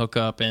machine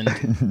hookup,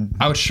 and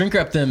I would shrink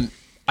wrap them.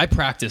 I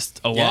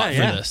practiced a lot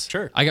for this.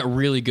 Sure. I got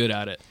really good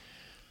at it.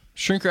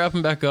 Shrink wrap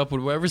them back up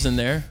with whatever's in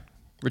there,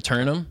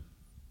 return them,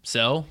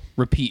 sell,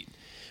 repeat.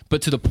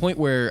 But to the point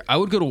where I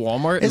would go to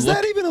Walmart. Is and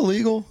look, that even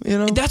illegal? You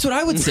know? That's what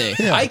I would say.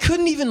 Yeah. I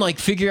couldn't even like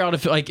figure out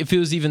if it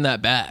was even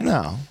that bad.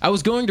 No. I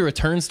was going to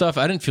return stuff.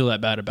 I didn't feel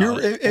that bad about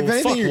If it.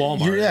 anything, fuck you're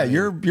Walmart.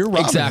 you're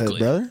Robin Exactly. Hood,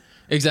 brother.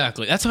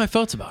 Exactly. That's how I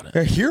felt about it.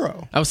 You're a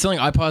hero. I was selling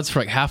iPods for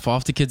like half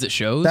off to kids at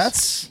shows.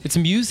 It's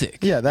music.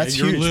 Yeah, that's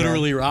You're huge. man.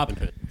 literally Robin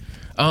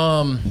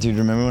Hood. Dude,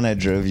 remember when I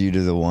drove you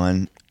to the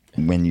one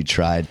when you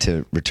tried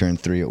to return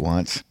 3 at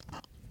once?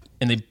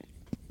 And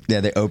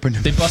They opened.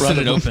 they busted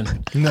it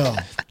open. No.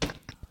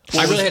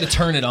 I really had to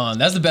turn it on.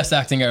 That's the best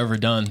acting I've ever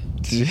done.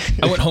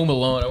 I went home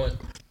alone.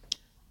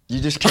 You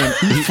just came.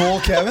 You fool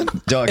Kevin?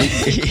 Dog.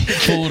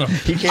 Fooled him.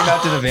 He came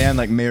out to the van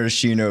like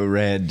maraschino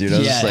red, dude. I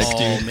was Yes, just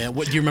like, Oh man,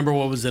 what do you remember?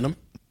 What was in them?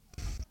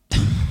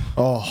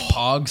 Oh,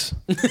 Pogs.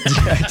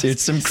 yeah, dude,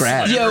 some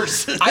crap. Yo,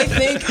 I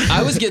think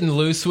I was getting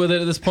loose with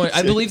it at this point.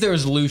 I believe there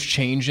was loose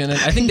change in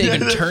it. I think they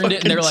even turned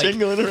it and they're like, fucking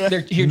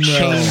here's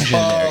change in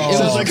there. It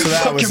was like so a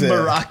that was fucking it.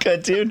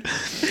 maraca, dude.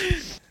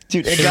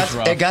 Dude,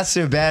 rough. it got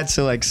so bad.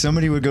 So like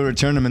somebody would go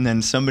return them, and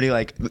then somebody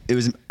like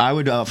I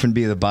would often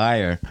be the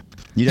buyer.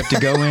 You'd have to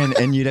go in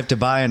and you'd have to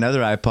buy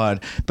another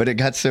iPod, but it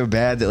got so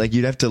bad that like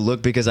you'd have to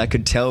look because I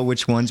could tell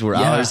which ones were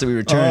ours that we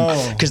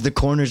returned because the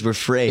corners were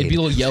frayed. It'd be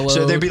a little yellow.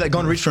 So they'd be like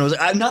going to reach for it. I was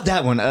like, not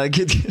that one. Let's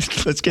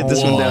get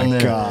this one down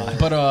there. God.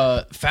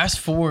 But fast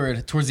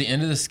forward towards the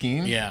end of the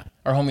scheme. Yeah.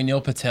 Our homie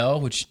Neil Patel,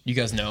 which you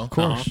guys know. Of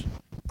course.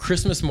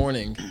 Christmas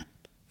morning.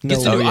 No.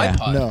 Gets a new yeah.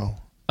 iPod. No.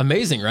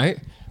 Amazing, right?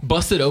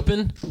 Busted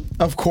open.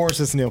 Of course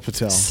it's Neil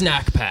Patel.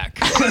 Snack pack.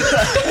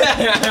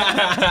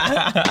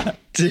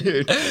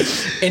 Dude.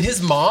 And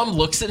his mom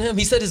looks at him.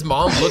 He said his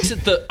mom looks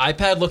at the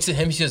iPad, looks at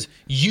him. She says,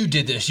 "You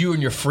did this. You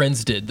and your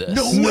friends did this."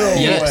 No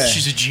Yes. way.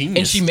 She's a genius.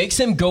 And she makes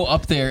him go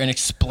up there and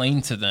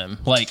explain to them,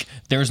 like,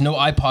 there's no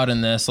iPod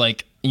in this,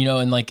 like, you know,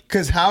 and like,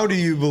 Because how do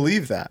you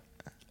believe that?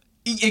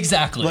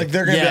 exactly. Like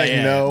they're gonna Yeah, be like,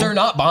 yeah. no. They're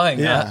not buying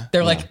Yeah. that.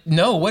 They're like,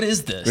 no, what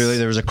is this? Really,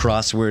 there was a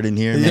crossword in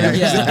here. Yeah, Man.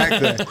 Yeah.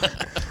 exactly.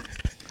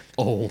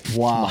 Oh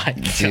Wow.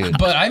 Dude.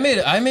 But I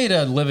made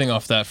a living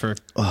off that for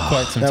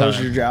quite some That time. was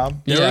your job?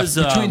 Yeah, There was,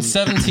 between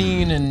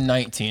 17 and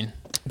 19.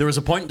 There was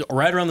a point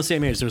right around the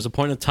same age. There was a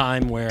point of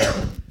time where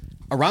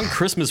around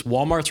Christmas,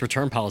 Walmart's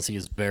return policy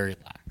is very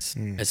lax,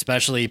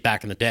 especially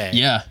back in the day.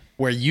 Yeah.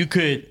 Where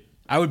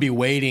I would be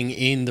waiting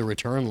in the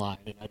return line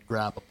and I'd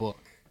grab a book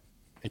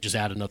and just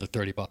add another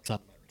 $30 on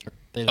my return.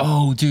 They don't-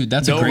 Oh, dude,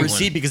 that's a no great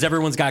receipt one. because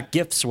everyone's got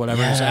gifts or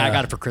whatever. Yeah. So I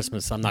got it for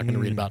Christmas. I'm not going to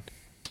read about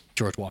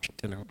George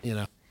Washington or,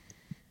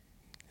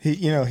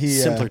 He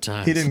Simpler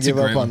times. He didn't It's a give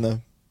up great on one.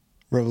 the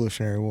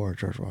Revolutionary War,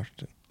 George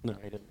Washington. No,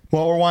 I didn't.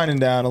 Well, we're winding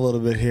down a little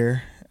bit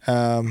here.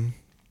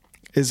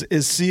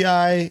 Is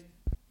CI?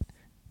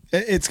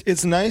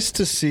 It's nice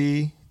to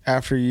see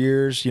after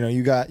years. You know,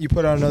 you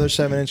put out another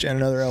 7-inch and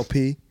another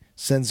LP.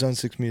 Send Zone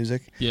 6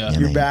 Music. Yeah.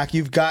 You're man. back.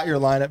 You've got your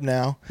lineup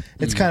now.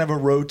 It's kind of a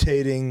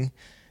rotating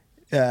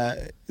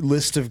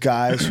list of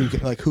guys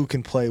who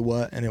can play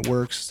what, and it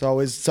works.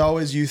 It's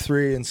always you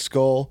three and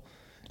Skull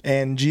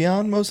and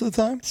Gian most of the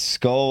time.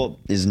 Skull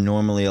is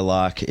normally a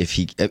lock.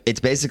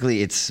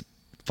 It's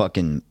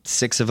fucking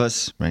 6 of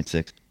us, right?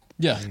 6.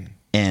 Yeah.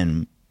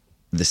 And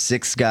the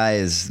 6th guy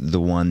is the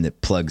one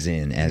that plugs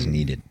in as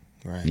needed.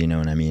 Right. You know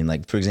what I mean?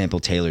 Like, for example,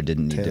 Taylor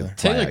didn't need to.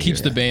 Taylor fly out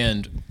keeps here. the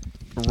band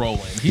rolling.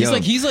 Yo.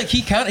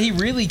 He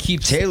really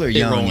keeps Taylor it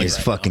Young rolling is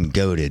right fucking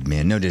goated,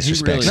 man. No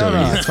disrespect. really so is. No,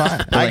 yeah. it's fine.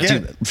 But I like, get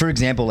dude, it. for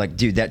example, like,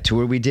 dude, that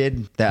tour we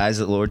did, that Eyes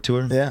at Lord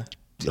tour. Yeah.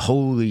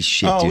 Holy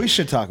shit, Oh, dude. we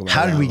should talk about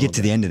How that did we a get little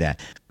to the end of that?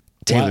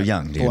 Taylor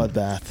Young, dude.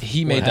 Bloodbath.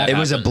 He made that. It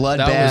was a happen.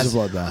 bloodbath. It was a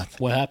bloodbath.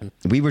 What happened?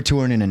 We were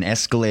touring in an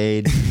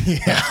Escalade.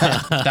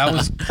 That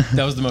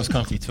was the most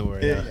comfy tour.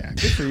 Yeah. Yeah,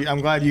 good for you.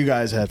 I'm glad you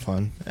guys had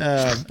fun.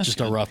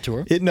 Just a rough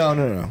tour.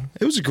 No.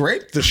 It was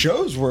great. The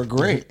shows were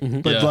great,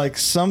 but Yeah. like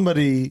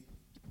somebody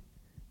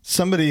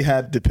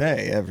had to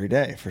pay every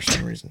day for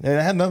some reason.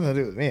 It had nothing to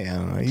do with me. I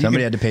don't know.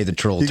 Somebody had to pay the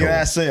troll You can toll.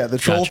 ask. The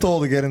troll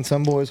toll to get in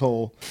some boy's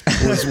hole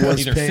was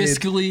Either paid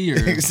fiscally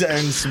or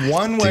exactly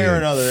one way or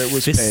another. It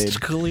was paid.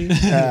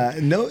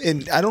 Fiscally? No,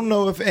 and I don't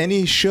know if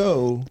any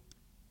show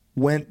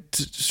went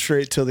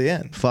straight till the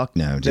end. Fuck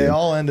no, dude. They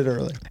all ended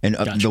early. And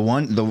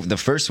the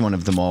first one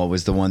of them all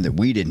was the one that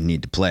we didn't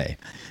need to play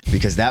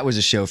because that was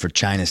a show for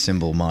China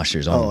cymbal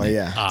moshers only. Oh,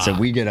 yeah. So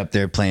we get up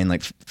there playing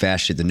like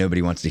fast shit that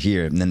nobody wants to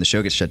hear, and then the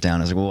show gets shut down.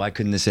 I was like, well, why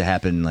couldn't this have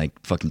happened like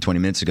fucking 20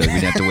 minutes ago? We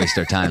didn't have to waste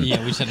our time. yeah,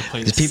 we just had to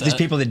play There's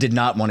people that did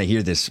not want to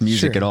hear this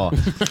music Sure. at all.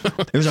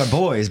 It was our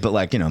boys, but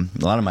like, you know,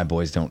 a lot of my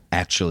boys don't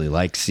actually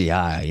like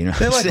CI, you know.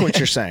 They like what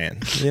you're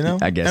saying, you know.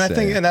 I guess and I so,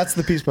 think, yeah. and that's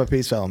the piece by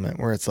piece element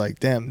where it's like,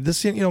 damn,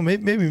 this, you know,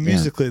 maybe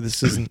musically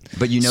this isn't.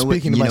 But you know what?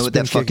 speaking You to my know what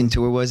that spin fucking kicking.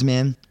 tour was,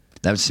 man?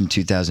 That was some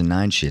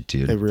 2009 shit,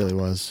 dude. It really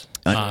was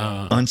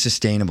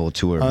Unsustainable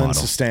tour model.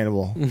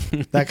 unsustainable.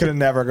 That could have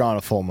never gone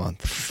a full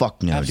month.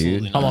 Fuck no, Absolutely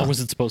dude. not. How long was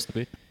it supposed to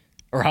be?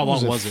 Or how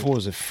long was it? What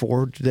was it?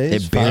 4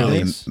 days? It barely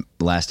 5 days?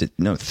 lasted.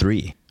 No,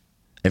 3.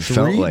 It 3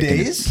 felt like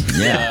days?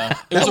 Yeah.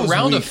 It was That a was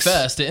round weeks. of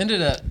fest. It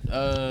ended at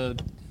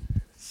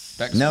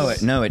back to No,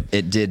 school.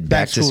 it did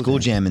back to school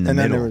jam in the and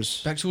middle. then there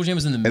was Back to school jam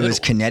was in the It middle. was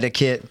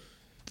Connecticut,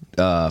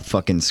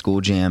 fucking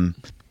school jam,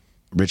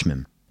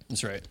 Richmond.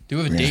 That's right. Do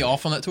we have a day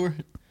off on that tour?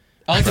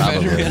 I like the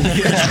Probably.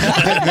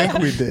 I think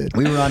we did.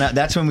 We were on.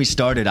 That's when we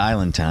started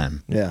Island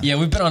Time. Yeah. Yeah,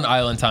 we've been on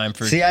Island Time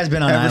for. CI's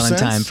been on Ever Island since?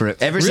 Time for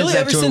since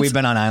that tour. We've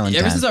been on Island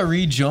Ever Time. since I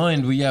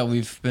rejoined,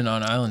 we've been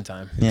on Island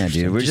Time. Yeah,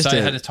 dude, we're just Josiah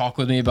a- had to talk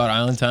with me about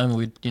Island Time.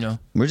 And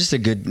We're just a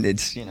good.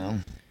 It's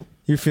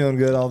You're feeling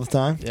good all the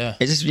time? yeah.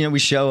 it's just we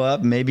show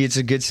up. Maybe it's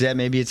a good set.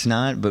 Maybe it's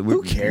not. But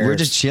Who cares? We're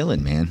just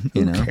chilling, man.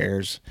 You Who know.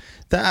 cares?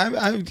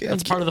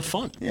 That's part of the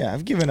fun. Yeah,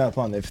 I've given up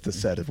on if the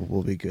set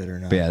will be good or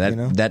not. But yeah, you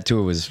know? that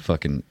tour was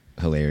fucking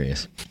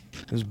hilarious.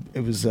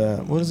 It was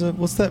what is it?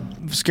 What's that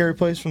scary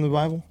place from the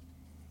Bible?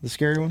 The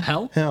scary one?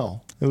 Hell?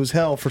 Hell. It was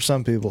hell for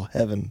some people,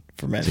 heaven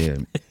for many.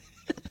 Dude.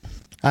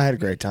 I had a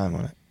great time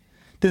on it.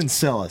 Didn't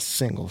sell a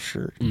single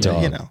shirt.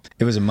 Dog. You know.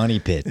 It was a money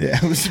pit. Yeah,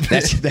 it was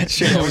That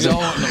show was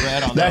all in the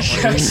red on that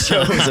that one. show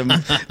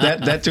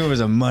was that tour was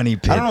a money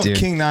pit, I don't know dude. if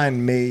King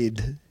 9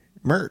 made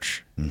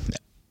merch.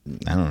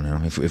 I don't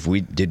know if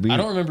we did. I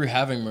don't remember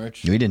having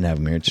merch. We didn't have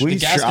merch.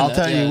 I'll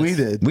tell you, we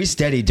did. We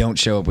steady don't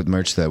show up with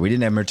merch though. We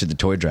didn't have merch at the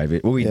toy drive.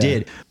 Well, we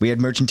did. We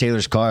had merch in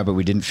Taylor's car, but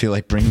we didn't feel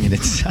like bringing it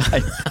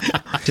inside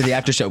to the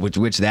after show.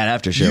 Which that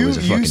after show was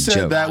a fucking You set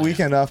joke. that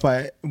weekend off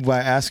by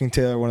asking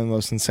Taylor one of the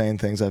most insane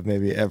things I've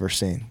maybe ever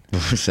seen.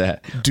 What was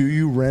that? Do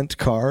you rent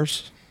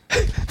cars?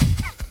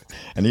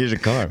 I needed a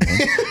car, man.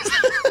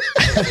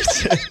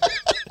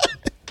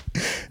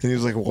 And he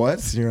was like,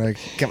 "What?" And you're like,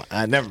 "Come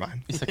on, never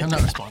mind." He's like, I'm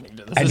not responding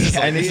to this.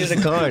 I needed a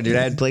car, dude.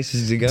 I had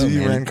places to go. Do you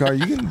man. rent car?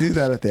 You can do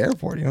that at the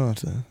airport. You don't have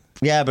to.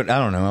 Yeah, but I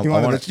don't know.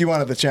 You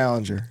wanted the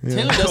Challenger. You know?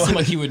 Taylor does seem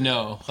like he would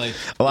know. Like,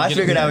 Well, I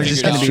figured I was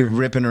just going to be True.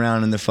 ripping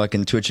around in the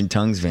fucking Twitching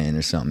Tongues van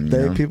or something.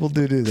 You know? People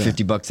do that.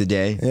 $50 a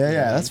day. Yeah,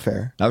 that's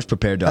fair. I was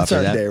prepared to That's offer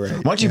our that. day rate,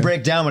 Why don't you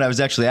break down what I was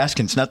actually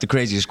asking? It's not the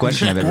craziest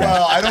question I've ever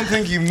Well, I don't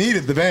think you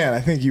needed the van. I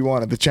think you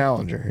wanted the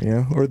Challenger,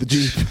 or the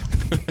Jeep.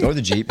 asked. Or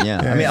the Jeep, yeah.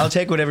 I mean, I'll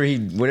take whatever he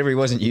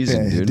wasn't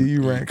using, dude. Do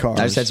you rent cars?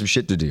 I just had some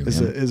shit to do.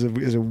 Is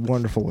a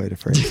wonderful way to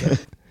phrase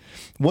that.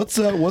 What's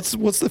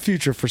the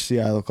future for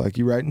CI look like?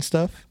 You writing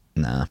stuff?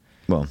 Nah.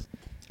 Well,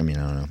 I mean,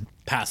 I don't know.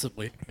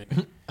 Passively.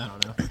 I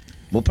don't know.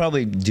 We'll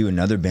probably do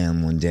another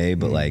band one day,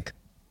 but like,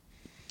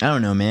 I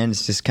don't know, man.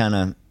 It's just kind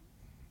of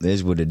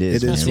is what it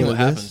is. It is man. See what what it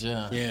happens. is.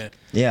 Yeah. Yeah.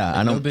 Yeah,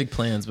 I No don't. big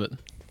plans, but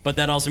But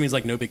that also means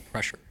like no big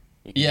pressure.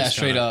 You can yeah, just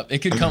straight kinda- up. It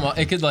could come up.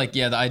 It could the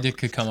idea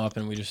could come up,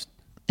 and we just.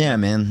 Yeah,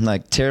 man.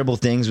 Like, Terrible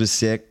Things was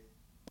sick.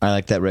 I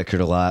like that record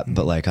a lot,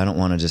 but like, I don't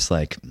want to just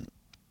like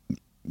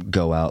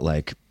go out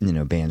like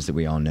bands that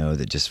we all know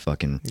that just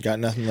fucking. Got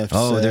nothing left. to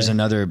say. There's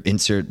another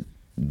insert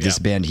this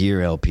band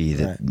here LP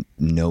that Right.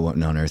 no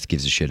one on earth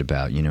gives a shit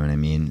about. You know what I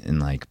mean? And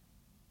like,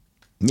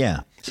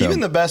 yeah. So, Even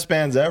the best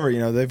bands ever,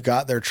 they've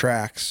got their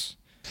tracks,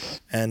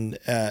 and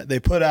they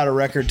put out a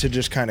record to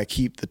just kind of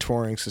keep the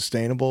touring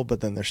sustainable,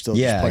 but then they're still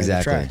just playing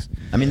exactly. the tracks.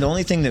 I mean, the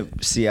only thing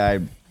that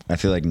CI I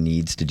feel like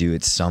needs to do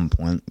at some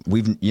point,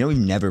 we've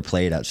never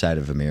played outside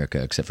of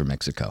America except for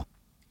Mexico.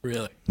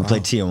 Really? We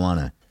played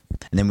Tijuana,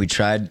 and then we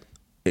tried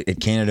at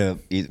Canada.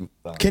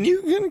 Can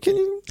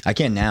you? I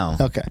can now.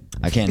 Okay.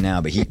 I can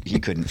now, but he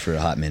couldn't for a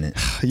hot minute.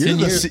 You're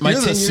the 10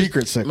 years,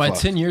 secret sick My fuck.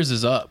 10 years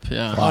is up.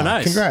 Yeah. Oh,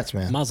 nice. Congrats,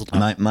 man. Mazel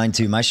tov. Mine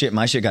too. My shit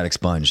got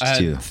expunged I had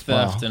too.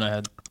 theft, and I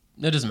had.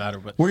 It doesn't matter,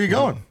 but Where are you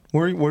going?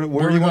 Where do where you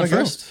are we want going to go?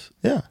 first?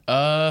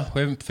 Yeah.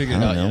 We haven't figured I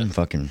it don't out know. yet.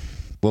 Fucking.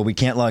 Well, we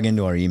can't log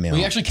into our email.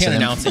 We actually can't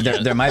announce it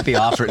yet. There might be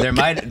offer. There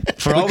might.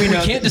 For all we We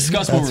know, can't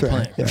discuss what we're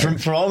right. playing.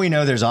 For all we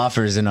know, there's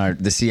offers in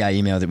the CI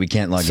email that we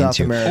can't log South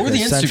into. America, Or the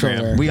Central Instagram.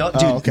 America. We all,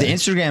 dude, okay. the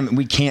Instagram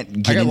we can't I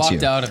get got into.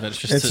 locked out of it. It's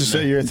just It's sitting just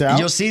there. it's out.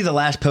 You'll see the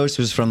last post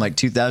was from like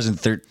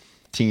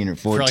 2013 or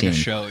 14. for like a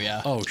show,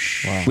 yeah. Oh, We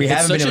It's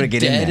haven't such been able a to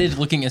get in there. deaded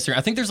looking Instagram.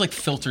 I think there's like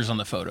filters on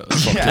the photos,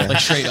 Yeah. like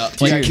straight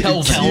up, like Dude,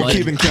 Kelvin. You're like-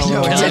 keeping Kelvin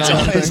No,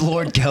 alive. it's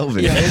Lord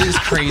Kelvin. yeah, it is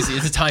crazy.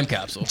 It's a time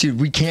capsule. Dude,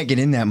 we can't get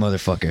in that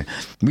motherfucker.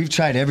 We've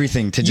tried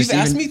everything to just You've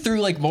asked even. me through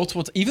like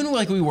multiple, even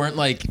like we weren't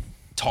like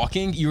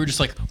talking. You were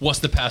just like, "What's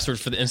the password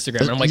for the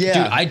Instagram?" And I'm like, Yeah.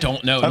 "Dude, I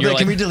don't know." And I'm you're like,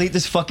 like, can we delete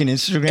this fucking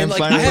Instagram and,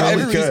 like, I finally? have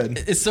Probably every reason-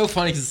 could. It's so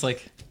funny because it's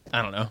like,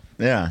 I don't know.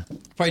 Yeah.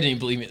 Probably didn't even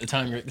believe me at the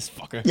time. You're like, this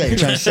fucker. Yeah, you're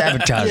trying to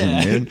sabotage Yeah.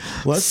 me, dude.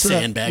 Let's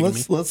Sandbagging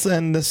me. let's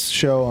end this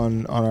show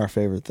on our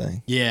favorite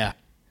thing. Yeah.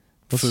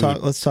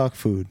 Let's talk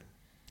food,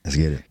 Let's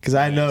get it. because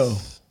I know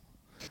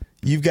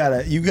you've got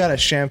a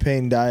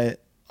champagne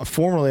diet,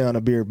 formerly on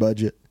a beer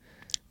budget,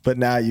 but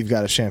now you've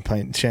got a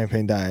champagne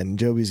diet, and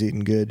Joby's eating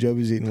good.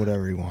 Joby's eating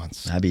whatever he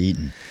wants. I be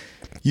eating.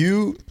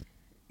 You,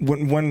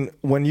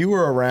 when you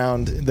were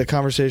around, the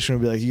conversation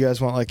would be like, "You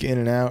guys want like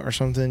In-N-Out or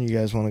something? You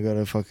guys want to go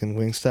to fucking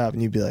Wingstop?"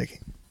 And you'd be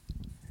like,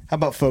 "How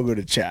about Fogo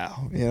de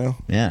Chao?"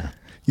 Yeah.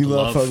 You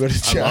love Fogo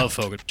de Chao. I love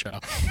Fogo de Chao.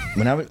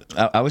 When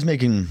I was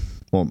making,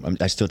 well,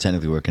 I still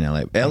technically work in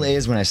LA. LA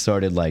is when I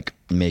started like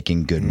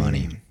making good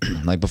money.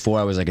 Like before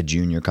I was like a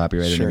junior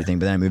copywriter and Sure. everything,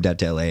 but then I moved out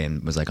to LA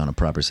and was like on a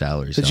proper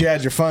salary. But so. you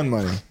had your fun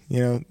money,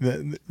 your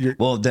Your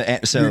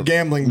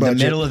gambling budget.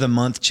 The middle of the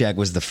month check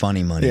was the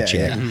funny money Yeah,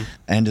 check. yeah.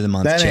 End of the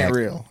month That check. ain't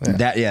real.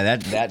 Yeah.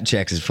 That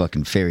check is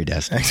fucking fairy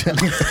dust.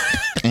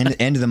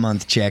 End of the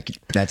month check.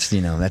 That's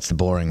that's the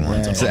boring one.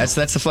 Yeah, So yeah.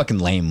 that's the fucking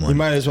lame You one.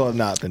 might as well have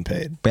not been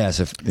paid. But yeah.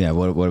 So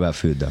what about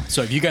food though?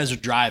 So if you guys are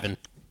driving,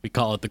 we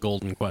call it the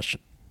golden question.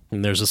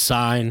 And there's a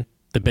sign,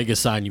 the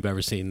biggest sign you've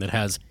ever seen, that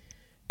has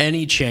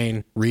any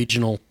chain,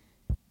 regional,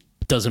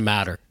 doesn't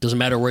matter. Doesn't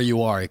matter where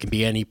you are. It can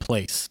be any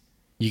place.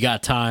 You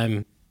got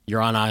time.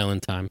 You're on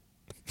island time.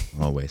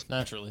 Always.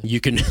 Naturally. You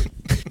can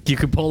you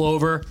can pull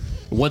over.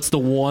 What's the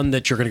one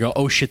that you're gonna go?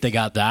 Oh shit, they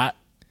got that.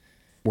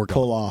 We're going.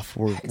 Pull off.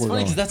 We're It's funny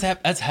going. because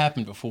that's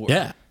happened before.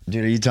 Yeah.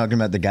 Dude, are you talking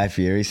about the Guy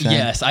Fieri sign?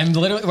 Yes, I'm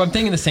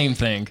thinking the same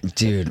thing.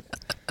 Dude,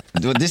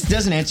 Well, this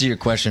doesn't answer your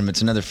question, but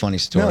it's another funny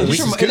story. No, this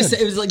is good.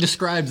 It was like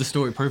described the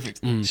story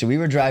perfectly. So we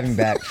were driving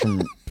back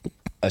from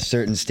a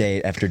certain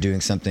state after doing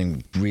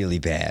something really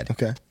bad.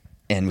 Okay.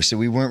 And so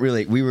we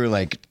were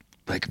like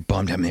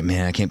bummed out.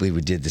 Man, I can't believe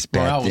we did this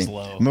bad Morale thing. was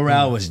low.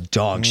 Morale was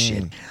dog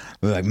shit.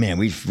 We're like, man,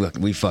 we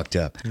fucked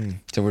up.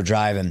 So we're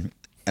driving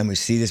and we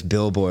see this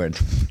billboard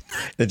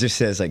that just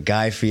says like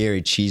Guy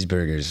Fieri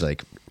cheeseburgers,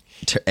 like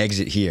to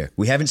exit here.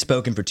 We haven't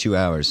spoken for 2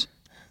 hours.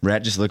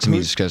 Rat just looks at me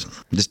and just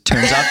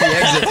turns off the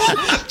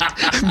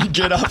exit. We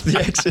get off the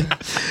exit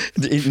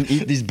and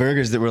eat these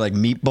burgers that were like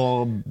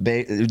meatball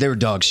they were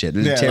dog shit. It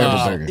was a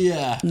terrible burger.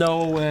 Yeah.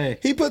 No way.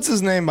 He puts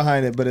his name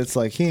behind it, but it's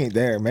like he ain't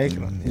there making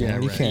them. You know,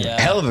 you can't. Yeah.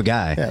 Hell of a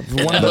guy. Yeah,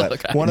 one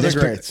of the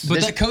greats.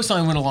 But that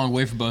cosign went a long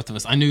way for both of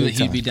us. I knew that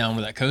he'd be down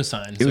with that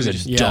cosign. It was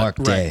a dark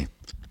day.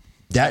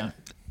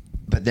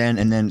 But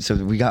then so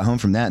we got home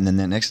from that, and then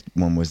that next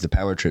one was the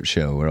Power Trip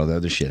show where all the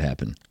other shit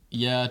happened.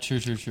 Yeah, true.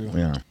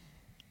 Yeah.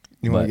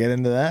 You want to get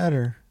into that,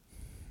 or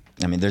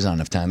I mean, there's not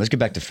enough time. Let's get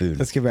back to food.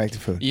 let's get back to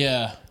food.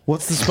 Yeah.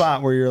 What's the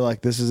spot where you're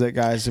like, this is it,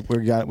 guys?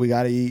 We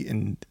got to eat,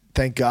 and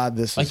thank God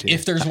this is Like here.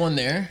 if there's one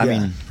there. I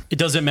mean, It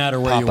doesn't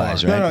matter where you are.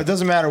 Popeyes, right? No, it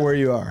doesn't matter where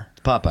you are.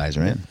 Popeyes,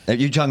 right? Are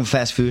you talking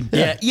fast food?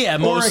 Yeah,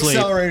 mostly. Or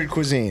accelerated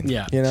cuisine.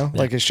 Yeah. You know,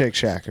 like a Shake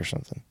Shack or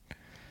something.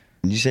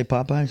 Did you say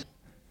Popeyes?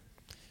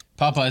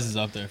 Popeyes is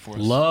up there for us.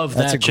 Love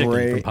That's that a chicken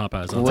great- from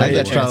Popeyes. I great think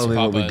that's answer, probably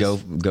what we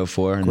Popeyes. go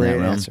for in Great that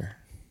realm. answer.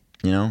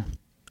 You know?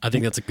 I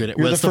think that's a good. You're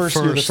Well, the first.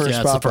 You're the first yeah,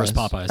 Popeyes. it's the first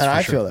Popeyes. And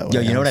I for feel sure. that way. Yo,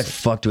 you know what I honestly.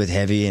 fucked with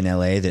heavy in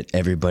LA that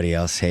everybody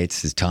else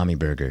hates is Tommy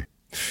Burger.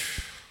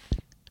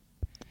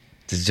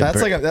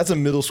 That's a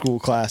middle school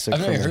classic.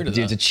 I've never for me. heard of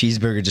Dude, that. it's a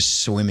cheeseburger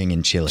just swimming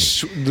in chili.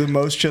 The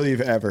most chili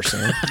you've ever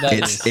seen. That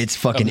It's is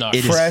fucking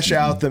obnoxious. it is Fresh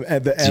out the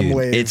M dude,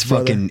 wave. it's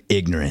brother. fucking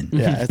ignorant.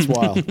 Yeah, it's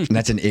wild.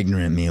 That's an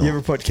ignorant meal. You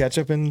ever put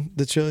ketchup in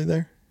the chili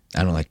there?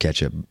 I don't like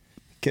ketchup.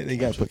 You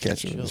gotta put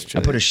ketchup in this I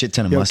chili. put a shit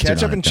ton of Yo, mustard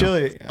ketchup on and it, though.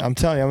 chili. I'm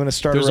telling you, I'm gonna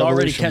start. There's a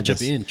already revolution with ketchup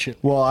this. in chili.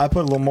 Well, I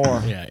put a little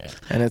more. Yeah.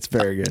 And it's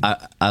very good.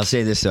 I'll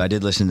say this though, I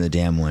did listen to the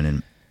damn one,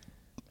 and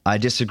I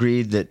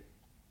disagreed that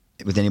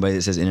with anybody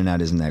that says In-N-Out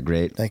isn't that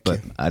great. Thank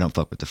but you. I don't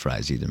fuck with the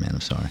fries either, man.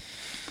 I'm sorry.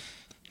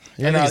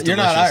 You're think it's not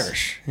delicious.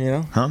 Irish, you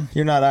know? Huh?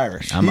 You're not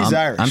Irish. I'm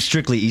Irish. I'm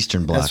strictly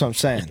Eastern Bloc. That's what I'm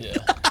saying.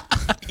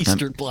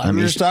 Eastern Bloc. I'm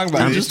We were just talking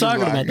about. I'm it. just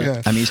talking Eastern about Bloc,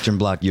 that. yeah. I'm Eastern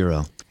Bloc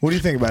Euro. What do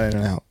you think about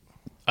In-N-Out?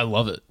 I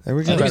love it. There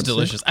we I go. think it's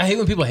delicious. I hate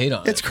when people hate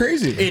on it. It's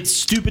crazy. It's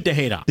stupid to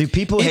hate on. Dude,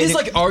 people It hate is it.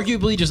 like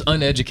arguably just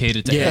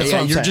uneducated to Yeah, That's hate. what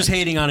yeah. I'm You're saying. just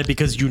hating on it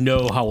because you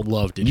know how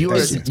loved it You are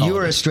is. That's all you it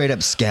are a is. straight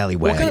up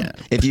scallywag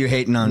if you're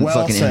hating on Well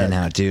fucking said.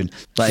 In-N-Out, dude.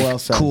 Like, Well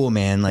said. cool,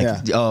 man. Like,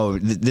 Yeah.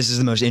 this is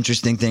the most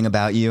interesting thing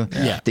about you.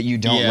 Yeah. That you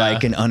don't Yeah.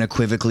 like an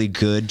unequivocally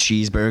good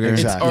cheeseburger.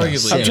 Exactly. arguably-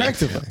 Sick.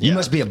 Objectively. You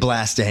must be a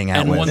blast to hang out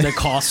And with. one that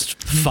costs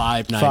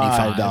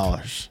 $5.95.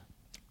 $5.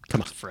 Come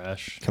on.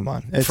 Fresh. Come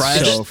on. It's Fries.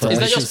 so fresh. Is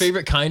that your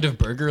favorite kind of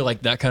burger?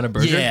 Like that kind of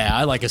burger? Yeah,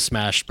 I like a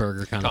smashed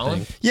burger kind Colin?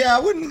 of thing. Yeah, I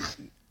wouldn't.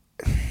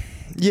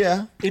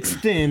 Yeah. It's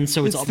thin,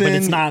 so it's, It's but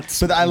it's thin, not.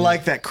 But I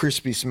like that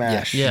crispy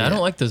smash. Yeah, I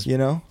don't like those. You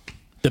know?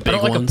 the I big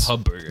don't like ones. a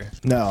pub burger.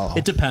 No.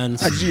 It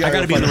depends. You I gotta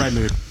got to be in the find-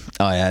 right mood.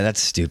 Oh yeah, that's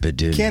stupid,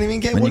 dude. Can't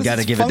even get- when what you is gotta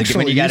this give it the when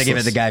functionally you gotta give it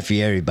useless? the Guy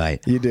Fieri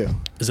bite. You do.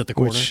 Is it the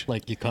corner? Which-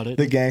 Like you cut it?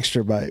 The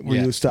gangster bite where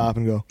Yeah. you stop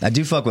and go, I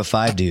do fuck with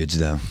five dudes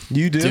though.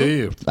 you do? Do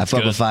you? I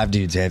fuck Good. with five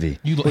dudes heavy.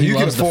 You you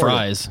can love the afford it.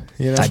 fries.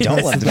 You know? I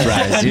don't like the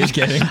fries, I'm dude. just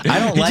kidding. I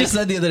don't He like. just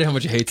said the other day how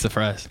much he hates the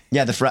fries.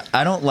 Yeah, the fry.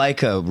 I don't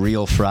like a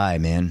real fry,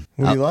 man.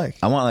 What do you like?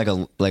 I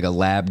want like a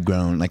lab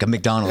grown, like a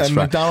McDonald's A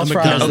fry. McDonald's A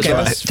fries is McDonald's the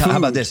Okay, best but how food.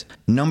 about this?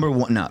 Number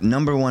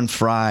one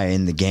fry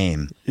in the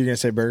game. You're going to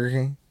say Burger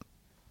King?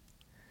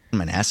 I'm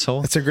an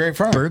asshole. It's a great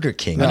fry. Burger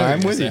King. No, I know what I'm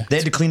you're with you. gonna They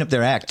had to clean up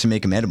their act to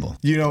make them edible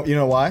You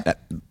know why?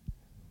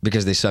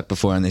 because they sucked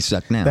before and they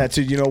suck now. That's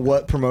you know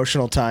what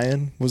promotional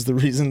tie-in was the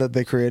reason that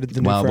they created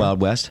the new Wild fry?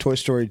 Wild West? Toy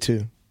Story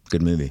 2.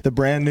 Good movie. The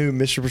brand new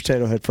Mr.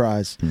 Potato Head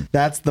fries.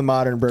 That's the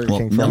modern Burger Well,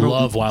 King fry. I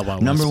love Wild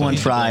Wild West. Number one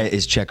Yeah. fry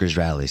is Checkers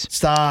Rallies.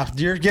 Stop.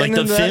 You're getting Like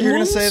the into that? thin You're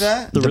going to ones? say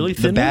that? The really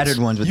thin the battered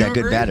ones? ones with You that good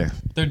agree? batter.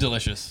 They're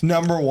delicious.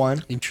 Number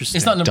one. Interesting.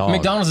 It's not Dog.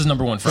 McDonald's is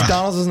number one fry.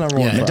 McDonald's is number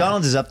one fry.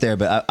 McDonald's is up there,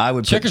 but I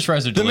would put Checkers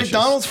fries are The delicious.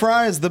 McDonald's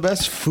fry is the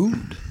best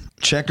food.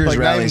 Checkers Like,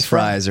 not even Rallies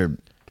fried. fries are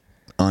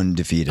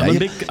undefeated. I'm a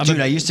big- Dude,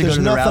 I used to go There's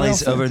to the nothing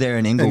rallies else over there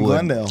in Inglewood.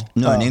 Glendale.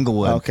 No, in Oh,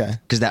 Inglewood. okay.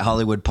 Because that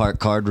Hollywood Park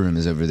card room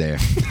is over there.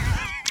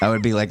 I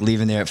would be like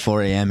leaving there at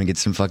 4 a.m. and get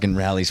some fucking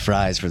Rallies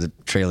fries for the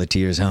Trail of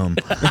Tears home.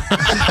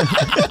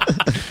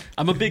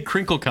 I'm a big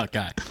crinkle cut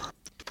guy.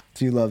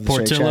 Do you love the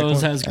Shake Shack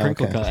Portillo's one? has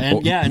crinkle Okay. cut.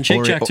 And yeah, and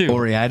Shake Shack too.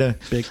 Oreida.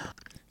 Big.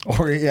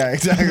 Or yeah,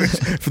 exactly.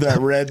 For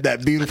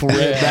that beautiful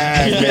red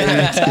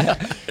bag,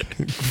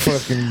 baby.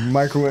 Fucking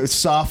microwave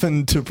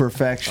softened to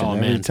perfection Oh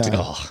every man, time.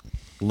 oh,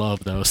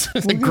 love those.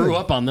 I grew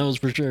up on those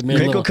for sure. Man,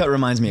 Crinkle little- cut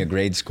reminds me of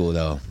grade school,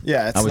 though.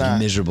 Yeah, it's I was not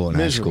miserable in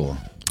miserable. high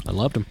school. I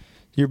loved them.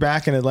 You're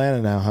back in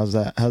Atlanta now. How's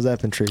that? How's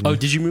that been treating Oh, you?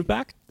 did you move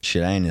back?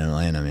 Shit, I ain't in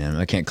Atlanta, man.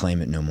 I can't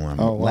claim it no more.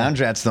 Oh, wow.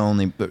 Lounge Rat's the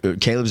only.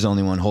 Caleb's the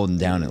only one holding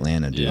down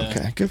Atlanta, dude. Yeah.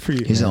 Okay, good for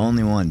you. He's the man.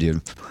 only one,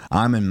 dude.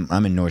 I'm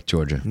in North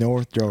Georgia.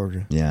 North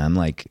Georgia. Yeah, I'm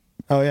like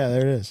Oh yeah,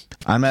 there it is.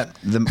 I'm at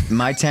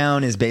my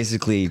town is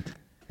basically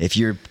if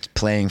you're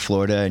playing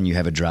Florida and you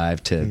have a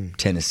drive to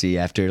Tennessee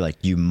after, like,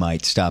 you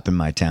might stop in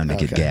my town to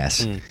get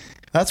gas.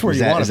 That's where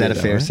you want to be. Is that a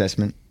fair right?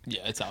 assessment?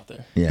 Yeah, it's out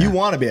there. Yeah. You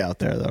want to be out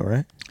there though,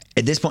 right?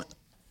 At this point,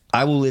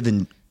 I will live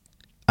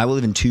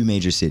in 2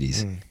 major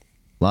cities,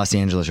 Los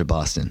Angeles or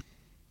Boston.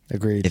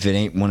 Agreed. If it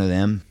ain't one of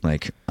them,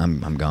 like,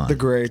 I'm gone. The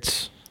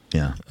greats.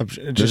 Yeah.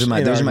 Those are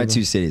my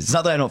 2 cities. It's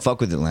not that I don't fuck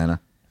with Atlanta.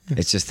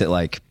 It's just that,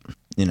 like,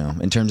 you know,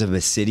 in terms of a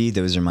city,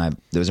 those are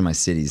my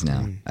cities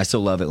now. I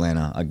still love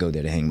Atlanta. I go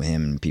there to hang with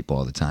him and people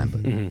all the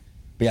time.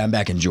 But yeah, I'm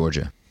back in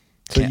Georgia.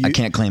 I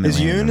can't claim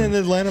Atlanta. Is Yoon in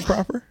Atlanta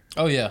proper?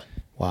 Oh yeah.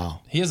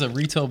 Wow. He has a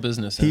retail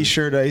business. He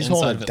sure does. He's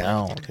holding it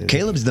down. Dude.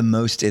 Caleb's the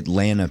most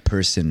Atlanta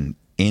person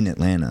in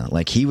Atlanta.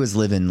 Like, he was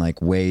living,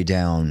 like, way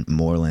down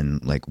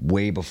Moreland, like,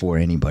 way before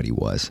anybody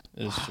was.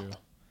 It's true.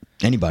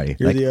 Anybody.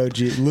 You're like, the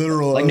OG,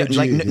 literal like,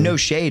 OG. no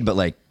shade, but,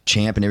 like,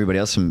 Champ and everybody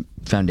else from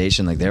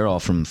Foundation, like, they're all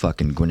from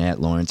fucking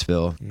Gwinnett,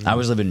 Lawrenceville. I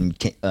was living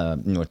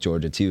in North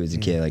Georgia too as a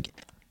kid. Like,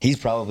 he's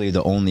probably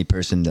the only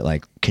person that,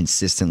 like,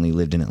 consistently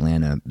lived in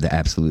Atlanta the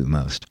absolute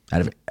most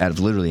out of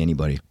literally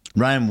anybody.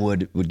 Ryan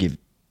Wood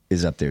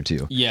is up there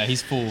too. Yeah,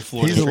 he's full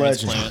Florida He's a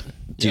transplant. legend.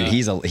 Dude, Yeah.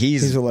 he's a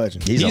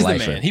legend. He's a the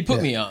lifer. man. He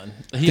put me on.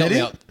 He Did helped he?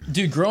 me out.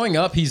 Dude, growing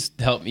up, he's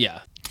helped me. Yeah.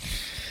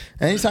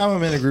 Anytime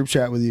I'm in a group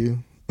chat with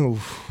you,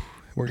 oof,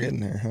 we're getting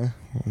there, huh?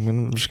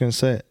 I'm just gonna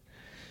say it.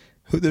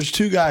 There's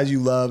 2 guys you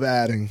love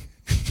adding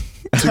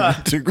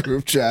to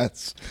group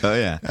chats. Oh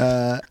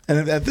yeah.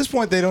 And at this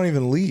point, they don't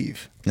even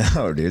leave.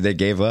 No, dude, they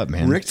gave up,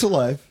 man. Rick to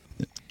life.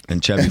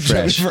 and Chubby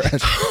Fresh. Chubby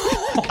Fresh.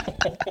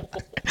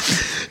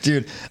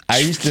 Dude, I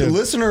used to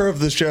listener of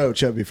the show,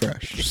 Chubby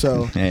Fresh.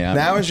 So Hey,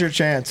 now is your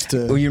chance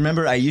to. Well, you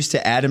remember I used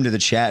to add him to the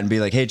chat and be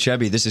like, "Hey,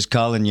 Chubby, this is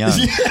Colin Young.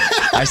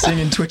 I sing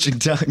in Twitching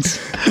Tongues."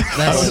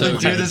 I would so like,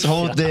 do this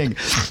whole thing.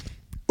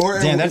 Or,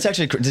 Damn, that's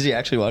actually. Does he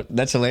actually watch?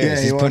 That's hilarious.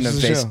 Yeah, he He's putting a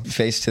watches the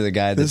face to the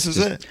guy. This is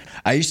just, it.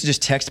 I used to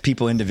just text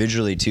people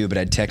individually too, but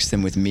I'd text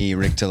them with me,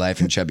 Rick to Life,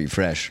 and Chubby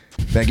Fresh.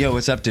 Like, yo,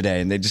 what's up today?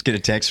 And they just get a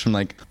text from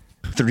like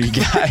 3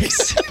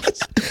 guys.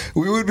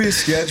 We would be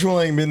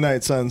scheduling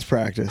Midnight Suns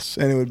practice,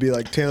 and it would be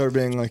like Taylor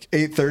being like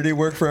 8:30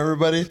 work for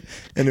everybody,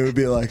 and it would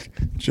be like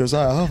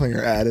Josiah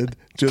Hoeflinger added,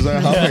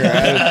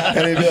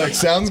 and he'd be like,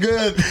 "Sounds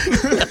good."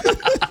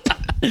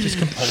 Just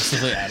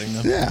compulsively adding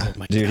them. Yeah,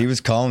 Dude, he was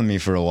calling me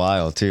for a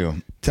while too.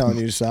 telling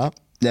you to stop.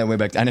 Yeah, way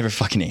back. I never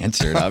fucking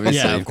answered, obviously.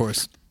 Yeah, of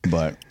course.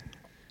 But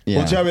yeah,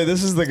 Well, Chubby,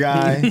 this is the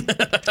guy.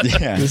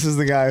 yeah. This is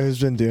the guy who's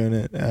been doing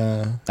it.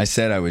 I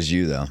said I was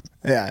you though.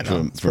 Yeah, I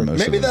know. For most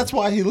Maybe of it. that's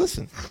why he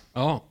listened.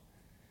 Oh,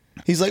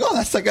 He's like, "Oh,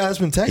 that's that guy that's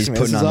been texting He's me.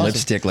 putting This is on awesome."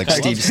 lipstick like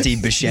Steve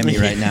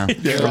Buscemi right now.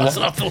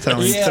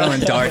 Throwing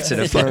darts at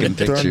a fucking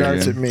picture. Throwing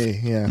darts dude. at me.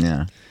 Yeah.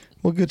 Yeah,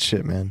 Well, good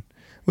shit, man.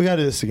 We got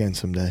to do this again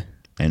someday.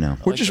 I know.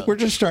 We're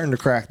just starting to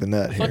crack the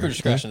nut I feel here. like we're just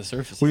scratching the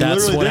surface. We that's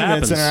literally what did.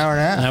 happens. It's an hour and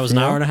a half. That was you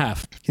an know? hour and a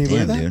half. Can you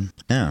believe Damn, that? dude.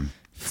 Yeah.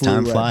 Flew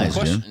Time right flies,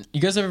 by. dude. Question: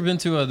 You guys ever been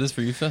to this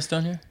For You Fest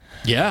down here?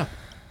 Yeah,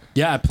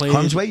 yeah. I played.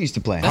 Harm's Way used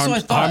to play. That's what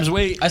I thought. Harm's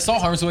Way. I saw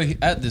Harm's Way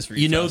at this For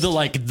You You know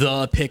Fest.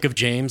 the pic of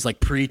James, like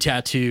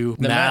pre-tattoo,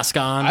 The mask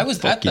on. I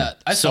was at yeah. that.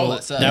 I so saw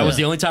that set. that was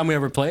the only time we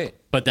ever played.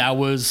 But that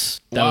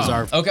was our.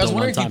 Okay, I was the wondering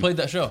one if you time. played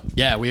that show.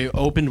 Yeah, we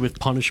opened with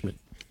Punishment.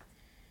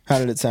 How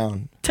did it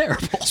sound?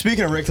 Terrible.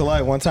 Speaking of Rick to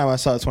Life, one time I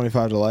saw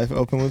 25 to Life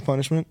open with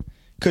Punishment.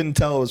 Couldn't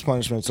tell it was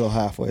Punishment until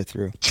halfway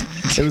through.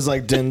 It was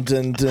like dun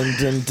dun dun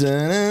dun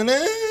dun.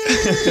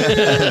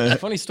 dun.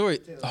 Funny story.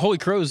 Holy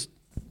Crows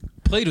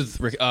played with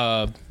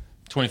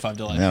 25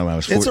 to Life. No, when I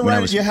was It's a when I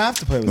ride was- you have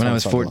to play with. when I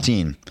was 25 to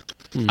Life.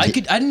 14. I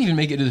didn't even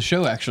make it to the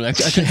show. Actually, I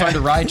couldn't find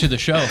a ride to the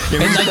show. And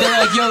like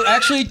they're like, "Yo,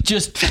 actually,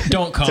 just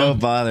don't come. Don't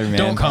bother, man.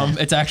 Don't come.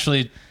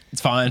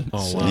 It's fine."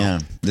 Oh wow. Yeah,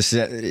 the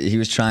set. He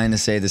was trying to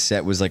say the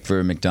set was like for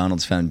a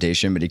McDonald's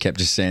foundation, but he kept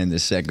just saying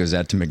this set goes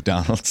out to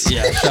McDonald's.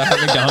 Yeah, shout out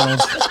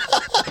McDonald's.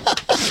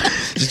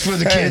 Just for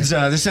the kids.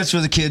 This set's for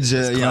the kids.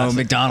 You know,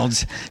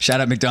 McDonald's. Shout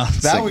out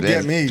McDonald's. That Like would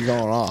get me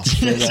going off.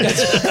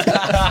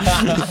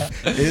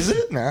 Is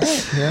it? No.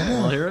 Yeah.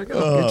 Well, here I go.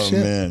 Oh Good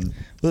shit. man.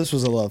 This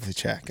was a lovely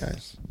chat,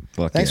 guys.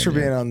 Fuck Thanks yeah, for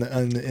dude.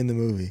 being in the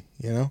movie.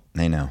 You know,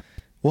 I know.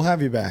 we'll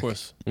have you back. Of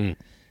course.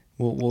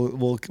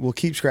 We'll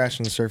keep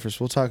scratching the surface.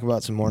 We'll talk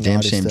about some more Damn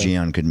naughty Sam stuff.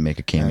 Gian couldn't make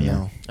a I cameo.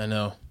 know. I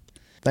know.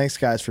 Thanks,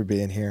 guys, for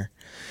being here.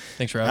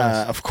 Thanks for having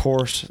us. Of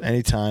course,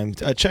 anytime.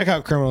 Check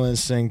out Criminal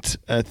Instinct.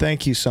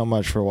 Thank you so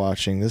much for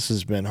watching. This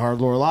has been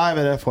HardLore live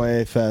at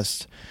FYA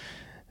Fest.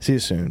 See you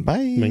soon.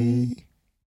 Bye. Bye.